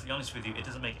be perfectly honest with you, it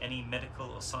doesn't make any medical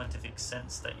or scientific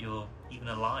sense that you're even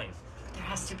alive. There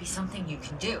has to be something you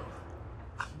can do.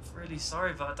 I'm really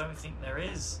sorry, but I don't think there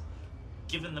is.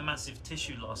 Given the massive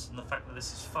tissue loss and the fact that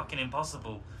this is fucking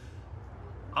impossible,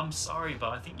 I'm sorry, but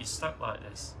I think you're stuck like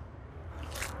this.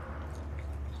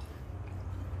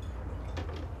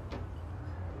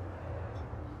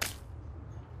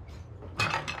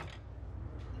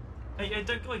 Hey,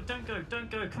 don't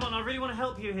go. Come on, I really want to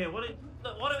help you here. Why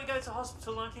don't we go to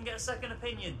hospital and I can get a second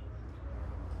opinion?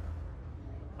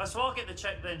 So I'll get the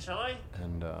check then, shall I?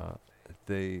 And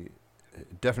they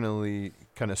definitely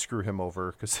kind of screw him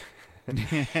over because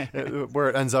where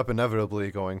it ends up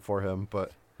inevitably going for him.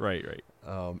 But right.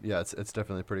 Yeah, it's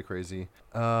definitely pretty crazy.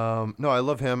 No, I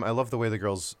love him. I love the way the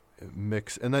girls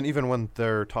mix, and then even when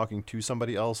they're talking to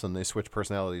somebody else and they switch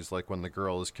personalities, like when the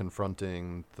girl is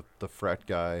confronting the frat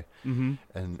guy, mm-hmm.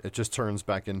 and it just turns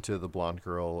back into the blonde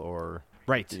girl, or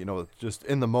right, you know, just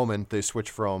in the moment they switch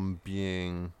from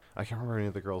being, I can't remember any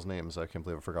of the girls' names. I can't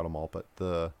believe I forgot them all. But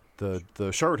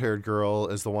the short-haired girl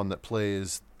is the one that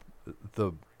plays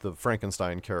the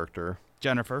Frankenstein character,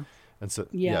 Jennifer. And so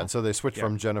and so they switch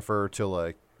from Jennifer to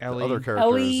like Ellie. the other characters.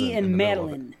 Ellie and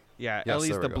Madeline. Yeah, yes,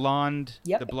 Ellie's the blonde,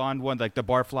 the blonde one, like the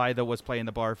barfly that was playing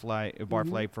the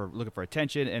barfly for looking for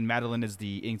attention, and Madeline is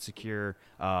the insecure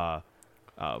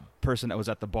person that was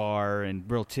at the bar and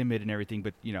real timid and everything.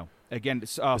 But you know, again,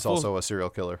 it's also a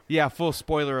serial killer. Yeah, full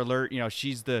spoiler alert. You know,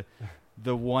 she's the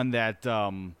one that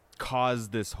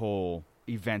caused this whole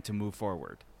event to move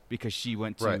forward because she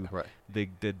went to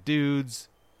the dudes.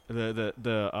 The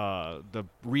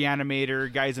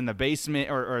reanimator guys in the basement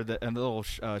or the little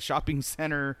shopping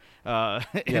center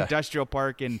industrial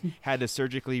park and had this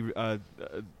surgically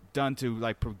done to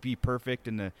like be perfect,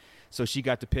 and so she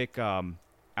got to pick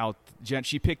out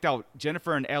she picked out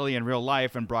Jennifer and Ellie in real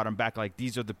life and brought them back, like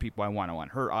these are the people I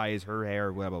want her eyes, her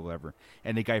hair, whatever,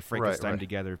 and they got Frankenstein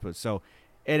together. But so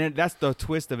and that's the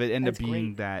twist of it ended up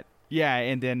being that. Yeah,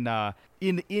 and then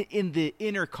in the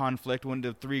inner conflict, when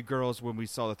we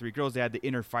saw the 3 girls, they had the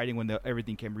inner fighting when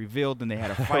everything came revealed, and they had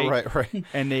a fight, right.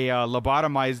 And they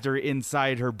lobotomized her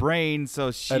inside her brain,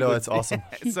 so she. I know, that's awesome.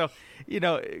 So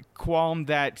qualmed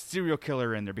that serial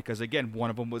killer in there because again, one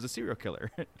of them was a serial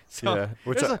killer. So yeah,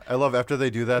 which I love. After they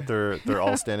do that, they're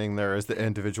all standing there as the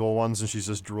individual ones, and she's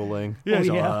just drooling. Yeah,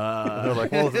 and they're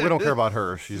like, well, we don't care about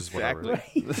her. She's exactly.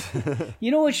 whatever.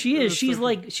 You know what she is? She's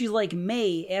like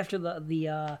May after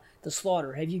the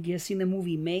slaughter. Have you guys seen the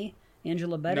movie May?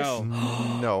 Angela Bettis? No.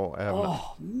 No, I haven't.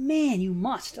 Oh man, you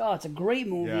must. Oh, it's a great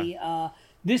movie. Yeah.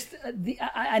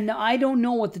 I don't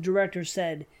know what the director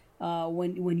said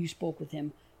when you spoke with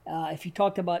him. If he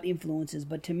talked about influences,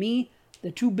 but to me, the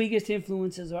 2 biggest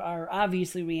influences are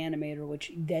obviously Reanimator,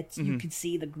 which you could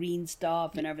see the green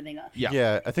stuff and everything.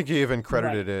 Yeah, I think he even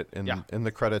credited it in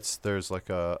the credits. There's like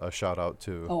a shout out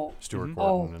to Stuart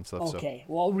Gordon and stuff. Okay,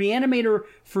 well, Reanimator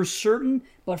for certain,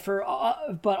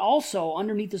 but also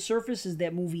underneath the surface is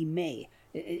that movie May.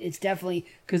 It's definitely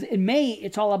because in May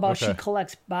it's all about she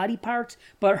collects body parts,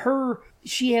 but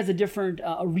she has a different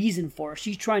a reason for it.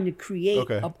 She's trying to create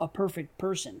a perfect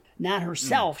person, not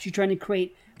herself. She's trying to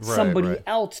create somebody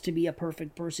else to be a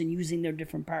perfect person using their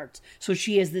different parts. So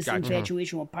she has this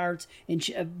infatuation with parts,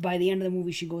 and by the end of the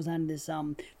movie, she goes on this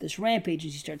rampage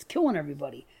and she starts killing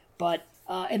everybody. But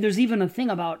and there's even a thing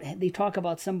about they talk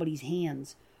about somebody's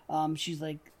hands. She's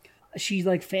like, she's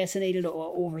like fascinated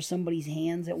over somebody's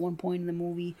hands at one point in the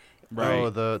movie. Right. Oh,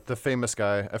 the famous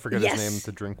guy. I forget his name.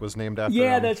 The drink was named after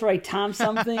him. That's right. Tom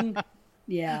something.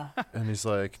 Yeah. And he's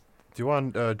like, do you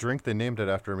want a drink? They named it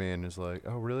after me. And he's like,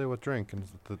 oh, really? What drink? And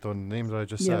the name that I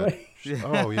just said. Right.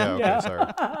 Oh, yeah. Okay,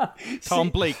 sorry. Tom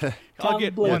Blake. I'll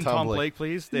get one Tom Blake,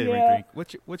 please. They drink.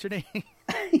 What's your name?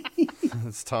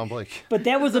 It's Tom Blake. But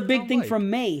that was a big thing from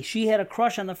May. She had a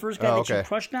crush on the first guy that she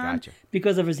crushed on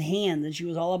because of his hands, and she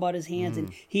was all about his hands,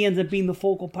 and he ends up being the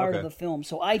focal part of the film.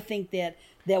 So I think that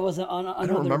was another. I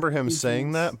don't remember him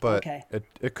saying that, but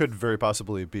it could very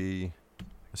possibly be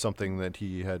something that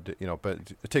he had,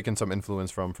 but taken some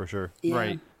influence from for sure. Yeah,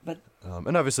 right. But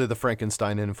and obviously the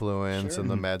Frankenstein influence and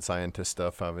the mad scientist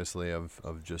stuff, obviously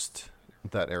of just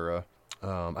that era.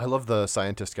 I love the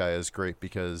scientist guy is great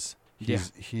because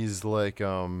he's like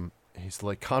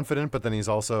confident, but then he's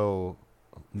also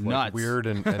like weird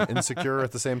and insecure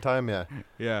at the same time. Yeah.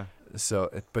 Yeah. So,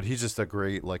 but he's just a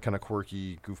great, like, kind of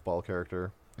quirky goofball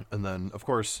character. And then, of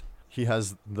course, he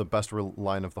has the best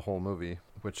line of the whole movie,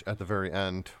 which at the very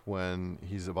end, when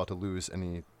he's about to lose, and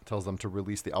he tells them to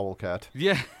release the owl cat.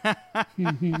 Yeah.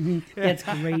 That's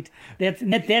great.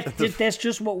 That's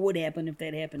just what would happen if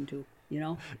that happened to, I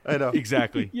know.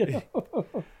 Exactly.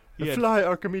 Fly,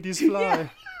 Archimedes,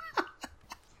 fly.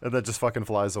 And that just fucking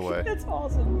flies away. That's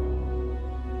awesome.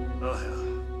 Oh,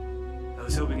 hell. I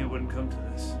was hoping it wouldn't come to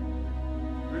this.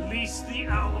 Release the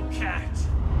owl cat.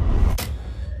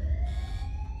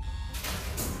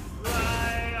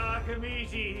 Fly,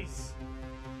 Archimedes.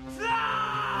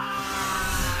 Fly!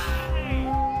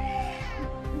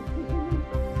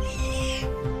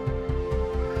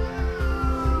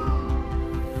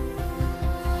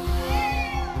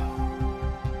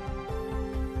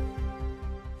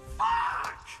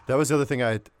 That was the other thing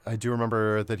I do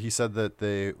remember, that he said that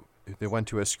they went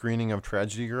to a screening of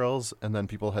Tragedy Girls, and then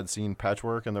people had seen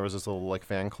Patchwork, and there was this little like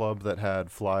fan club that had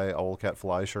Fly Owl Cat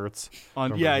Fly shirts.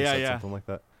 Something like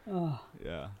that. Oh.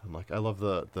 Yeah. I'm like, I love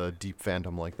the deep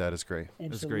fandom like that. Is great.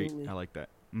 It's great. I like that.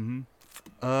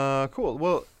 Cool.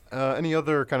 Well, any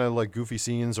other kind of like goofy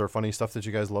scenes or funny stuff that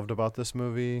you guys loved about this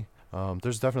movie?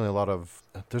 There's definitely a lot of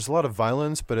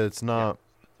violence, but it's not.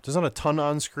 There's not a ton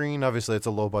on screen. Obviously, it's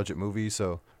a low budget movie,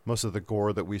 so most of the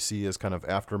gore that we see is kind of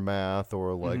aftermath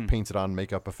or like painted on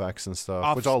makeup effects and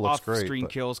stuff, which all looks great. Off-screen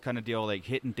kills kind of deal, like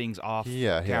hitting things off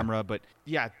camera. Yeah. But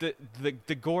yeah,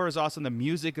 the gore is awesome. The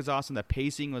music is awesome. The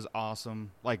pacing was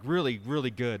awesome. Like really,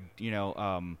 really good.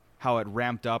 How it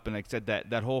ramped up, and like I said,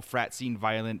 that whole frat scene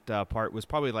violent part was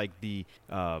probably like the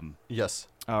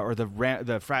or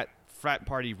the frat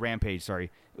party rampage.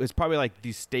 Sorry. It was probably like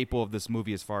the staple of this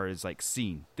movie as far as like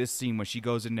scene. This scene when she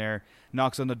goes in there,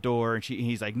 knocks on the door, and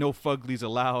he's like, "No fuglies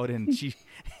allowed," and she,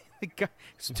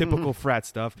 it's typical frat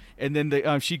stuff. And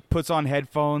then she puts on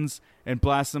headphones and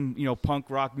blasts some punk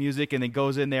rock music, and then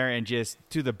goes in there and just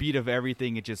to the beat of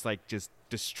everything, it just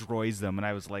destroys them. And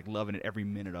I was like loving it every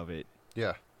minute of it.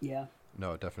 Yeah. Yeah.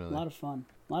 No, definitely. A lot of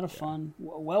fun.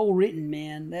 Well written,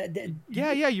 man. It's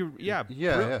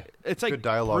like good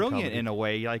dialogue, brilliant comedy. In a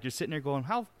way. Like you're sitting there going,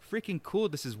 how freaking cool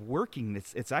this is working.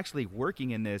 It's actually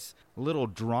working in this little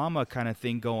drama kind of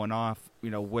thing going off,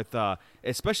 with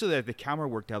especially the camera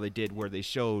work how they did, where they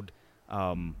showed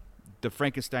the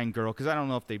Frankenstein girl, because I don't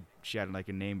know if she had like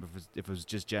a name, if it was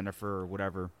just Jennifer or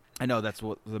whatever. I know that's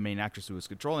what the main actress who was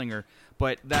controlling her,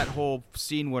 but that whole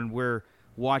scene when we're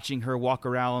watching her walk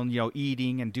around,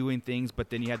 eating and doing things, but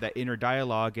then you had that inner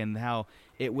dialogue and how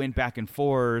it went back and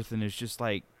forth, and it's just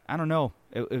like, I don't know,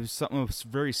 it was something that was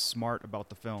very smart about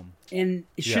the film. And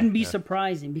it shouldn't be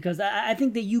surprising, because I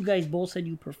think that you guys both said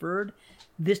you preferred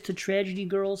this to Tragedy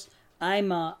Girls. I'm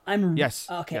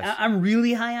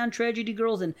really high on Tragedy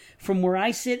Girls, and from where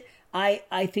I sit,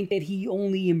 I think that he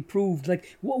only improved,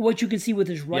 like what you can see with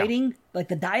his writing, like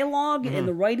the dialogue and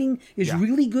the writing is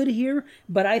really good here.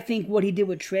 But I think what he did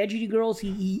with Tragedy Girls,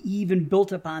 he even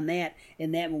built upon that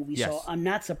in that movie. Yes. So I'm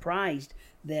not surprised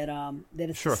that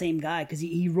it's the same guy, because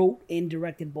he wrote and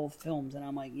directed both films, and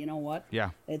I'm like, you know what? Yeah,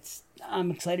 I'm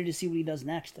excited to see what he does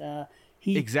next.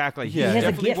 Exactly. He has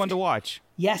definitely a gift. one to watch.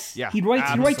 Yes. Yeah. He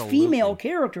writes female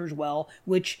characters well,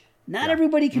 which not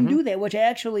everybody can do that, which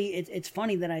actually, it's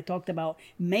funny that I talked about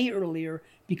May earlier,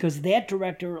 because that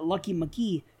director, Lucky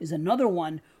McKee, is another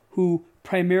one who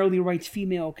primarily writes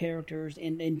female characters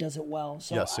and does it well.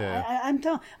 So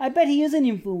I bet he is an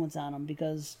influence on him,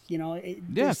 because,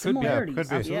 there's similarities. Could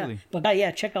be. Absolutely.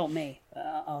 But check out May.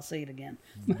 I'll say it again.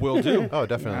 Will do. Oh,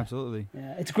 definitely. Absolutely.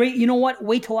 Yeah, it's great. You know what?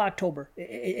 Wait till October.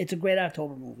 It's a great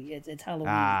October movie. It's Halloween.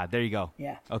 Ah, there you go.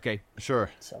 Yeah. Okay.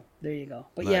 Sure. So there you go.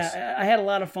 But Nice. I had a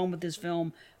lot of fun with this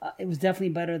film. It was definitely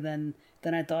better than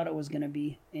than I thought it was going to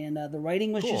be. And the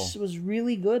writing was Cool. was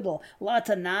really good. Lots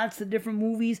of nods to different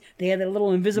movies. They had that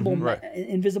little invisible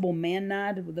invisible man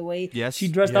nod with the way Yes. she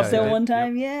dressed up that one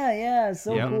time. Yeah,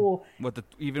 so cool.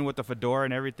 Even with the fedora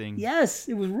and everything. Yes,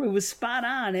 it was spot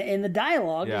on, and the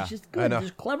dialogue Yeah. is just I good. know.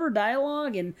 Just clever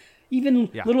dialogue, and even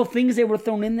little things that were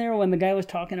thrown in there when the guy was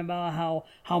talking about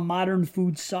how modern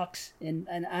food sucks, and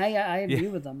I agree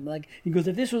with him. Like he goes,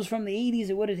 if this was from the '80s,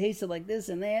 it would have tasted like this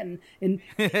and that, and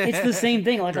it's the same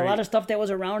thing. Like a lot of stuff that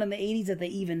was around in the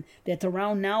 '80s that's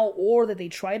around now, or that they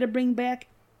try to bring back.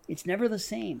 It's never the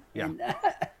same. Yeah. And,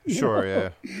 Sure,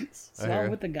 know, yeah. So I'm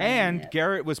with the guy. And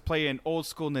Garrett was playing old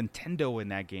school Nintendo in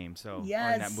that game, or in that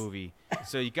Yes. movie.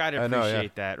 So you got to I know,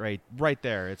 appreciate that right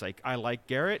there. It's like I like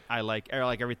Garrett, I like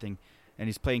everything, and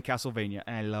he's playing Castlevania,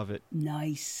 and I love it.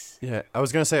 Nice. Yeah, I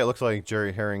was gonna say it looked like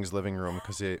Jerry Herring's living room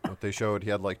because what they showed, he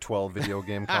had like 12 video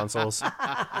game consoles.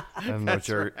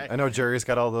 I know Jerry's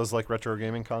got all those like retro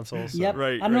gaming consoles. So. Yep.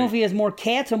 I don't know if he has more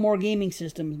cats or more gaming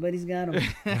systems, but he's got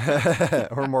them.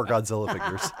 Or more Godzilla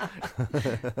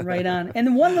figures. Right on.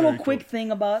 And one little quick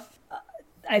thing about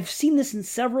I've seen this in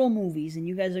several movies, and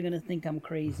you guys are going to think I'm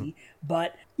crazy,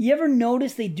 but you ever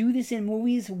notice they do this in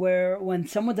movies where when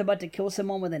someone's about to kill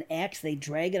someone with an axe, they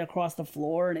drag it across the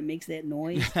floor and it makes that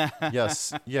noise?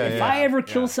 Yes. Yeah. If I ever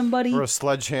kill somebody, or a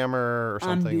sledgehammer or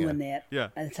I'm something. doing that. Yeah.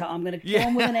 That's how I'm going to kill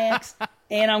him with an axe,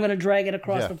 and I'm going to drag it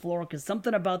across Yeah. the floor because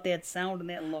something about that sound and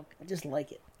that look, I just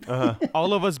like it.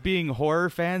 All of us being horror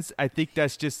fans, I think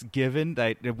that's just given.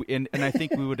 And I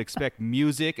think we would expect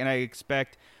music, and I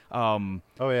expect some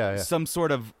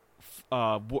sort of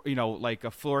like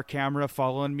a floor camera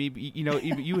following me.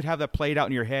 You would have that played out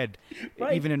in your head,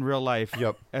 even in real life.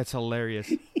 Yep, that's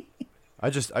hilarious. I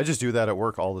just do that at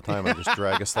work all the time. I just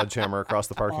drag a sledgehammer across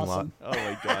the parking lot. Oh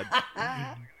my god!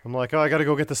 I'm like, I got to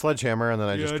go get the sledgehammer, and then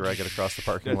I just drag it across the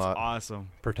parking lot. That's awesome.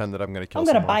 Pretend that I'm going to kill I'm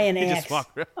going to someone. buy an axe.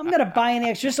 I'm going to buy an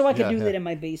axe just so I can do that in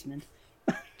my basement.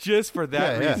 Just for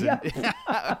that reason.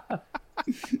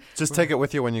 Just take it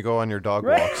with you when you go on your dog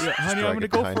Right. walks. Yeah, Just honey, drag I'm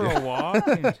it going to go behind for you. a walk.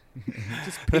 And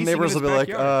just The pacing neighbors in will his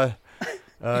be backyard.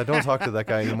 like, don't talk to that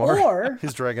guy anymore. Or-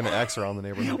 he's dragging an axe around the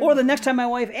neighborhood. Or the next time my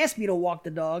wife asks me to walk the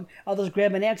dog, I'll just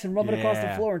grab an axe and rub it across the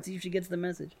Yeah. floor and see if she gets the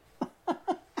message.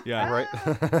 Yeah. Right.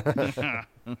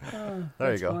 Oh, There you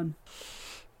that's go. fun.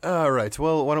 All right.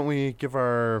 Well, why don't we give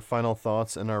our final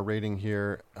thoughts and our rating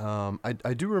here?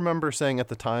 I do remember saying at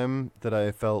the time that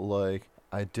I felt like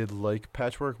I did like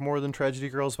Patchwork more than Tragedy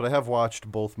Girls, but I have watched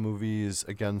both movies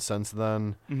again since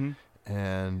then. Mm-hmm.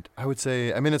 And I would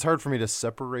say, I mean, it's hard for me to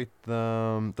separate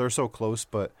them. They're so close,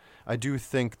 but I do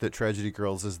think that Tragedy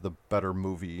Girls is the better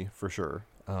movie for sure.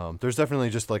 There's definitely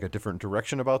just like a different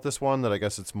direction about this one that I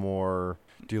guess it's more,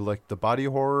 do you like the body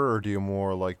horror or do you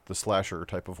more like the slasher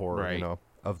type of horror, Right.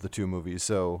 of the two movies?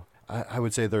 So I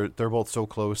would say they're both so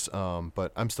close,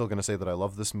 but I'm still going to say that I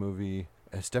love this movie.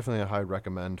 It's definitely a high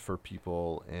recommend for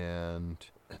people, and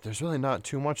there's really not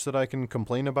too much that I can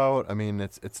complain about. I mean,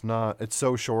 it's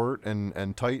so short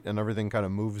and tight, and everything kind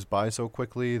of moves by so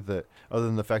quickly that other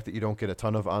than the fact that you don't get a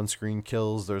ton of on-screen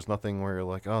kills, there's nothing where you're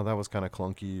like, oh, that was kind of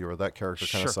clunky, or that character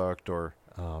kind of sucked, or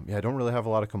I don't really have a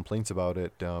lot of complaints about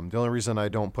it. The only reason I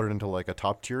don't put it into like a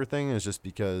top tier thing is just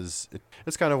because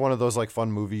it's kind of one of those like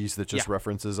fun movies that just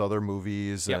references other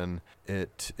movies, and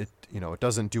it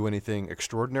doesn't do anything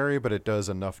extraordinary, but it does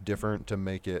enough different to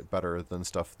make it better than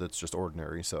stuff that's just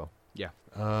ordinary. So yeah.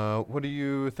 What do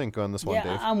you think on this one, Yeah,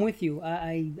 Dave? I'm with you.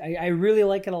 I really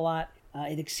like it a lot.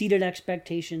 It exceeded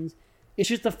expectations. It's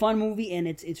just a fun movie, and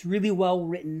it's really well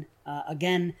written.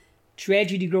 Again,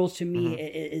 Tragedy Girls to me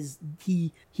is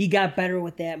he got better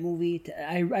with that movie.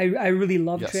 I really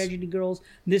love Tragedy Girls.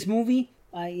 This movie,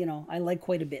 I like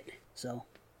quite a bit. So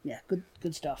yeah, good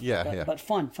stuff. But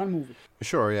fun movie.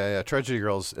 Sure, yeah. Tragedy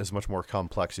Girls is much more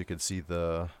complex. You could see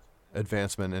the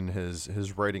advancement in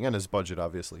his writing and his budget,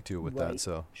 obviously, too, with that.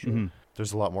 So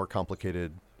there's a lot more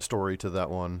complicated story to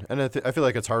that one. And I feel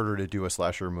like it's harder to do a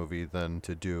slasher movie than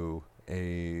to do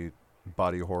a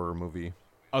body horror movie.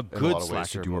 A in good lot of ways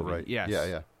slasher to do movie. it right. Yes.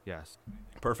 Yeah. Yes.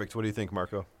 Perfect. What do you think,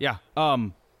 Marco? Yeah.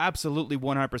 Absolutely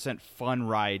 100% fun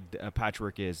ride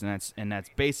Patchwork is, and that's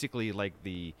basically like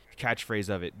the catchphrase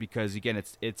of it, because again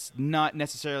it's not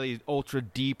necessarily ultra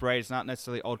deep, right? It's not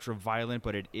necessarily ultra violent,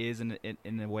 but it is in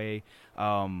a way.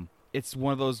 It's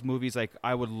one of those movies like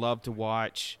I would love to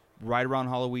watch right around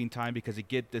Halloween time, because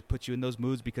it puts you in those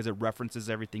moods, because it references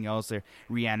everything else, there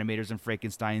Reanimators and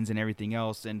Frankensteins and everything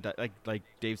else, and like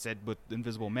Dave said with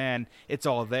Invisible Man, it's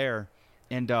all there,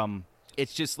 and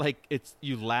it's just like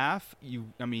you laugh, you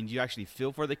actually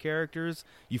feel for the characters,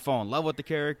 you fall in love with the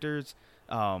characters.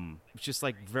 It's just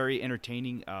like very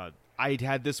entertaining. I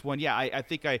had this one. Yeah, I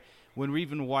think when we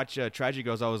even watch Tragic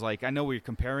Girls, I was like, I know we're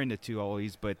comparing the two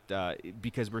always, but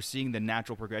because we're seeing the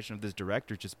natural progression of this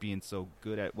director just being so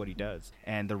good at what he does,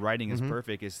 and the writing is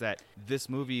perfect, is that this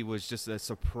movie was just a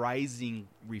surprising,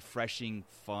 refreshing,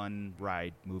 fun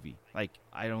ride movie. Like,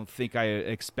 I don't think I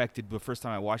expected the first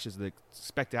time I watched this to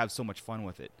expect to have so much fun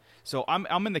with it. So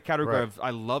I'm in the category of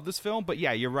I love this film, but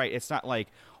yeah, you're right. It's not like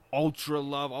ultra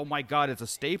love. Oh my God, it's a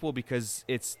staple, because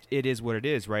it is what it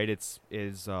is, right?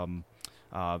 There's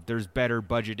better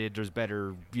budgeted, there's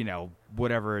better,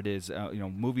 whatever it is,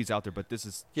 movies out there, but this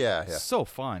is so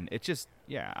fun. It's just,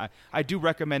 I do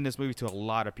recommend this movie to a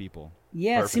lot of people.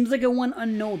 Yeah, Perfect. It seems like it went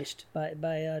unnoticed by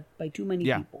too many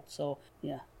people. So,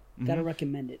 gotta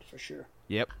recommend it for sure.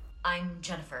 Yep. I'm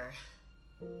Jennifer.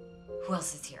 Who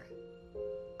else is here?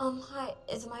 Hi,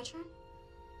 is it my turn?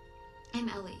 I'm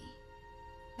Ellie.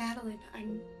 Madeline,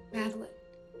 I'm Madeline.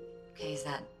 Okay, is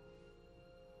that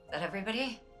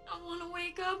everybody? I want to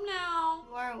wake up now.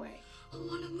 You are awake. I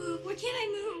want to move. Why can't I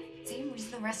move? Same reason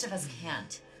the rest of us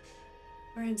can't.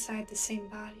 We're inside the same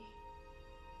body.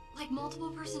 Like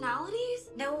multiple personalities?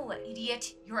 No,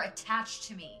 idiot. You're attached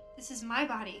to me. This is my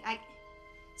body. I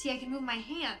can move my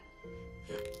hand.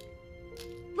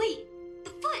 Wait, the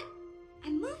foot.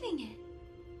 I'm moving it.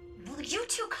 Will you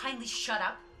two kindly shut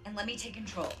up and let me take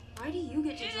control? Why do you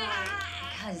get to drive?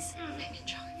 Because I'm in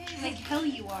charge. Like hell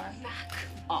you are. Back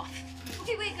off.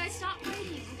 Okay, wait, guys, stop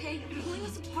fighting, okay? You're pulling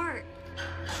us apart. I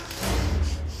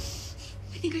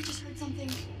think I just heard something.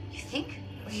 You think?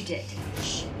 Or you did?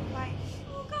 Shh. Why?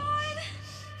 Oh, God.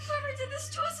 Whoever did this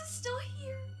to us is still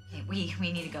here. Okay, we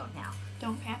need to go now.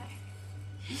 Don't panic.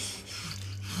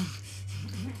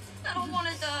 I don't want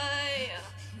to die.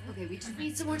 Okay, we just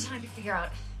need some more time to figure out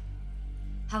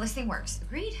how this thing works.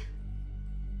 Agreed?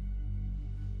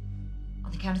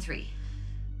 On the count of 3.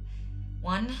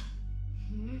 1,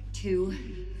 2,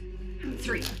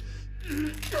 3.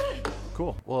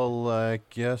 Cool. Well, I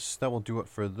guess that will do it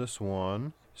for this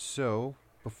one. So,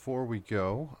 before we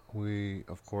go, we,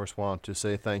 of course, want to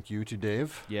say thank you to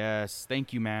Dave. Yes,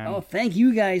 thank you, man. Oh, thank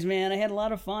you guys, man. I had a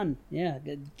lot of fun. Yeah,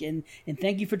 and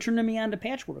thank you for turning me on to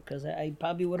Patchwork, because I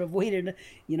probably would have waited,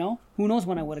 who knows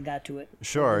when I would have got to it.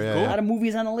 Sure, There's yeah. a lot of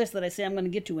movies on the list that I say I'm going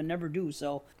to get to and never do,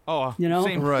 so...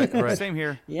 Same, right. Same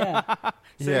here. Yeah.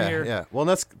 Same here. Yeah. Well,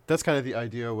 that's kind of the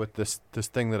idea with this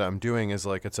thing that I'm doing, is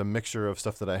like it's a mixture of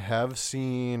stuff that I have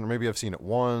seen, or maybe I've seen it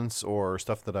once, or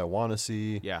stuff that I want to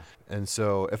see. Yeah. And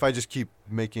so if I just keep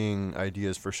making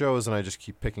ideas for shows and I just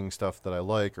keep picking stuff that I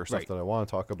like or stuff that I want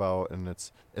to talk about, and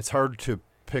it's hard to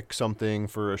pick something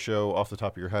for a show off the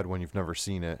top of your head when you've never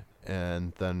seen it,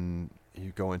 and then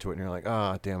you go into it and you're like,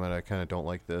 damn it, I kind of don't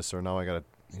like this, or now I got to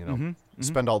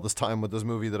spend all this time with this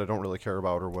movie that I don't really care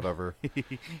about or whatever.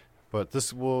 But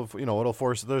this will, it'll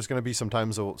force, there's going to be some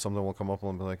times something will come up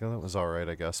and I'll be like, oh, that was all right,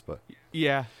 I guess. But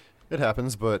yeah, it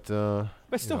happens, but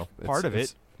still part of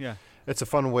it. Yeah. It's a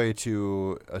fun way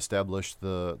to establish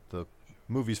the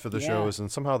movies for the shows, and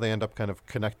somehow they end up kind of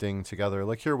connecting together.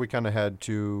 Like here we kind of had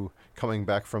two coming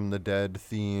back from the dead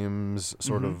themes,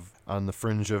 sort of on the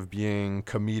fringe of being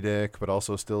comedic, but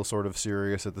also still sort of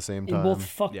serious at the same time. And both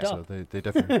fucked up. So they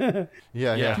definitely...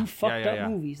 yeah. Two fucked up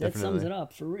movies. That sums it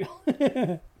up, for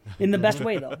real. In the best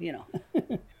way, though,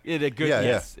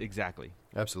 Yes, exactly.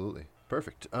 Absolutely.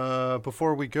 Perfect.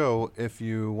 Before we go, if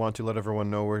you want to let everyone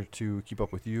know where to keep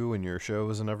up with you and your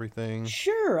shows and everything.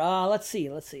 Sure. Let's see.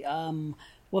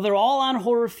 Well, they're all on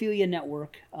Horrorphilia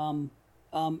Network.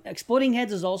 Exploding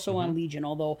Heads is also on Legion,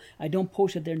 although I don't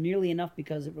post it there nearly enough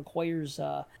because it requires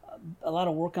a lot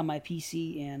of work on my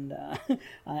PC, and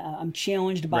I'm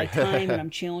challenged by time and I'm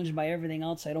challenged by everything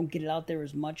else. So I don't get it out there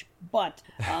as much. But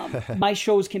my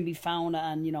shows can be found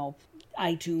on,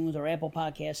 iTunes or Apple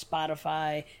Podcasts,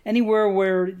 Spotify, anywhere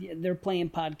where they're playing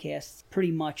podcasts.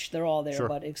 Pretty much, they're all there. Sure.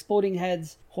 But Exploding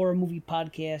Heads Horror Movie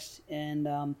Podcast and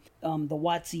the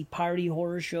Watsy Party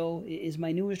Horror Show is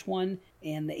my newest one,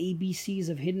 and the ABCs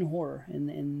of Hidden Horror,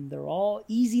 and they're all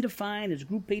easy to find. There's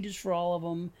group pages for all of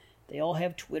them. They all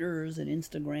have Twitters and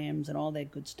Instagrams and all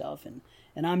that good stuff. And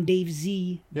I'm Dave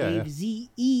Z, Dave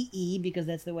Z-E-E, because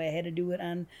that's the way I had to do it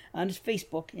on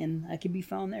Facebook, and I can be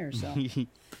found there. So.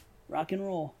 Rock and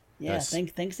roll. Yeah, nice.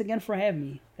 Thanks again for having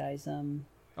me, guys.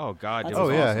 Oh, God. It was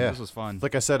awesome. Yeah. This was fun.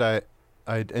 Like I said,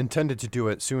 I intended to do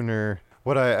it sooner.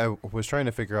 What I was trying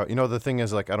to figure out, the thing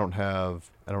is, like, I don't have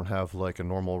like a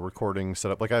normal recording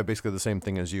setup. Like, I have basically the same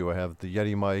thing as you. I have the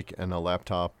Yeti mic and a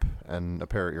laptop and a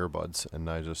pair of earbuds, and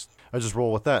I just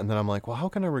roll with that. And then I'm like, well, how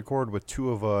can I record with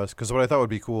two of us? Because what I thought would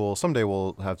be cool, someday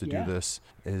we'll have to do this,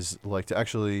 is like to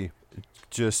actually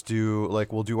just do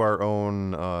like we'll do our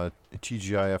own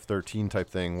TGIF 13 type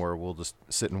thing where we'll just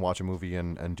sit and watch a movie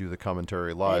and do the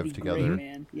commentary live That'd be together. Great,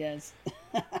 man. Yes.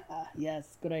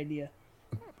 Yes, good idea.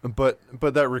 But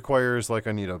that requires like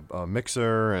I need a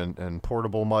mixer and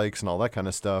portable mics and all that kind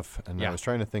of stuff. And I was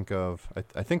trying to think of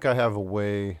I think I have a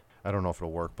way. I don't know if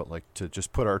it'll work, but like to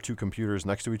just put our two computers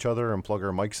next to each other and plug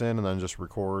our mics in and then just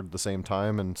record the same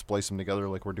time and splice them together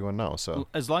like we're doing now. So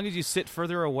as long as you sit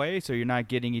further away so you're not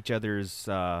getting each other's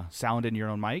sound in your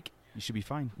own mic, you should be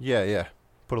fine. Yeah.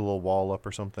 Put a little wall up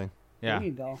or something. Yeah. There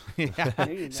you go. Yeah.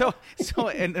 There you go. So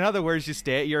in other words, you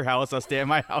stay at your house, I'll stay at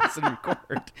my house and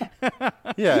record.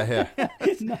 Yeah.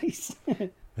 Nice.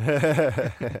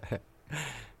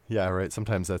 Yeah, right.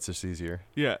 Sometimes that's just easier.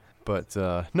 Yeah. But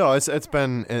no, it's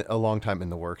been a long time in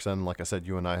the works, and like I said,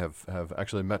 you and I have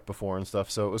actually met before and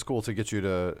stuff. So it was cool to get you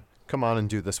to come on and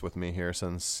do this with me here,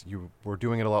 since you were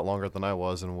doing it a lot longer than I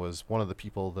was, and was one of the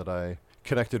people that I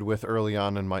connected with early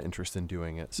on in my interest in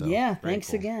doing it. So yeah,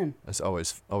 thanks again. It's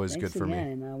always good for me.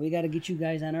 And we got to get you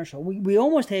guys on our show. We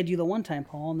almost had you the one time,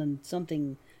 Paul, and then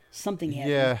something happened.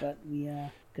 Yeah. But we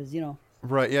because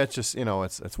Right. Yeah. It's just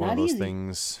it's one of those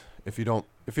things. If you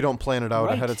don't plan it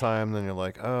out ahead of time, then you're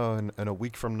like, oh, in a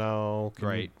week from now,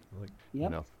 right?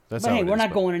 Yep. That's but how hey, it we're is,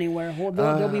 not going anywhere.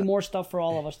 There'll be more stuff for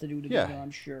all of us to do together, Yeah.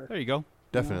 I'm sure. There you go.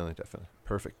 Definitely.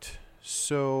 Perfect.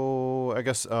 So I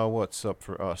guess what's up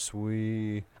for us?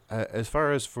 We, as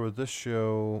far as for this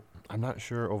show, I'm not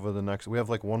sure over the next. We have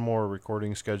like one more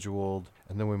recording scheduled,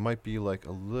 and then we might be like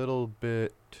a little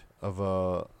bit of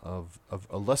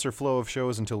a lesser flow of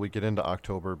shows until we get into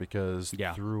October, because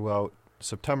throughout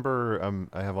September,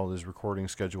 I have all these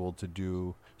recordings scheduled to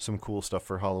do some cool stuff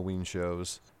for Halloween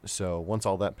shows. So once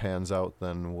all that pans out,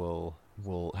 then we'll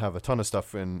have a ton of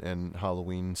stuff in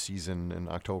Halloween season in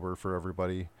October for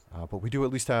everybody. But we do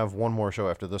at least have one more show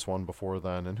after this one before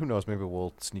then, and who knows, maybe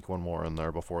we'll sneak one more in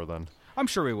there before then. I'm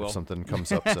sure we will. If something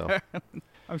comes up, so.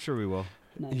 I'm sure we will.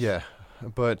 Nice. Yeah.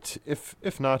 But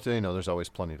if not, there's always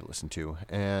plenty to listen to.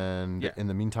 And in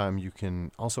the meantime, you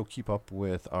can also keep up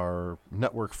with our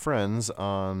network friends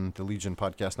on the Legion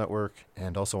Podcast Network,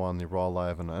 and also on the Raw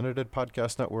Live and Unedited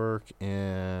Podcast Network.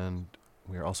 And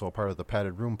we are also a part of the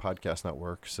Padded Room Podcast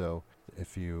Network. So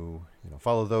if you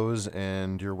follow those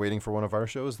and you're waiting for one of our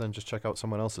shows, then just check out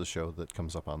someone else's show that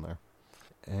comes up on there.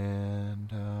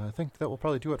 And I think that will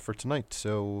probably do it for tonight.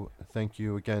 So thank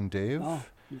you again, Dave. Oh,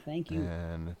 thank you.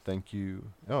 And thank you.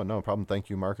 Oh, no problem. Thank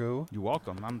you, Marco. You're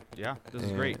welcome. This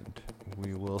is great.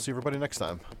 We will see everybody next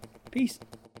time. Peace.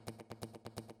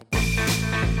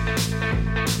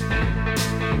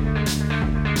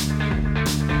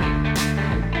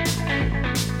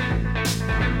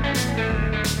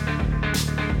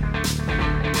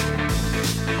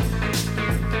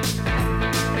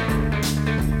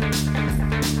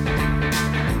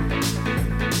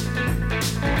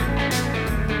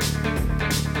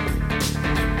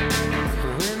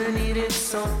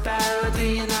 So bad, do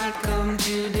you not come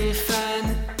to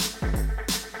defend?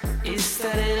 Is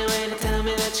that any way to tell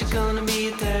me that you're gonna be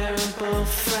a terrible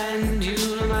friend?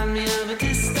 You remind me of a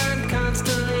distant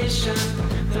constellation,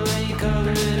 the way you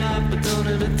cover it up but don't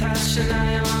have a touch. And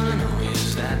I wanna know,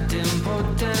 is that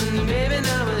important? Baby,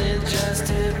 no, but it just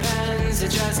depends.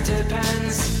 It just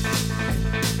depends.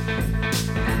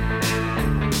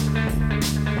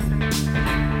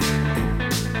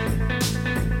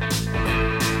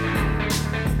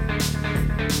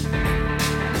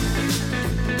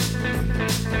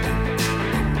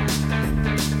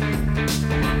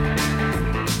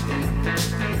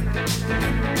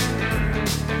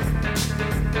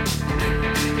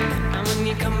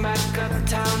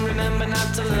 Remember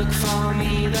not to look for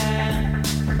me there.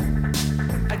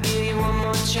 I give you one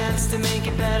more chance to make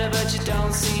it better, but you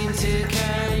don't seem to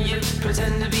care. You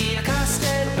pretend to be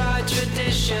accosted by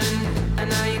tradition, and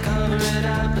now you cover it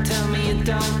up, but tell me you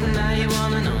don't. And now you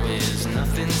wanna know is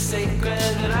nothing sacred,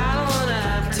 but I don't wanna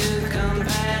have to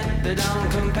compare, but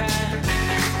don't compare.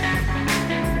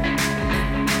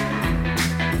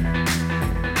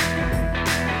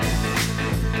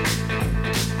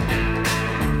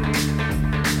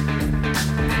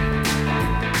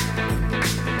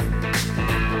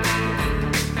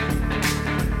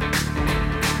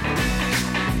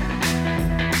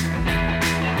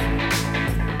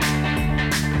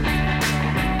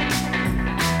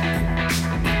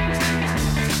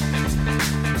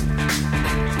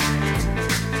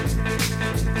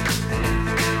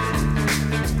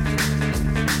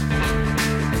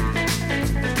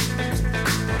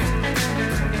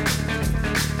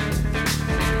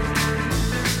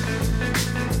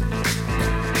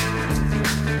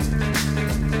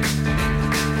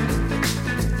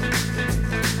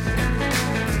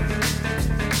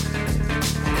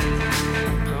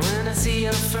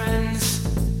 your friends.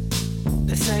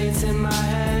 They say it's in my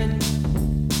head.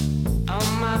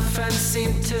 All my friends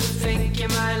seem to think you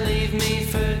might leave me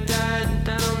for dead.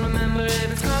 I don't remember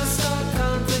if it's cost or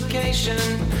complication.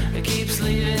 It keeps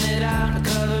leaving it out to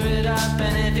cover it up.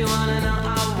 And if you wanna know,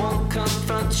 I won't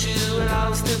confront you with all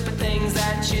the stupid things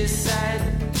that you said.